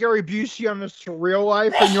look at Gary Busey on The Surreal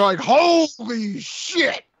Life, and you're like, holy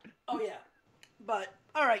shit. Oh, yeah. But,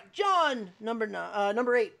 all right, John, number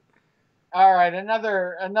 8. All right,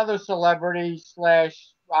 another celebrity / I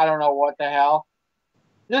don't know what the hell.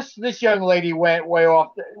 This young lady went way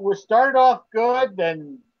off. We started off good,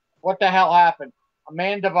 then what the hell happened?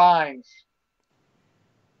 Amanda Bynes.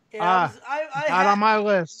 Yeah, not on my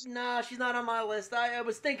list. Nah, she's not on my list. I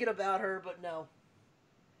was thinking about her, but no.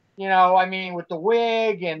 You know, I mean, with the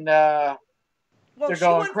wig and they're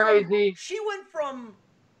going crazy. She went from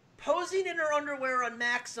posing in her underwear on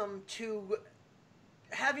Maxim to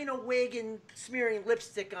having a wig and smearing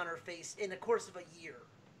lipstick on her face in the course of a year.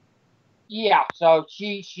 Yeah, so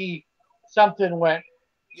she something went.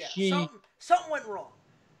 Yeah, something went wrong,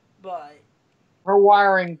 but her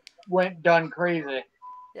wiring went done crazy.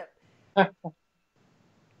 Yep. All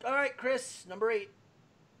right, Chris, number 8.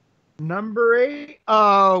 Number 8,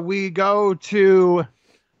 we go to,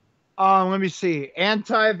 let me see,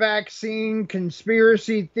 anti-vaccine,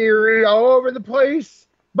 conspiracy theory, all over the place,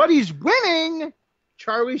 but he's winning,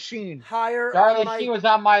 Charlie Sheen. Charlie Sheen was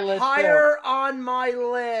on my list, higher on my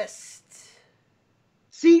list.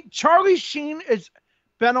 See, Charlie Sheen has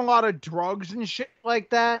been a lot of drugs and shit like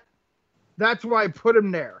that. That's why I put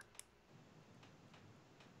him there.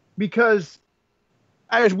 Because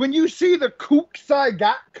as when you see the kooks I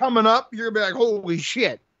got coming up, you're going to be like, holy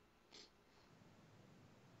shit.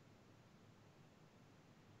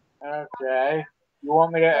 Okay. You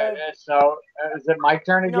want me to... so, is it my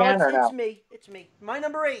turn again or no? It's me. My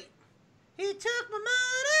number 8. He took my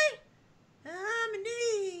money. I'm in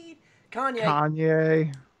need.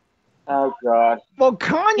 Kanye. Oh, God. Well,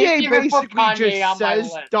 Kanye basically just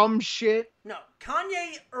says dumb shit. No,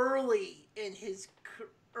 Kanye early in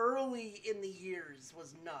the years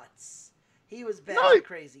was nuts. He was bad and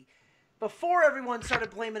crazy. Before everyone started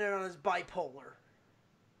blaming it on his bipolar.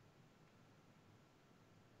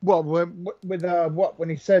 Well, when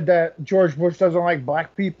he said that George Bush doesn't like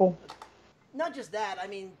black people? Not just that. I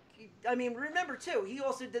mean, remember too, he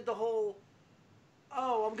also did the whole,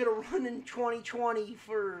 I'm going to run in 2020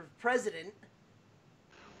 for president.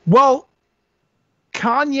 Well,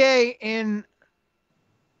 Kanye in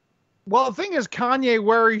Well, the thing is, Kanye,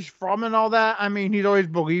 where he's from and all that, I mean, he's always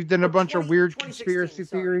believed in a bunch of weird 2016, conspiracy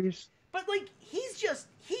sorry. theories. But, like, he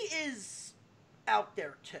is out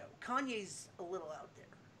there, too. Kanye's a little out there.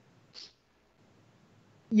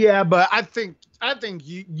 Yeah, but I think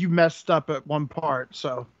you messed up at one part,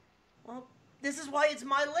 so. Well, this is why it's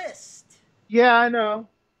my list. Yeah, I know.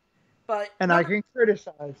 But I can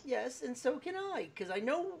criticize. Yes, and so can I, because I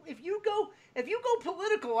know if you go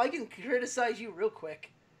political, I can criticize you real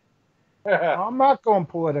quick. I'm not going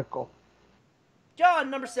political. John,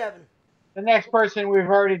 number 7. The next person we've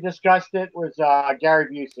already discussed it was Gary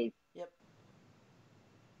Busey. Yep.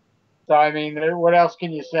 So I mean, what else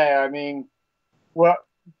can you say? I mean, what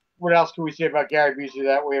else can we say about Gary Busey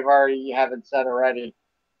that we haven't said already?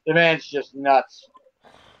 The man's just nuts.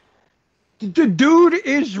 The dude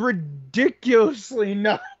is ridiculously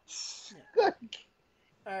nuts.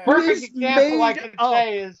 Perfect example I can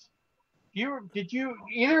say is, did you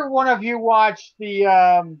either one of you watch the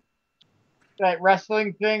that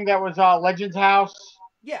wrestling thing that was Legends House?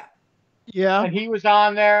 Yeah. Yeah. And he was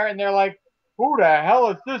on there, and they're like, "Who the hell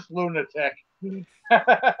is this lunatic?"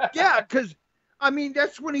 Yeah, because I mean,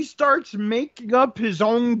 that's when he starts making up his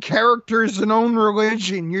own characters and own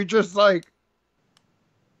religion. You're just like,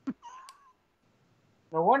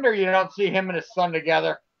 no wonder you don't see him and his son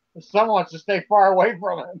together. His son wants to stay far away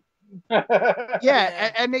from him.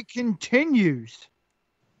 yeah, and it continues.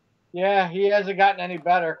 Yeah, he hasn't gotten any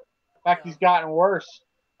better. In fact, he's gotten worse.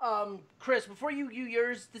 Chris, before you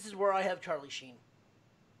yours, this is where I have Charlie Sheen.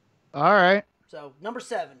 All right. So, number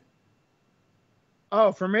 7.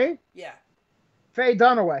 Oh, for me? Yeah. Faye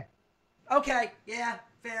Dunaway. Okay, yeah,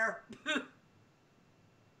 fair.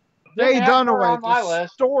 Faye Dunaway,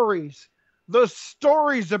 the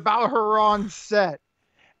stories about her on set,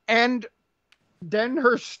 and then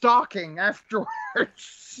her stalking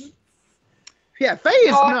afterwards. Yeah, Faye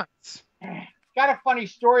is nuts. Got a funny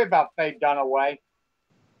story about Faye Dunaway.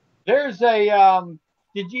 There's a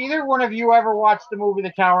did either one of you ever watch the movie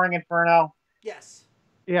The Towering Inferno? Yes.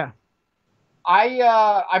 Yeah.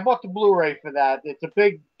 I bought the Blu-ray for that. It's a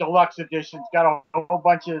big deluxe edition. It's got a whole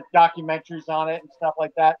bunch of documentaries on it and stuff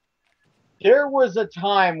like that. There was a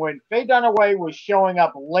time when Faye Dunaway was showing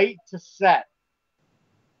up late to set.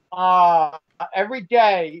 Every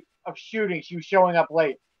day of shooting, she was showing up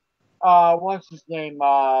late. What's his name?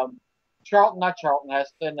 Not Charlton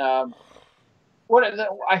Heston. I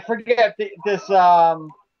forget this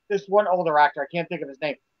one older actor. I can't think of his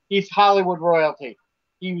name. He's Hollywood royalty.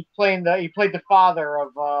 He played the father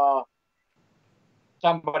of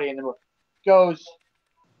somebody in the movie. Goes,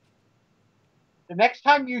 the next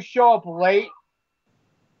time you show up late,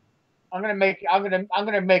 I'm gonna make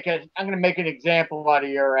an example out of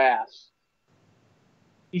your ass.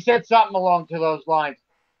 He said something along to those lines.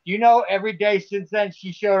 You know, every day since then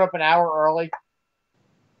she showed up an hour early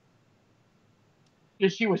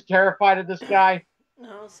because she was terrified of this guy,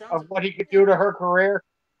 of what he could do to her career.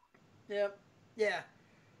 Yep. Yeah.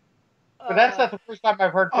 But that's not the first time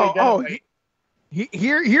I've heard Faye Dunaway.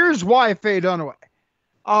 Here's why Faye Dunaway.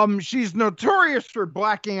 She's notorious for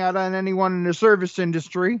blacking out on anyone in the service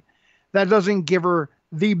industry. That doesn't give her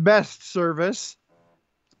the best service.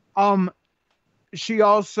 She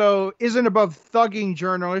also isn't above thugging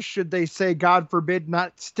journalists should they say, God forbid,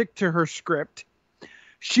 not stick to her script.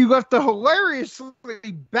 She left a hilariously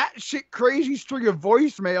batshit crazy string of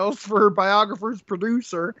voicemails for her biographer's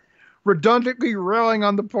producer, redundantly railing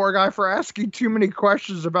on the poor guy for asking too many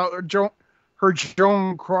questions about her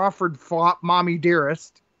Joan Crawford flop, Mommy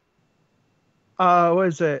Dearest. What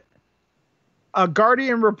is it? A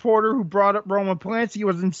Guardian reporter who brought up Roman Polanski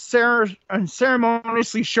was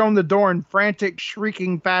unceremoniously shown the door in frantic,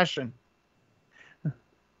 shrieking fashion.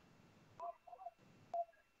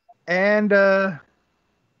 And, oh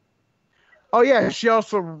yeah, she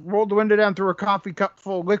also rolled the window down through a coffee cup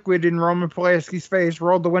full of liquid in Roman Polanski's face,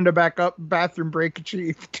 rolled the window back up, bathroom break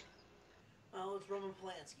achieved. Well, it's Roman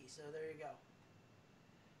Polanski, so there you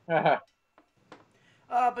go.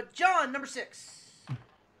 But John, number 6.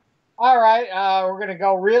 All right, we're gonna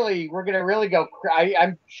really go.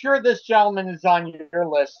 I'm sure this gentleman is on your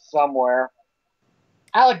list somewhere.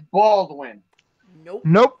 Alec Baldwin.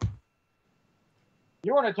 Nope.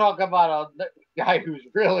 You want to talk about a guy who's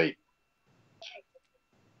really?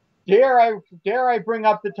 Dare I bring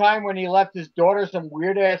up the time when he left his daughter some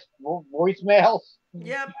weird ass voicemails?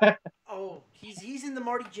 Yep. Oh, he's in the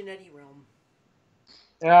Marty Jannetty realm.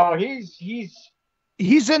 No, he's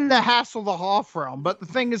in the Hasselhoff realm, but the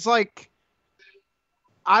thing is, like,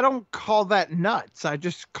 I don't call that nuts. I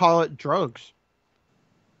just call it drugs.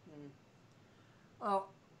 Well,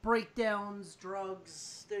 breakdowns,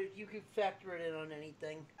 drugs, you can factor it in on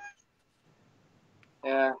anything.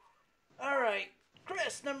 Yeah. All right,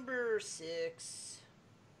 Chris, number 6.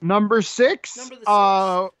 Number 6. Number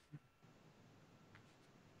the 6.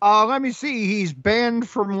 Let me see. He's banned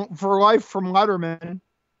for life from Letterman.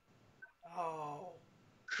 Oh.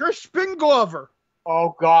 Crispin Glover.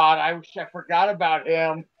 Oh God, I forgot about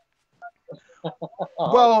him.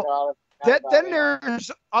 Well, then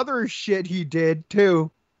there's other shit he did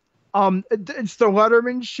too. It's the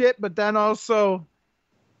Letterman shit, but then also,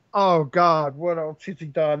 oh God, what else has he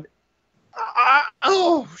done?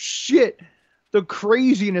 Oh shit, the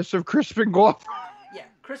craziness of Crispin Glover. Yeah,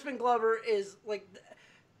 Crispin Glover is like,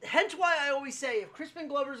 hence why I always say if Crispin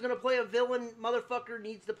Glover is gonna play a villain, motherfucker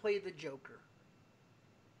needs to play the Joker.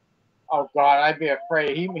 Oh God, I'd be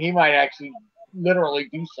afraid he might actually literally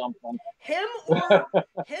do something. Him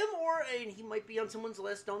or, and he might be on someone's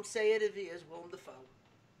list. Don't say it if he is Willem Dafoe.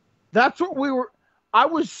 That's what we were. I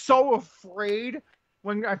was so afraid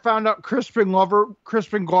when I found out Crispin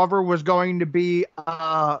Glover was going to be.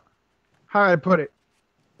 How do I put it?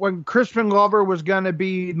 When Crispin Glover was going to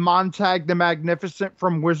be Montag the Magnificent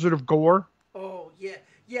from Wizard of Gore. Oh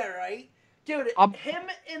yeah, right, dude. Him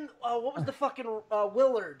and what was the fucking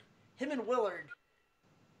Willard? Him and Willard.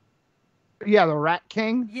 Yeah, the Rat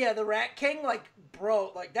King. Yeah, the Rat King. Like,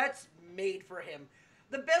 bro, like that's made for him.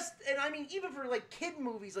 The best, and I mean, even for like kid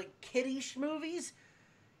movies, like kiddish movies,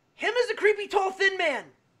 him as a creepy tall thin man.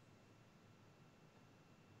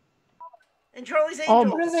 And Charlie's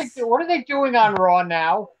Angels. What are they doing on Raw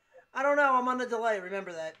now? I don't know. I'm on a delay.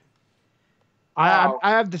 Remember that. I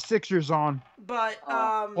have the Sixers on. But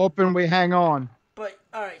Open, we hang on. But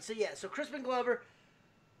all right, so yeah, so Crispin Glover.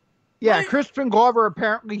 Yeah, Crispin Glover,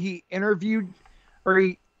 apparently he interviewed, or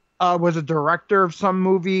he was a director of some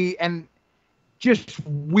movie, and just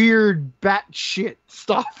weird batshit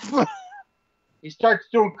stuff. He starts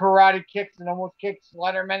doing karate kicks and almost kicks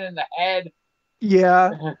Letterman in the head. Yeah.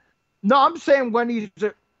 No, I'm saying when he's...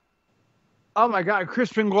 Oh my God,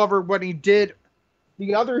 Crispin Glover, when he did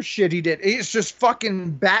the other shit he did, it's just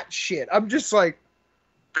fucking batshit. I'm just like...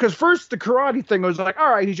 Because first the karate thing was like, all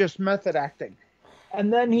right, he's just method acting.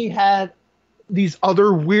 And then he had these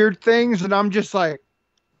other weird things, and I'm just like,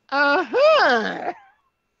 uh-huh.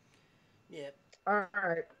 Yeah. All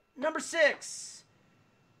right. Number 6.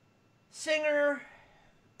 Singer,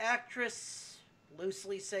 actress,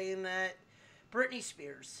 loosely saying that, Britney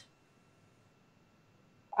Spears.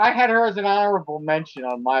 I had her as an honorable mention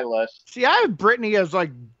on my list. See, I have Britney as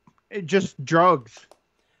like just drugs.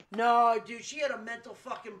 No, dude, she had a mental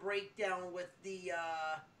fucking breakdown with the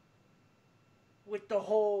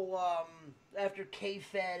whole after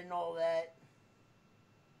K-Fed and all that.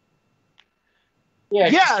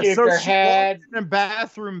 Yeah, she so her she head walked in a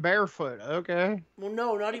bathroom barefoot. Okay. Well,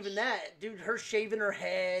 no, not even that, dude. Her shaving her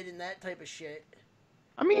head and that type of shit.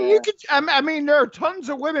 I mean, you could. I mean, there are tons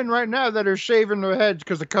of women right now that are shaving their heads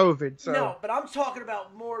because of COVID. So. No, but I'm talking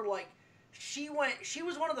about more like she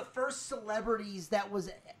was one of the first celebrities that was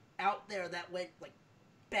out there that went like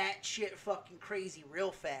batshit fucking crazy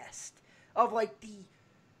real fast. Of like the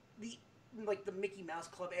Mickey Mouse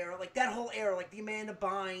Club era, like that whole era, like the Amanda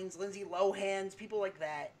Bynes, Lindsay Lohans, people like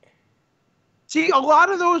that. See, a lot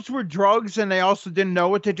of those were drugs, and they also didn't know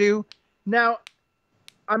what to do. Now,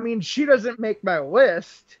 I mean, she doesn't make my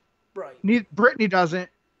list. Right. Britney doesn't.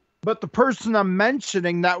 But the person I'm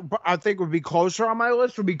mentioning that I think would be closer on my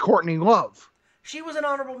list would be Courtney Love. She was an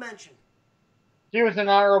honorable mention. She was an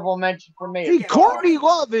honorable mention for me. See, yeah, Courtney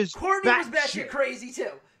Love is Courtney was batshit crazy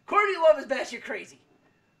too. Courtney Love is batshit crazy.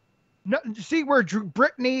 No, see where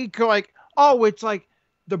Britney like, oh, it's like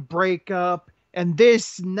the breakup and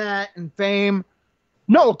this and that and fame.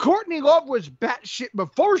 No, Courtney Love was batshit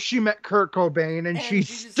before she met Kurt Cobain, and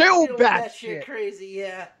she's still batshit crazy,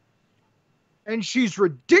 yeah. And she's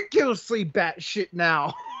ridiculously batshit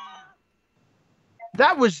now.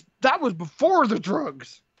 That was before the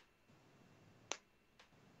drugs.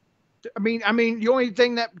 I mean, the only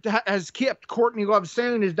thing that has kept Courtney Love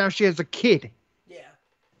sane is now she has a kid. Yeah.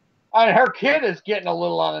 And her kid is getting a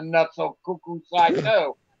little on the nutso cuckoo side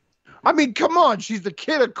too. I mean, come on, she's the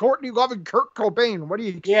kid of Courtney Love and Kurt Cobain. What do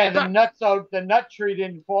you expect? Yeah, the nut tree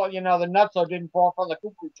didn't fall. The nutso didn't fall from the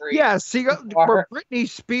cuckoo tree. Yeah, see, where Britney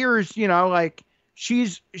Spears, like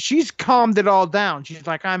she's calmed it all down. She's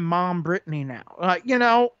like, I'm Mom Britney now.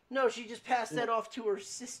 No, she just passed that off to her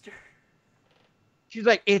sister. She's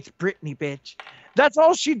like, it's Britney, bitch. That's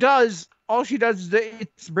all she does. All she does is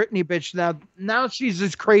it's Britney, bitch. Now she's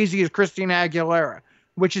as crazy as Christina Aguilera,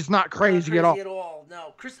 which is not crazy at all. At all.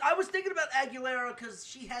 No, I was thinking about Aguilera because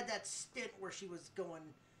she had that stint where she was going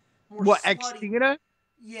more what, slutty. Ex-Tina?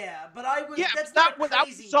 Yeah, but I was. Yeah, That's that not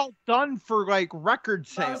crazy. was all done for like record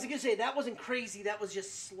sales. I was gonna say that wasn't crazy. That was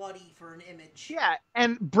just slutty for an image. Yeah,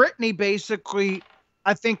 and Britney basically,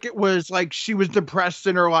 I think it was like she was depressed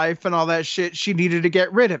in her life and all that shit. She needed to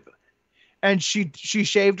get rid of it, and she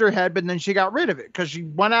shaved her head, but then she got rid of it because she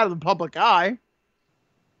went out of the public eye.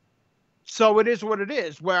 So it is what it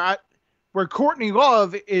is. Where Courtney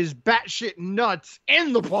Love is batshit nuts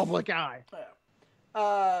in the public eye.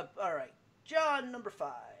 All right, John, number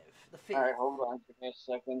 5. The Fifth. All right, hold on, give me a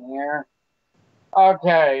second here.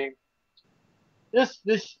 Okay, this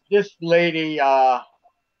lady,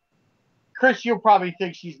 Chris, you'll probably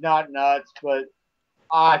think she's not nuts, but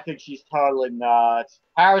I think she's totally nuts.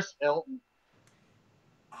 Paris Hilton.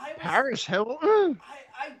 Paris Hilton.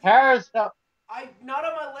 Paris Hilton. Not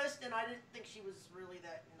on my list, and I didn't think she was really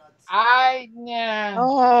that nuts. Yeah.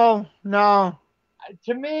 Oh no.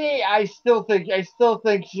 To me, I still think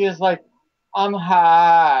she's like, I'm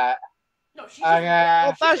hot. No, she's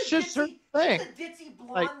well, that's she's just her thing. She's a ditzy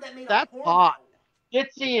blonde Like, that made that's a porno. hot.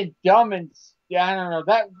 Ditzy and dumb and yeah, I don't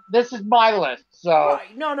know. This is my list, so.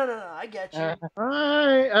 Right. No. I get you.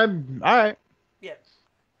 All right. Yeah.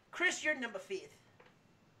 Chris, you're number 5.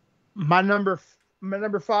 My number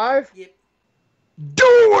 5. Yep. Do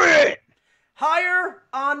it. Higher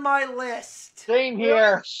on my list. Same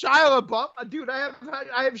here. Shia LaBeouf, dude. I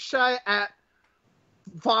have Shia at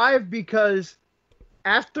 5 because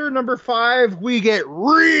after number 5 we get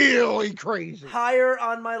really crazy. Higher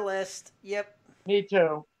on my list. Yep. Me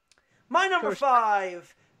too. My number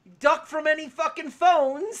 5. Duck from any fucking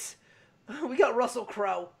phones. We got Russell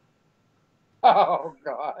Crowe. Oh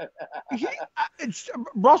God.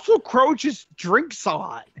 Russell Crowe just drinks a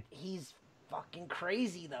lot. He's fucking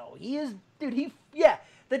crazy though. He is, dude. Yeah.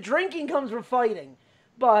 The drinking comes from fighting,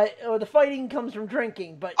 or the fighting comes from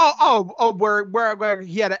drinking. But where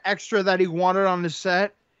he had an extra that he wanted on the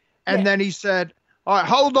set, and then he said, "All right,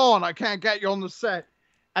 hold on, I can't get you on the set."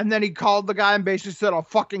 And then he called the guy and basically said, "I'll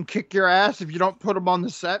fucking kick your ass if you don't put him on the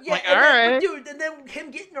set." Yeah, like, all right, dude. And then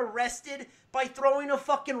him getting arrested by throwing a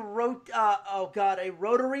fucking a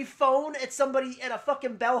rotary phone at a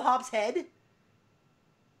fucking bellhop's head.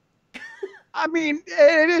 I mean,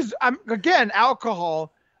 it is. Again,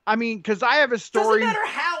 alcohol. I mean, because I have a story.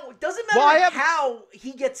 Doesn't matter how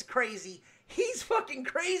he gets crazy. He's fucking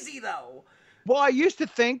crazy though. Well, I used to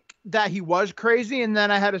think that he was crazy, and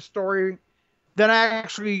then I had a story. Then I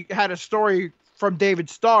actually had a story from David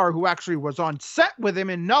Starr, who actually was on set with him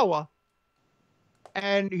in Noah.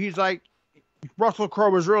 And he's like, Russell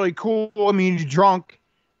Crowe was really cool. I mean, he's drunk.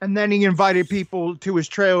 And then he invited people to his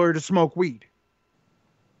trailer to smoke weed.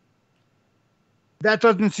 That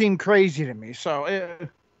doesn't seem crazy to me. So, it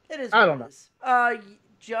is. I don't know.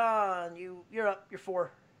 John, you're up. You're 4.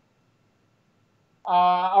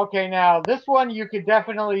 Okay, now this one you could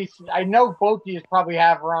definitely. I know both of you probably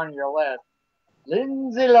have her on your list.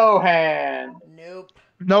 Lindsay Lohan.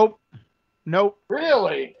 Nope.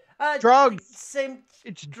 Really? Drugs.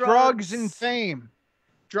 It's drugs and fame.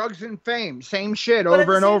 Drugs and fame. Same shit but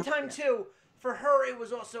over and over. But at the same time, too, for her, it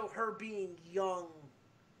was also her being young.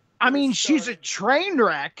 I mean, she's a train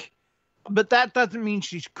wreck, but that doesn't mean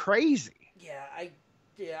she's crazy. Yeah,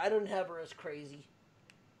 I don't have her as crazy.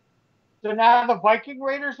 So now the Viking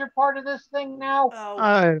Raiders are part of this thing now? Oh,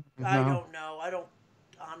 I don't know.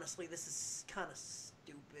 Honestly, this is kind of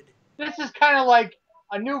stupid. This is kind of like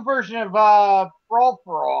a new version of Brawl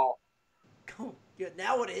for All. Oh, yeah,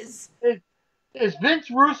 now it is. Is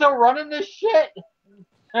Vince Russo running this shit?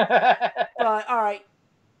 All right.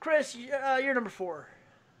 Chris, you're number 4.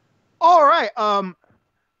 All right.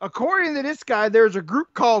 According to this guy, there's a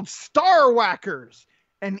group called Star Whackers,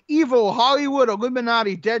 an evil Hollywood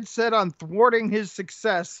Illuminati dead set on thwarting his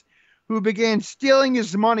success, who began stealing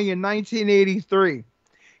his money in 1983.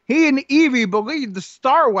 He and Evie believed the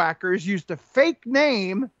Star Whackers used a fake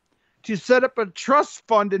name to set up a trust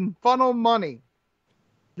fund and funnel money.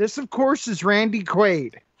 This, of course, is Randy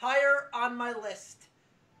Quaid. Higher on my list.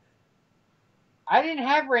 I didn't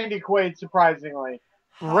have Randy Quaid, surprisingly.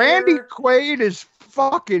 Randy Quaid is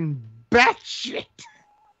fucking batshit.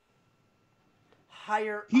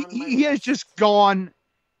 Higher. He has just gone,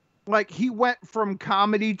 like, he went from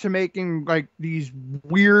comedy to making like these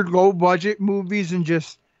weird low budget movies and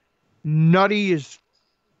just nutty as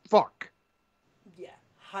fuck. Yeah,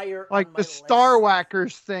 higher. Like on the my Star list.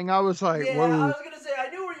 Whackers thing, I was like, yeah, whoa. I was gonna say I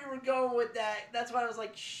knew where you were going with that. That's why I was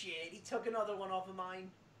like, shit. He took another one off of mine.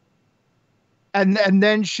 And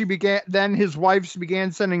then his wife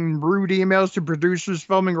began sending rude emails to producers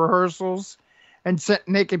filming rehearsals and sent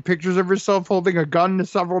naked pictures of herself holding a gun to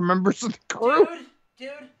several members of the crew. Dude,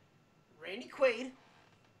 Randy Quaid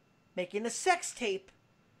making a sex tape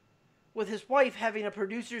with his wife having the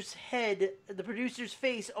producer's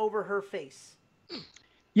face over her face.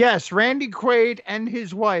 Yes, Randy Quaid and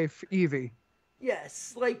his wife, Evie.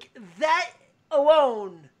 Yes, like that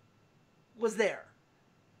alone was there.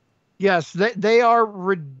 Yes, they are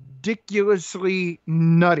ridiculously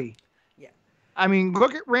nutty. Yeah. I mean,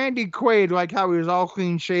 look at Randy Quaid, like how he was all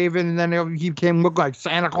clean shaven, and then he came look like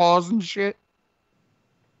Santa Claus and shit.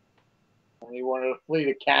 And he wanted to flee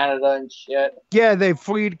to Canada and shit. Yeah, they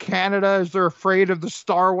flee to Canada as they're afraid of the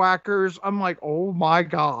Star Whackers. I'm like, oh my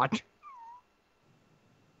god.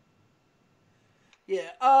 Yeah.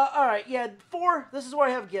 All right. Yeah. 4. This is where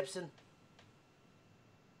I have Gibson.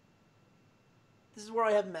 This is where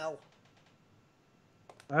I have Mel.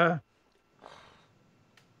 So,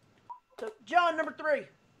 John, number 3.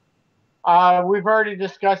 We've already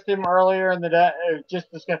discussed him earlier in the day. Just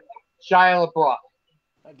discussed Shia LaBeouf.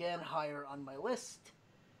 Again, higher on my list.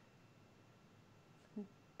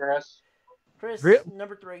 Chris,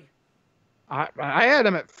 number 3. I had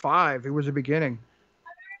him at 5. It was the beginning.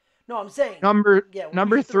 No, I'm saying Number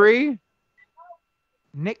 3. 3,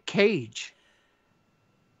 Nick Cage.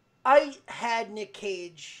 I had Nick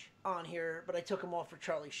Cage on here, but I took him off for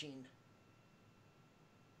Charlie Sheen.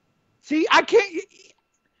 See, I can't.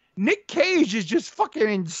 Nick Cage is just fucking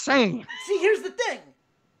insane. See, here's the thing.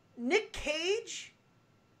 Nick Cage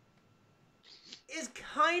is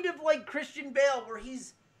kind of like Christian Bale, where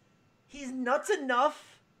he's nuts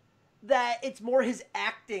enough that it's more his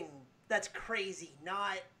acting that's crazy,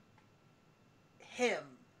 not him.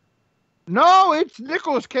 No, it's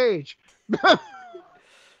Nicolas Cage.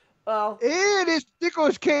 Well, it is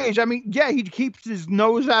Nicolas Cage. I mean, yeah, he keeps his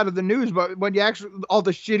nose out of the news, but when you actually all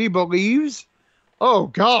the shit he believes, oh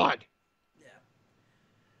god. Yeah.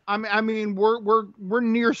 I mean, we're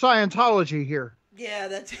near Scientology here. Yeah,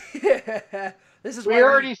 that's. This is. We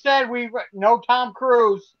already said no Tom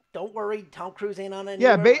Cruise. Don't worry, Tom Cruise ain't on any.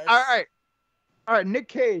 Yeah, all right. Nick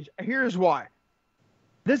Cage. Here's why.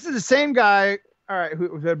 This is the same guy. All right,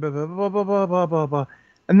 who blah, blah, blah, blah, blah, blah, blah, blah.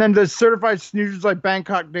 And then the certified snoozers like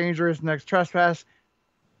Bangkok Dangerous, Next Trespass.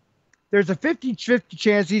 There's a 50-50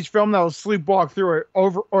 chance each film that will sleepwalk through it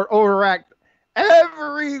or overact.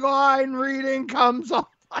 Every line reading comes off.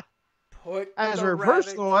 As a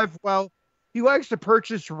personal life, well, he likes to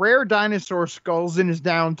purchase rare dinosaur skulls in his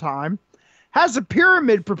downtime, has a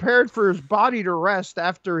pyramid prepared for his body to rest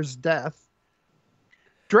after his death,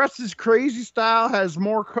 dresses crazy style, has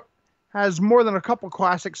more than a couple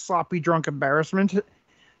classic sloppy drunk embarrassments,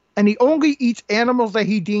 and he only eats animals that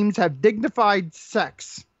he deems have dignified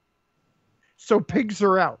sex. So pigs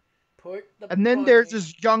are out. And then there's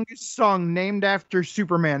his youngest son named after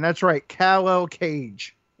Superman. That's right, Kal-El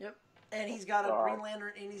Cage. Yep. And he's got a Green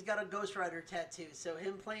Lantern and he's got a Ghost Rider tattoo. So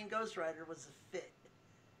him playing Ghost Rider was a fit.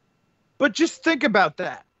 But just think about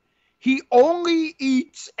that. He only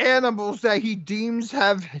eats animals that he deems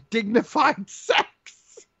have dignified sex.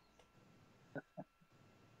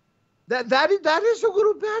 That is a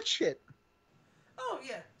little bad shit. Oh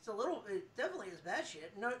yeah, it definitely is bad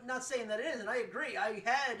shit. No, not saying that it isn't. I agree. I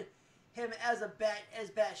had him as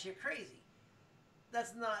batshit crazy.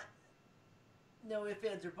 That's not no ifs,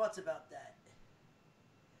 ands, or buts about that.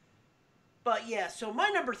 But yeah, so my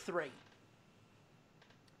number 3.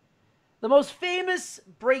 The most famous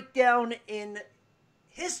breakdown in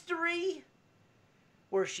history,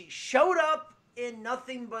 where she showed up in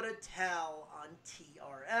nothing but a towel on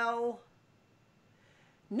TRL.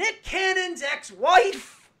 Nick Cannon's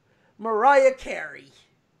ex-wife, Mariah Carey.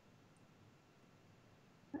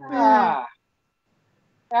 I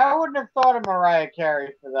wouldn't have thought of Mariah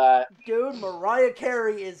Carey for that. Dude, Mariah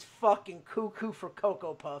Carey is fucking cuckoo for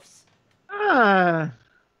Cocoa Puffs.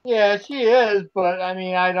 Yeah, she is, but I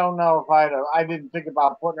mean, I don't know if I didn't think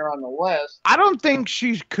about putting her on the list. I don't think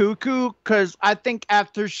she's cuckoo, because I think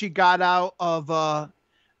after she got out of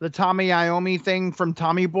the Tommy Iommi thing from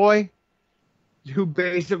Tommy Boy, who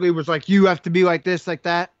basically was like, you have to be like this, like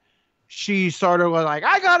that, she sort of was like,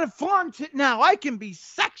 I gotta flaunt it now, I can be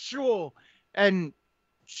sexual, and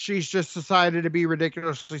she's just decided to be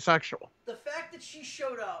ridiculously sexual. The fact that she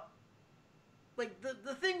showed up, like,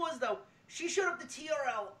 the thing was, though, she showed up to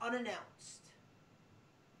TRL unannounced.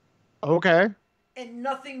 Okay. And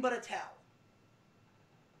nothing but a towel.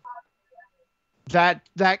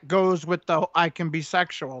 That goes with the I can be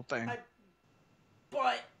sexual thing.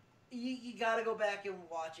 But you gotta go back and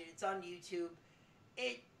watch it. It's on YouTube.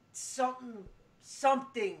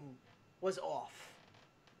 Something was off.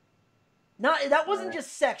 That wasn't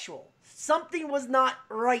just sexual. Something was not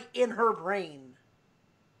right in her brain.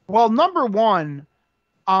 Well, number one,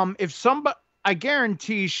 if somebody, I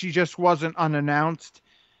guarantee she just wasn't unannounced.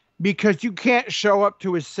 because you can't show up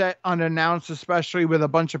to a set unannounced, especially with a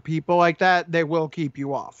bunch of people like that. They will keep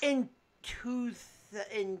you off. In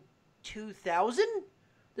 2000,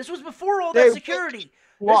 this was before all They that security.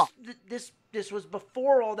 will. This was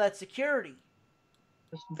before all that security.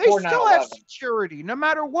 They still have security, no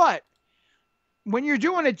matter what. When you're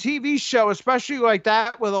doing a TV show, especially like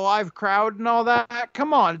that with a live crowd and all that,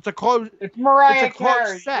 come on, it's a close. It's Mariah it's a close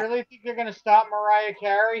Carey. set. You really think they're going to stop Mariah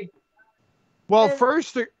Carey? Well,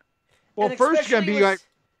 first it's gonna be like,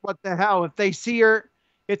 what the hell? If they see her,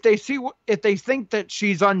 if they think that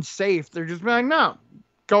she's unsafe, they're just like, no,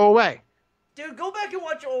 go away. Dude, go back and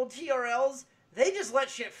watch old TRLs. They just let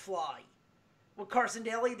shit fly. With Carson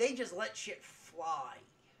Daly, they just let shit fly.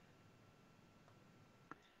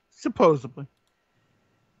 Supposedly.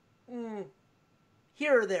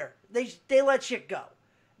 Here or there, they let shit go.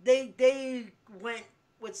 They went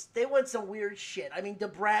some weird shit. I mean,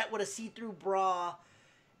 Debrat with a see-through bra,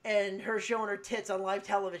 and her showing her tits on live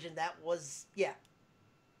television. That was Yeah.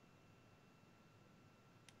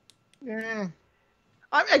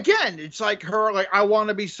 Again, it's like her, like, I want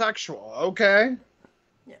to be sexual. Okay.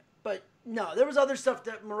 Yeah, but no, there was other stuff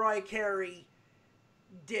that Mariah Carey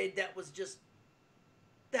did that was just.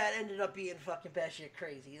 That ended up being fucking batshit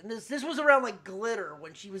crazy. And this was around, like, Glitter,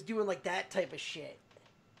 when she was doing, like, that type of shit.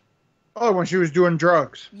 Oh, when she was doing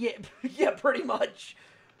drugs. Yeah, yeah, pretty much.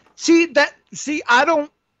 See, I don't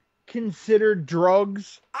consider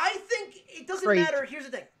drugs. I think it doesn't crazy. matter. Here's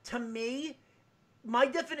the thing. To me, my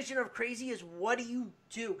definition of crazy is what do you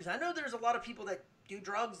do? Because I know there's a lot of people that do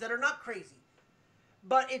drugs that are not crazy.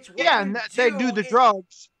 But it's what they do the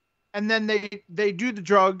drugs, and then they do the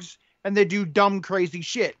drugs, and they do dumb, crazy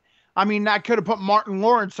shit. I mean, I could have put Martin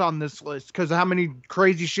Lawrence on this list because of how many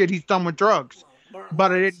crazy shit he's done with drugs.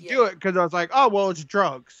 But I didn't do it because I was like, oh, well, it's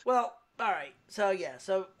drugs. Well, all right. So,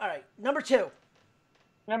 all right. Number 2.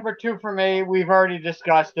 Number 2 for me, we've already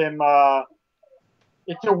discussed him.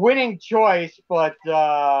 It's a winning choice, but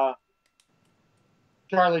Charlie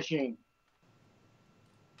Sheen.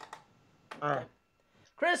 All right.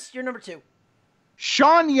 Chris, you're number 2.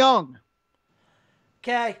 Sean Young.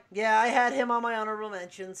 Okay, yeah, I had him on my honorable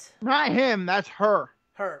mentions. Not him, that's her.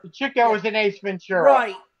 The chick that was in Ace Ventura.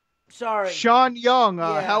 Right. Sorry. Sean Young,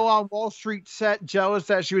 Hell on Wall Street set, jealous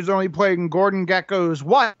that she was only playing Gordon Gekko's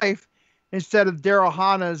wife instead of Daryl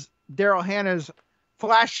Hannah's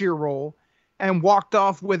flashier role, and walked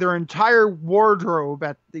off with her entire wardrobe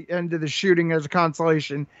at the end of the shooting as a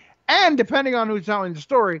consolation. And depending on who's telling the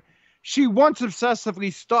story, she once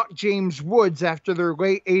obsessively stalked James Woods after their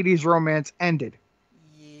late 80s romance ended.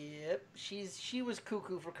 Yep, she was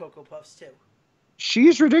cuckoo for Cocoa Puffs too.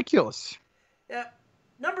 She's ridiculous. Yep.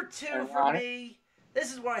 Number 2 for me.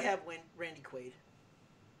 This is where I have Randy Quaid.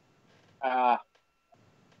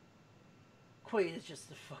 Quaid is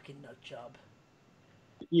just a fucking nut job.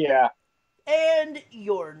 Yeah. And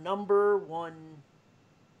your number 1,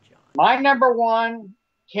 John. My number 1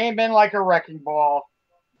 came in like a wrecking ball.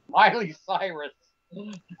 Miley Cyrus.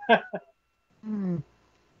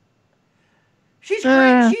 She's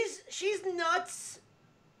great. She's nuts.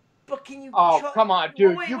 But can you? Oh, come on,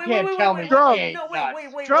 dude! You can't tell me drugs. No,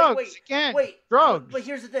 wait, drugs again. Drugs. But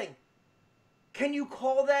here's the thing. Can you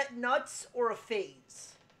call that nuts or a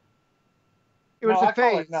phase? It was a phase.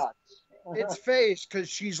 Call it nuts. It's phase because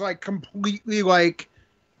she's like completely like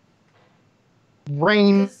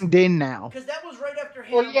reined in now. Because that was right after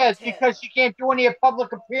Hannah Well, yes, Montana. because she can't do any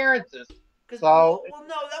public appearances. So, well,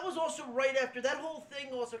 no, that was also right after. That whole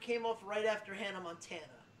thing also came off right after Hannah Montana.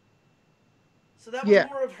 So that was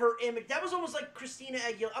more of her image. That was almost like Christina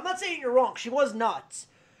Aguilera. I'm not saying you're wrong. She was nuts.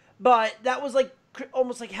 But that was like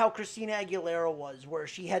almost like how Christina Aguilera was, where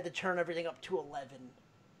she had to turn everything up to 11.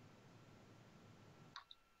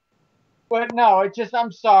 But no, it's just,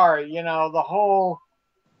 I'm sorry. You know, the whole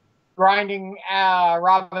grinding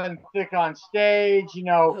Robin Thicke on stage, you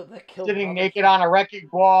know, sitting naked on a wrecking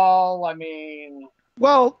ball. I mean...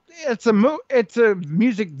 Well, it's a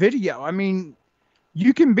music video. I mean...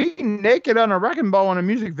 You can be naked on a wrecking ball in a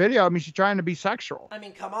music video. I mean, she's trying to be sexual. I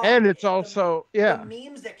mean, come on. And it's also, the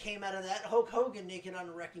memes that came out of that, Hulk Hogan naked on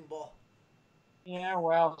a wrecking ball. Yeah,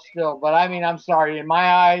 well, still. But, I mean, I'm sorry. In my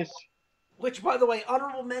eyes... Which, by the way,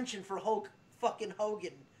 honorable mention for Hulk fucking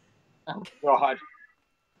Hogan. Oh, God.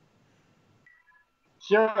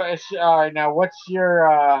 Sure. All right, now, what's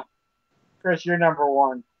your... Chris, your number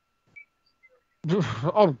 1?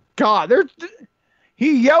 Oh, God.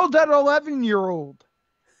 He yelled at an 11-year-old.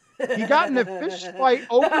 He got in a fist fight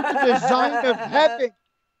over the design of Heaven.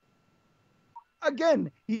 Again,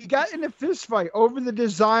 he got in a fist fight over the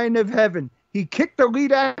design of Heaven. He kicked the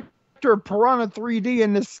lead actor of Piranha 3D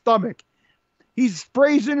in the stomach. He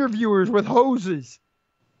sprays interviewers with hoses.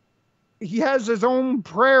 He has his own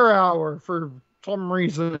prayer hour for some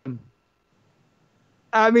reason.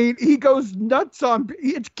 I mean, he goes nuts on.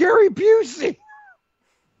 It's Gary Busey.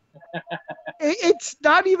 It's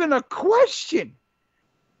not even a question.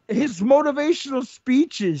 His motivational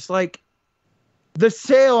speeches, like the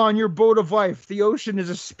sail on your boat of life, the ocean is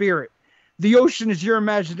a spirit. The ocean is your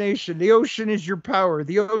imagination. The ocean is your power.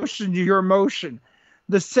 The ocean is your emotion.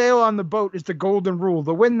 The sail on the boat is the golden rule.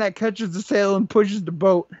 The wind that catches the sail and pushes the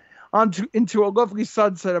boat into a lovely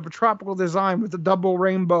sunset of a tropical design with a double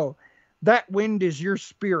rainbow. That wind is your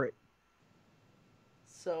spirit.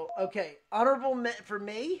 So, okay. For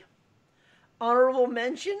me, honorable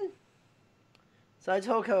mention, besides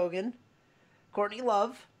Hulk Hogan, Courtney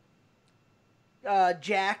Love,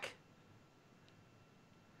 Jack.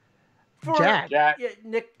 Jack?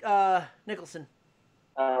 Yeah, Nicholson.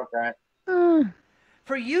 Oh, okay.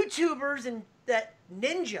 For YouTubers and that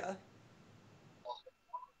Ninja,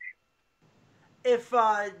 if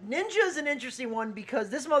Ninja is an interesting one because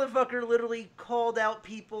this motherfucker literally called out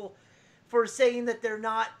people for saying that they're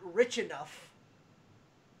not rich enough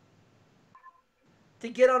to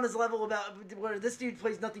get on his level about where this dude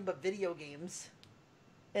plays nothing but video games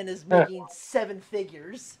and is making 7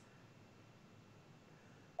 figures.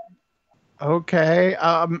 Okay.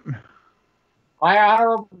 My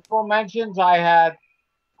honorable mentions, I had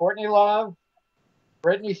Courtney Love,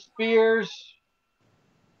 Britney Spears,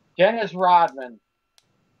 Dennis Rodman.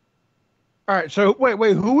 All right. So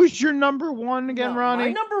wait. Who is your number one again, Ronnie?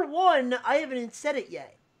 My number one, I haven't even said it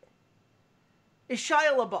yet, is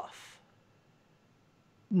Shia LaBeouf.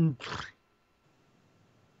 Yeah.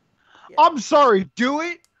 I'm sorry. Do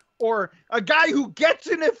it. Or a guy who gets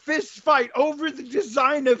in a fist fight over the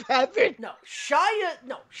design of heaven. No,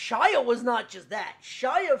 Shia was not just that.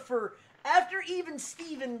 Shia, after Even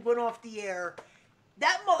Steven went off the air,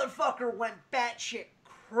 that motherfucker went batshit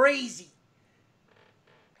crazy.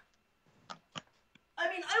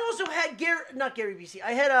 I mean, I also had not Gary Busey.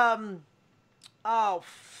 I had,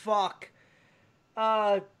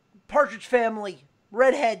 Partridge Family,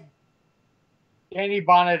 redhead. Danny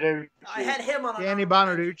Bonaducci. I had him on Danny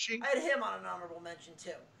Bonaducci. I had him on an honorable mention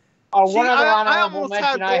too. Oh, one other honorable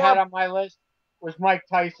mention I had on my list was Mike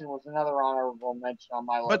Tyson was another honorable mention on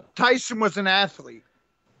my list. But Tyson was an athlete.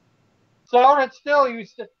 So it's still he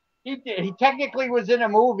technically was in a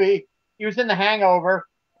movie. He was in The Hangover.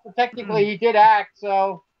 So technically he did act.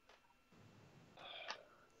 So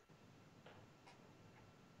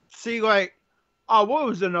see, like, what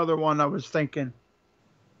was another one I was thinking?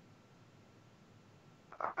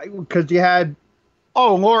 Because you had,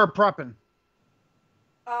 Laura Prepon.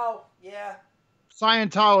 Oh, yeah.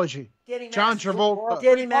 Scientology. John Travolta.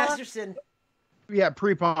 Danny Masterson. Yeah,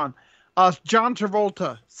 Prepon. John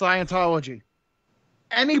Travolta, Scientology.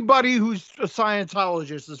 Anybody who's a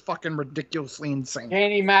Scientologist is fucking ridiculously insane.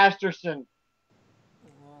 Danny Masterson.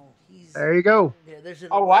 There you go. Yeah,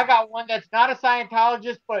 I got one that's not a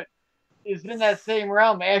Scientologist, but is in that same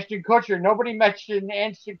realm. Ashton Kutcher. Nobody mentioned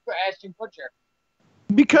Ashton Kutcher.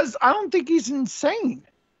 Because I don't think he's insane.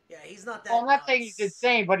 Yeah, he's not that. Well, I'm not saying he's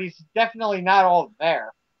insane, but he's definitely not all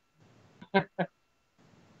there. I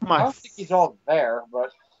don't think he's all there,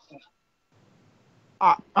 but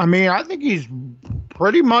I mean, I think he's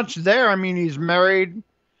pretty much there. I mean, he's married.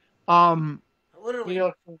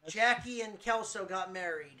 Literally, Jackie and Kelso got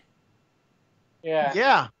married. Yeah.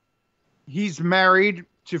 Yeah. He's married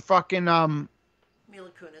to fucking Mila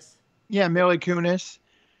Kunis. Yeah, Mila Kunis.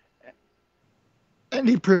 And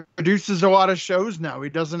he produces a lot of shows now. He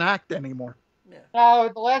doesn't act anymore. Yeah. No,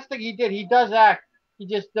 the last thing he did, he does act. He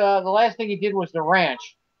just the last thing he did was The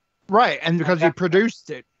Ranch. Right, and because he produced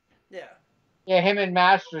it. Yeah. Yeah, him and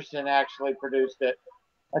Masterson actually produced it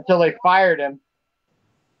until they fired him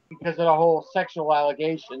because of the whole sexual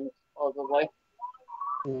allegations, supposedly.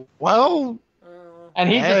 Well, and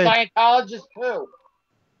he's a Scientologist too.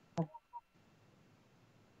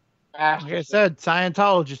 Like I said,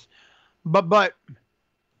 Scientologist. But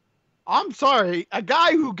I'm sorry, a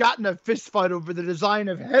guy who got in a fist fight over the design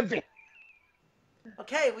of heaven.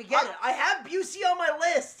 Okay, we get it. I have Busey on my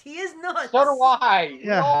list. He is nuts. So do I.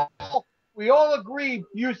 Yeah. We all agree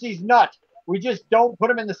Busey's nuts. We just don't put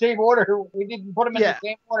him in the same order. We didn't put him in the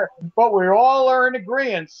same order, but we all are in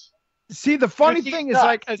agreement. See, the funny Busey's thing is, nuts.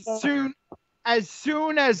 like, as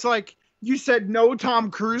soon as like you said no Tom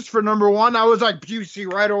Cruise for number one, I was like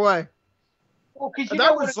Busey right away. Well, because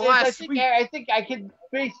that was last week. I think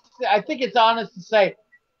it's honest to say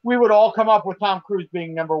we would all come up with Tom Cruise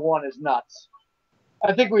being number one is nuts.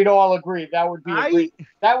 I think we'd all agree that would be.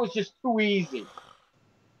 That was just too easy.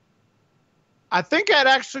 I think I'd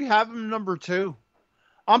actually have him number 2.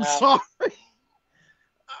 I'm sorry.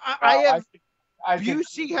 I have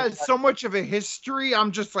Busey has so much of a history.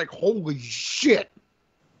 I'm just like, holy shit.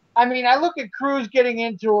 I mean, I look at Cruz getting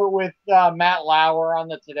into it with Matt Lauer on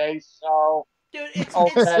the Today Show. Dude, it's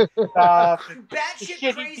that stuff.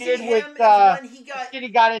 batshit crazy him with, is when he got... He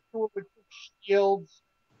got into it with Shields.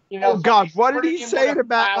 You know, oh, God, what did he say to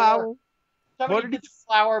Matt Lauer? Somebody did the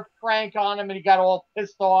Flower prank on him, and he got all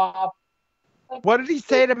pissed off. What did he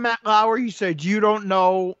say to Matt Lauer? He said, you don't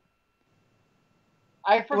know...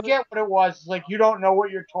 I forget what it was. Like, you don't know what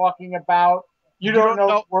you're talking about. You don't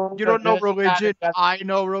know religion. I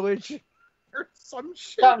know religion. Or some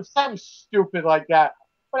shit. Something stupid like that.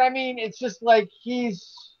 But I mean, it's just like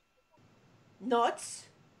he's nuts.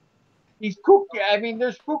 He's cuckoo. I mean,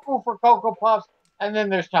 there's cuckoo for Cocoa Puffs, and then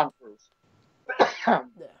there's Tom Cruise. Yeah.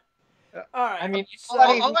 All right. I mean, all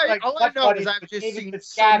I know is I've just seen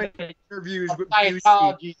so many interviews with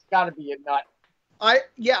Scientology's got to be a nut.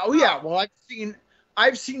 Well,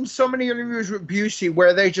 I've seen so many interviews with Busey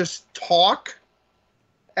where they just talk,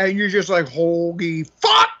 and you're just like, holy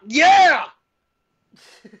fuck, yeah!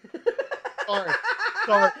 Sorry.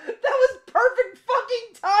 That was perfect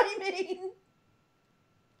fucking timing.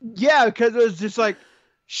 Yeah, because it was just like,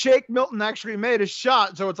 Shake Milton actually made a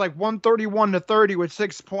shot, so it's like 131-30 with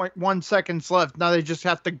 6.1 seconds left. Now they just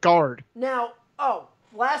have to guard. Now,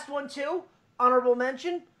 last one too, honorable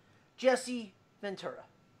mention, Jesse Ventura.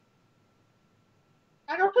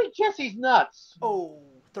 I don't think Jesse's nuts. Oh,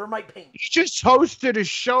 thermite paint. He just hosted a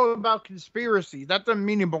show about conspiracy. That doesn't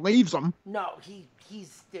mean he believes them. No, he's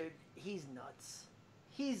nuts.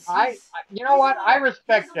 You know what? I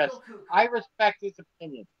respect Jesse. I respect his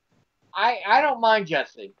opinion. I don't mind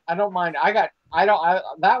Jesse. I don't mind. That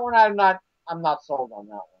one I'm not sold on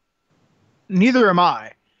that one. Neither am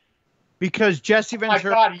I. Because Jesse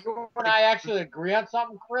Ventura... Oh my God, you and I actually agree on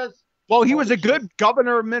something, Chris? Well, he was a good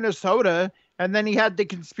governor of Minnesota, and then he had the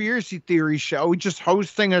conspiracy theory show, just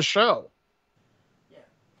hosting a show. Yeah.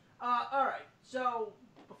 All right. So,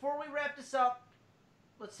 before we wrap this up,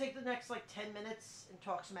 let's take the next 10 minutes and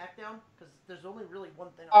talk SmackDown, because there's only really one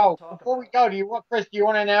thing I want to talk about. Before we go, Chris, do you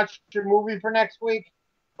want to announce your movie for next week?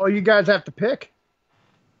 Oh, you guys have to pick?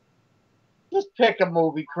 Just pick a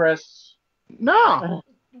movie, Chris. No.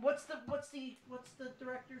 What's the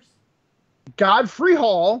directors? Godfrey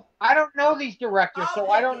Hall. I don't know these directors,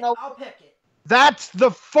 I don't know. I'll pick it. That's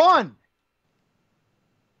the fun.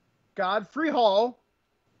 Godfrey Hall.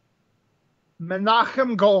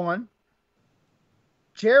 Menachem Golan.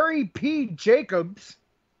 Jerry P. Jacobs,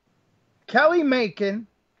 Kelly Macon,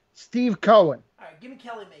 Steve Cohen. All right, give me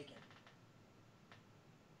Kelly Macon.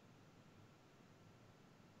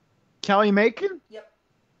 Kelly Macon? Yep.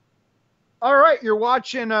 All right, you're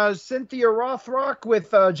watching Cynthia Rothrock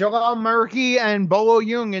with Jalal Murphy and Bolo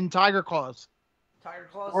Young in Tiger Claws. Tiger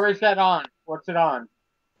Claws? Where is that on? What's it on?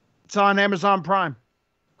 It's on Amazon Prime.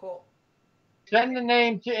 Cool. Send the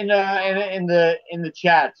name in the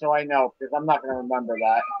chat so I know, because I'm not going to remember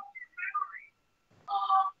that.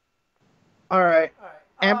 All right.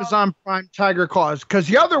 Amazon Prime Tiger Claws. Because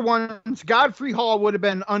the other ones, Godfrey Hall would have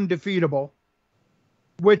been undefeatable,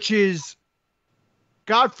 which is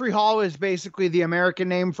Godfrey Hall is basically the American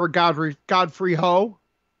name for Godfrey Ho.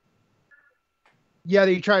 Yeah,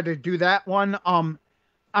 they tried to do that one.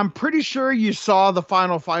 I'm pretty sure you saw the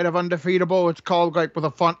final fight of Undefeatable. It's called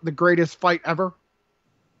the greatest fight ever.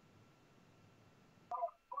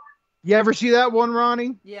 You ever see that one,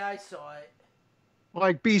 Ronnie? Yeah, I saw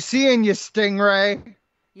it. Be seeing you, Stingray.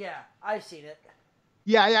 Yeah, I've seen it.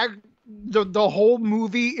 Yeah. The whole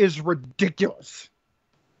movie is ridiculous.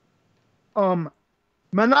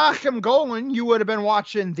 Menachem Golan, you would have been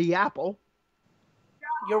watching The Apple.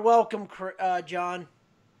 You're welcome, John.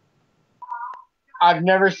 I've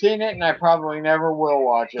never seen it, and I probably never will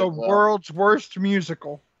watch it. The world's worst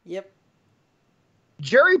musical. Yep.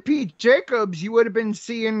 Jerry P. Jacobs, you would have been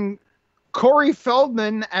seeing Corey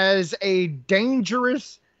Feldman as an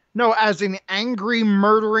angry,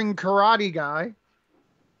 murdering karate guy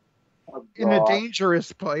in a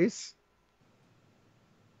dangerous place.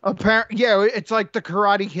 It's like the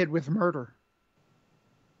Karate Kid with murder.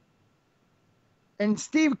 And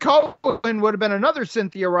Steve Cohen would have been another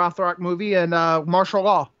Cynthia Rothrock movie in Martial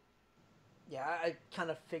Law. Yeah, I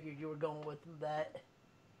kind of figured you were going with that.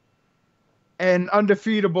 And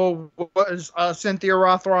Undefeatable was Cynthia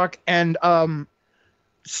Rothrock and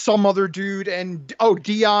some other dude. And,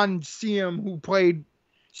 Dion Siem, who played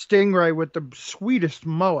Stingray with the sweetest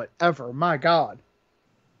mullet ever. My God.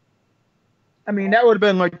 I mean, that would have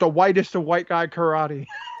been the whitest of white guy karate.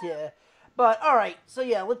 Yeah. But all right, so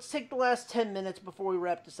yeah, let's take the last 10 minutes before we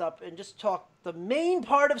wrap this up and just talk the main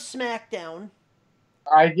part of SmackDown.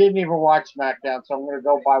 I didn't even watch SmackDown, so I'm going to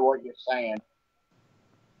go by what you're saying.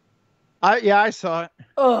 I saw it.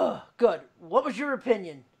 Good. What was your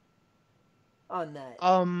opinion on that?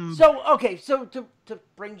 So to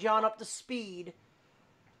bring John up to speed,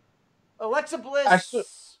 Alexa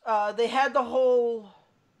Bliss, they had the whole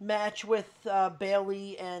match with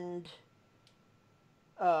Bayley and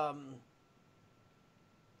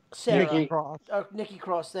Sarah. Nikki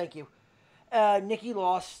Cross, thank you. Nikki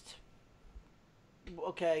lost.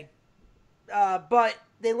 Okay. But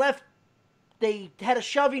they left. They had a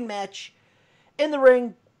shoving match in the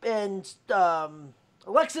ring, and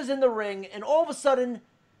Alexa's in the ring, and all of a sudden,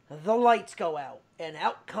 the lights go out, and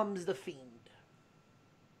out comes the Fiend.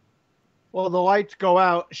 Well, the lights go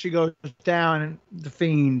out, she goes down, and the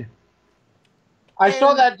Fiend. I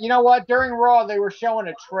saw that, you know what, during Raw, they were showing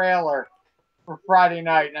a trailer for Friday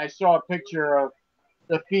night, and I saw a picture of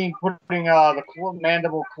the Fiend putting the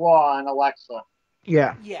mandible claw on Alexa.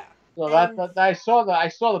 Yeah. Yeah. So I saw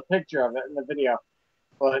the picture of it in the video,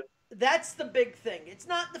 but that's the big thing. It's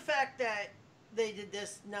not the fact that they did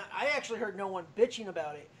this. I actually heard no one bitching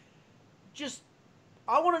about it. Just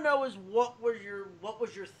I want to know is what was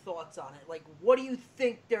your thoughts on it? Like, what do you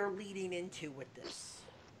think they're leading into with this?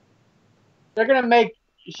 They're gonna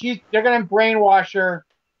brainwash her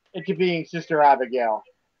into being Sister Abigail.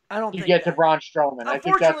 I don't think get to Braun Strowman.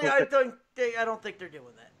 Unfortunately, I don't think they're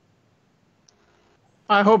doing that.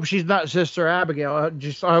 I hope she's not Sister Abigail.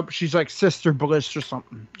 I hope she's like Sister Bliss or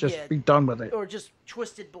something. Just be done with it. Or just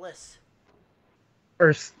Twisted Bliss.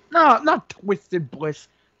 Or no, not Twisted Bliss.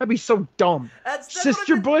 That'd be so dumb.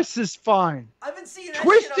 Sister Bliss is fine. I've been seeing that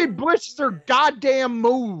Twisted Bliss is their goddamn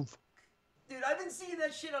move. Dude, I've been seeing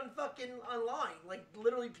that shit on fucking online. Like,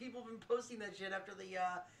 literally, people have been posting that shit after the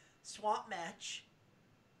swamp match.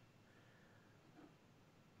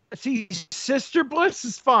 See, Sister Bliss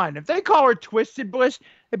is fine. If they call her Twisted Bliss,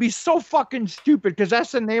 it'd be so fucking stupid because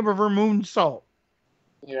that's the name of her moonsault.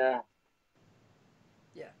 Yeah.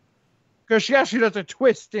 Yeah. Because she actually does a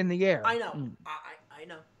twist in the air. I know. I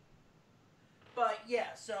know. But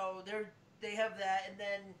yeah, so they have that, and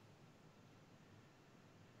then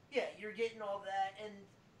yeah, you're getting all that, and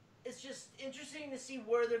it's just interesting to see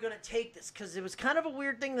where they're gonna take this because it was kind of a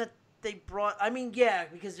weird thing that they brought. I mean, yeah,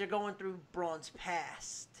 because they're going through Braun's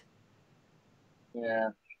past. Yeah.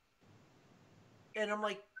 And I'm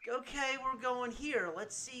like, okay, we're going here.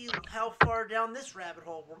 Let's see how far down this rabbit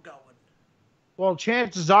hole we're going. Well,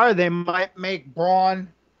 chances are they might make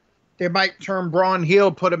Braun. They might turn Braun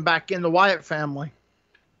heel, put him back in the Wyatt family.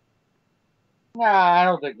 Nah, I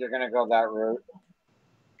don't think they're gonna go that route.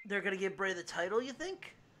 They're gonna give Bray the title, you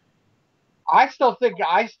think? I still think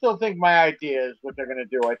my idea is what they're gonna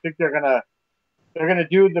do. I think they're gonna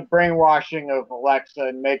do the brainwashing of Alexa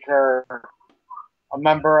and make her a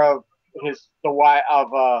member of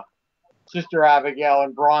Sister Abigail,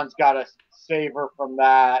 and Braun's got to save her from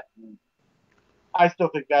that. And I still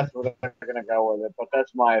think that's where they're gonna go with it, but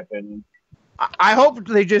that's my opinion. I hope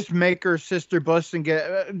they just make her Sister Bliss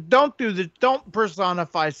and don't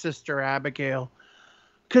personify Sister Abigail,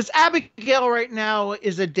 because Abigail right now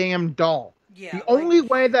is a damn doll. Yeah, the only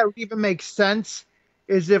way that would even make sense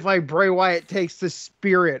is if like Bray Wyatt takes the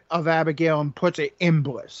spirit of Abigail and puts it in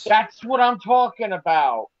Bliss. That's what I'm talking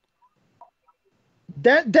about.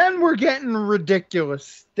 Then we're getting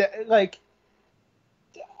ridiculous. Like,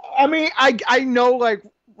 I mean, I know like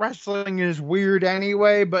wrestling is weird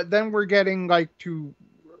anyway, but then we're getting like to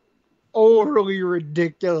overly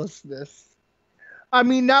ridiculousness. I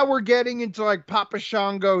mean, now we're getting into like Papa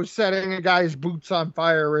Shango setting a guy's boots on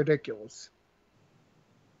fire ridiculous.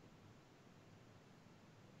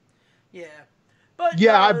 Yeah. But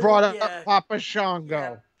yeah, I brought up Papa Shango.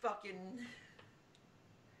 Yeah, fucking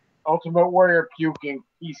Ultimate Warrior puking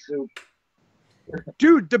pea soup.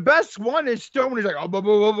 Dude, the best one is still when he's like, oh, blah,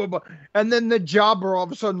 blah, blah, blah, and then the jobber all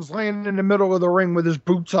of a sudden is laying in the middle of the ring with his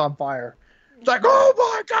boots on fire. It's like, oh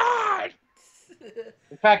my God!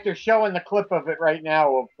 In fact, they're showing the clip of it right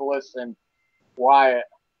now of Bliss and Wyatt.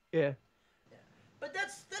 Yeah. But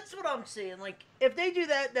that's what I'm saying. Like, if they do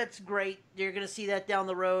that, that's great. You're gonna see that down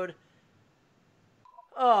the road.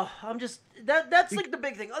 Oh, I'm just that's like the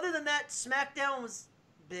big thing. Other than that, SmackDown was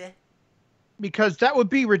bleh. Because that would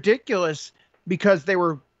be ridiculous. Because they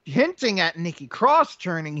were hinting at Nikki Cross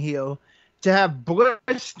turning heel, to have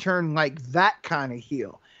Bliss turn like that kind of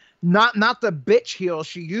heel, not the bitch heel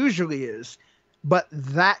she usually is, but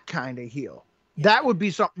that kind of heel. Yeah. That would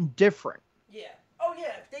be something different. Yeah. Oh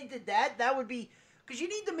yeah. If they did that, that would be because you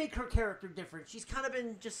need to make her character different. She's kind of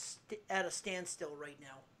been just at a standstill right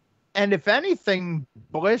now. And if anything,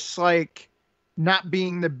 Bliss, like, not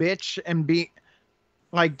being the bitch and be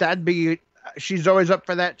like, that'd be, she's always up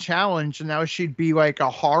for that challenge. And now she'd be like a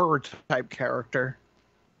horror type character.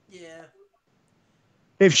 Yeah.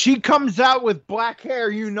 If she comes out with black hair,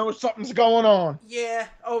 you know something's going on. Yeah.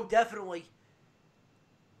 Oh, definitely.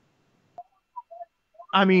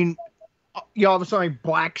 I mean, you all of a sudden like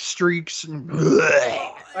black streaks and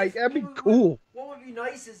like that'd be cool. What would be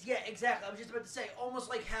nice is, yeah, exactly. I was just about to say, almost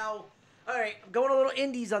like how, all right, I'm going a little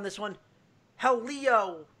indies on this one. How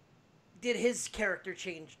Leo did his character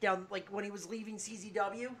change down, like when he was leaving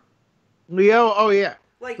CZW. Leo, oh yeah,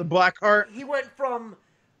 Like the black heart. He went from,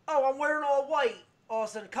 oh, I'm wearing all white. All of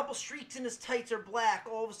a sudden, a couple streaks in his tights are black.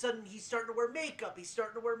 All of a sudden, he's starting to wear makeup. He's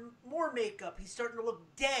starting to wear more makeup. He's starting to look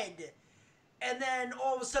dead. And then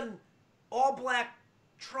all of a sudden, all black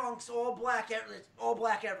trunks, all black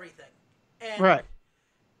everything. And right.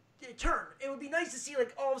 Turn. It would be nice to see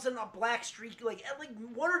like all of a sudden a black streak, like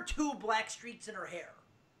one or two black streaks in her hair.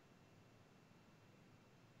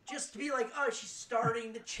 Just to be like, oh, she's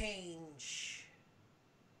starting to change.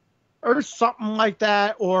 Or something like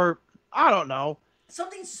that, or I don't know.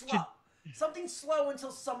 Something slow. Something slow until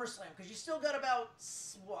SummerSlam, because you still got about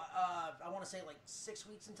I want to say like 6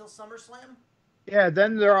 weeks until SummerSlam. Yeah,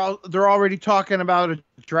 then they're already talking about a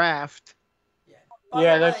draft.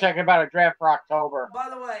 Yeah, they're talking about a draft for October. By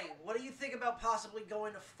the way, what do you think about possibly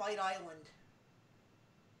going to Fight Island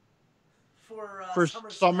for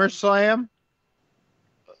SummerSlam?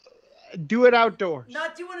 Do it outdoors.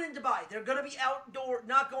 Not doing it in Dubai. They're going to be outdoor.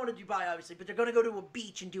 Not going to Dubai, obviously, but they're going to go to a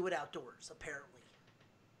beach and do it outdoors, apparently.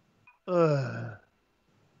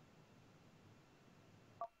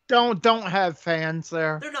 Don't have fans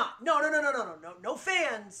there. They're not. No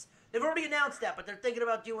fans. They've already announced that, but they're thinking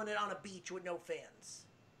about doing it on a beach with no fans.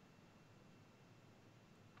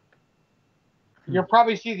 You'll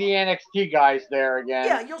probably see the NXT guys there again.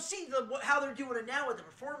 Yeah, you'll see how they're doing it now at the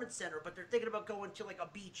Performance Center, but they're thinking about going to like a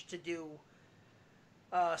beach to do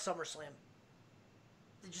SummerSlam.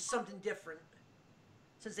 It's just something different.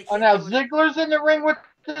 Since they can't now Ziggler's in the ring with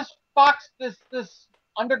this this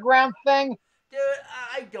underground thing. Dude,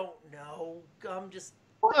 I don't know. I'm just.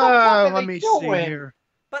 Let me see here.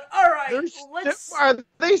 But all right, are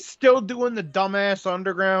they still doing the dumbass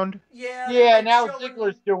underground? Yeah. Yeah. Now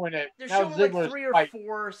Ziggler's doing it. They're now showing Ziggler's like 3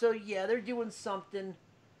 or 4. So yeah, they're doing something.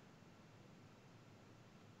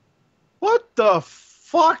 What the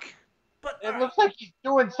fuck? But it looks like he's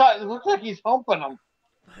doing something. It looks like he's humping him.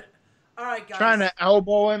 All right, guys. Trying to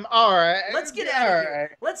elbow him. All right. Let's get out of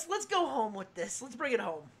here. Let's go home with this. Let's bring it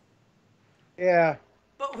home. Yeah.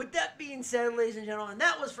 But with that being said, ladies and gentlemen,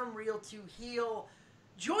 that was From Real to Heel.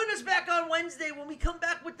 Join us back on Wednesday when we come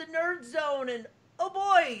back with the Nerd Zone. And, oh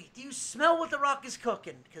boy, do you smell what The Rock is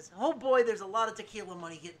cooking? Because, oh boy, there's a lot of tequila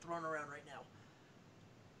money getting thrown around right now.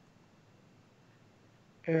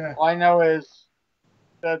 Yeah. All I know is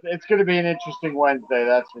that it's going to be an interesting Wednesday,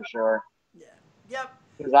 that's for sure. Yeah. Yep.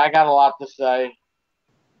 Because I got a lot to say.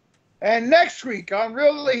 And next week on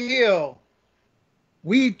Real to Heel,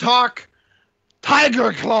 we talk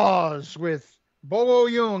Tiger Claws with Bolo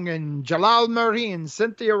Young and Jalal Marie and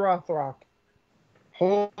Cynthia Rothrock.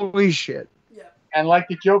 Holy shit. Yeah. And like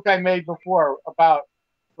the joke I made before about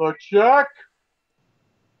the check.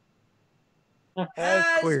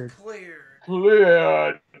 Has cleared.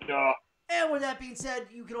 Cleared. And with that being said,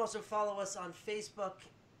 you can also follow us on Facebook,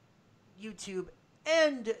 YouTube,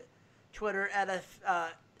 and Twitter at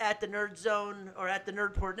the Nerd Zone or at the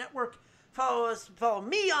Nerdport Network. Follow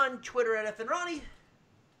me on Twitter at FNRonnie.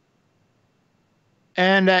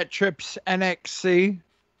 And at Trips NXC.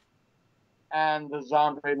 And the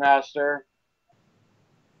Zombie Master.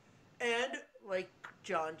 And like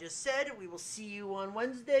John just said, we will see you on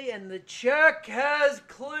Wednesday, and the check has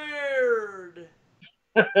cleared.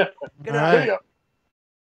 Good night.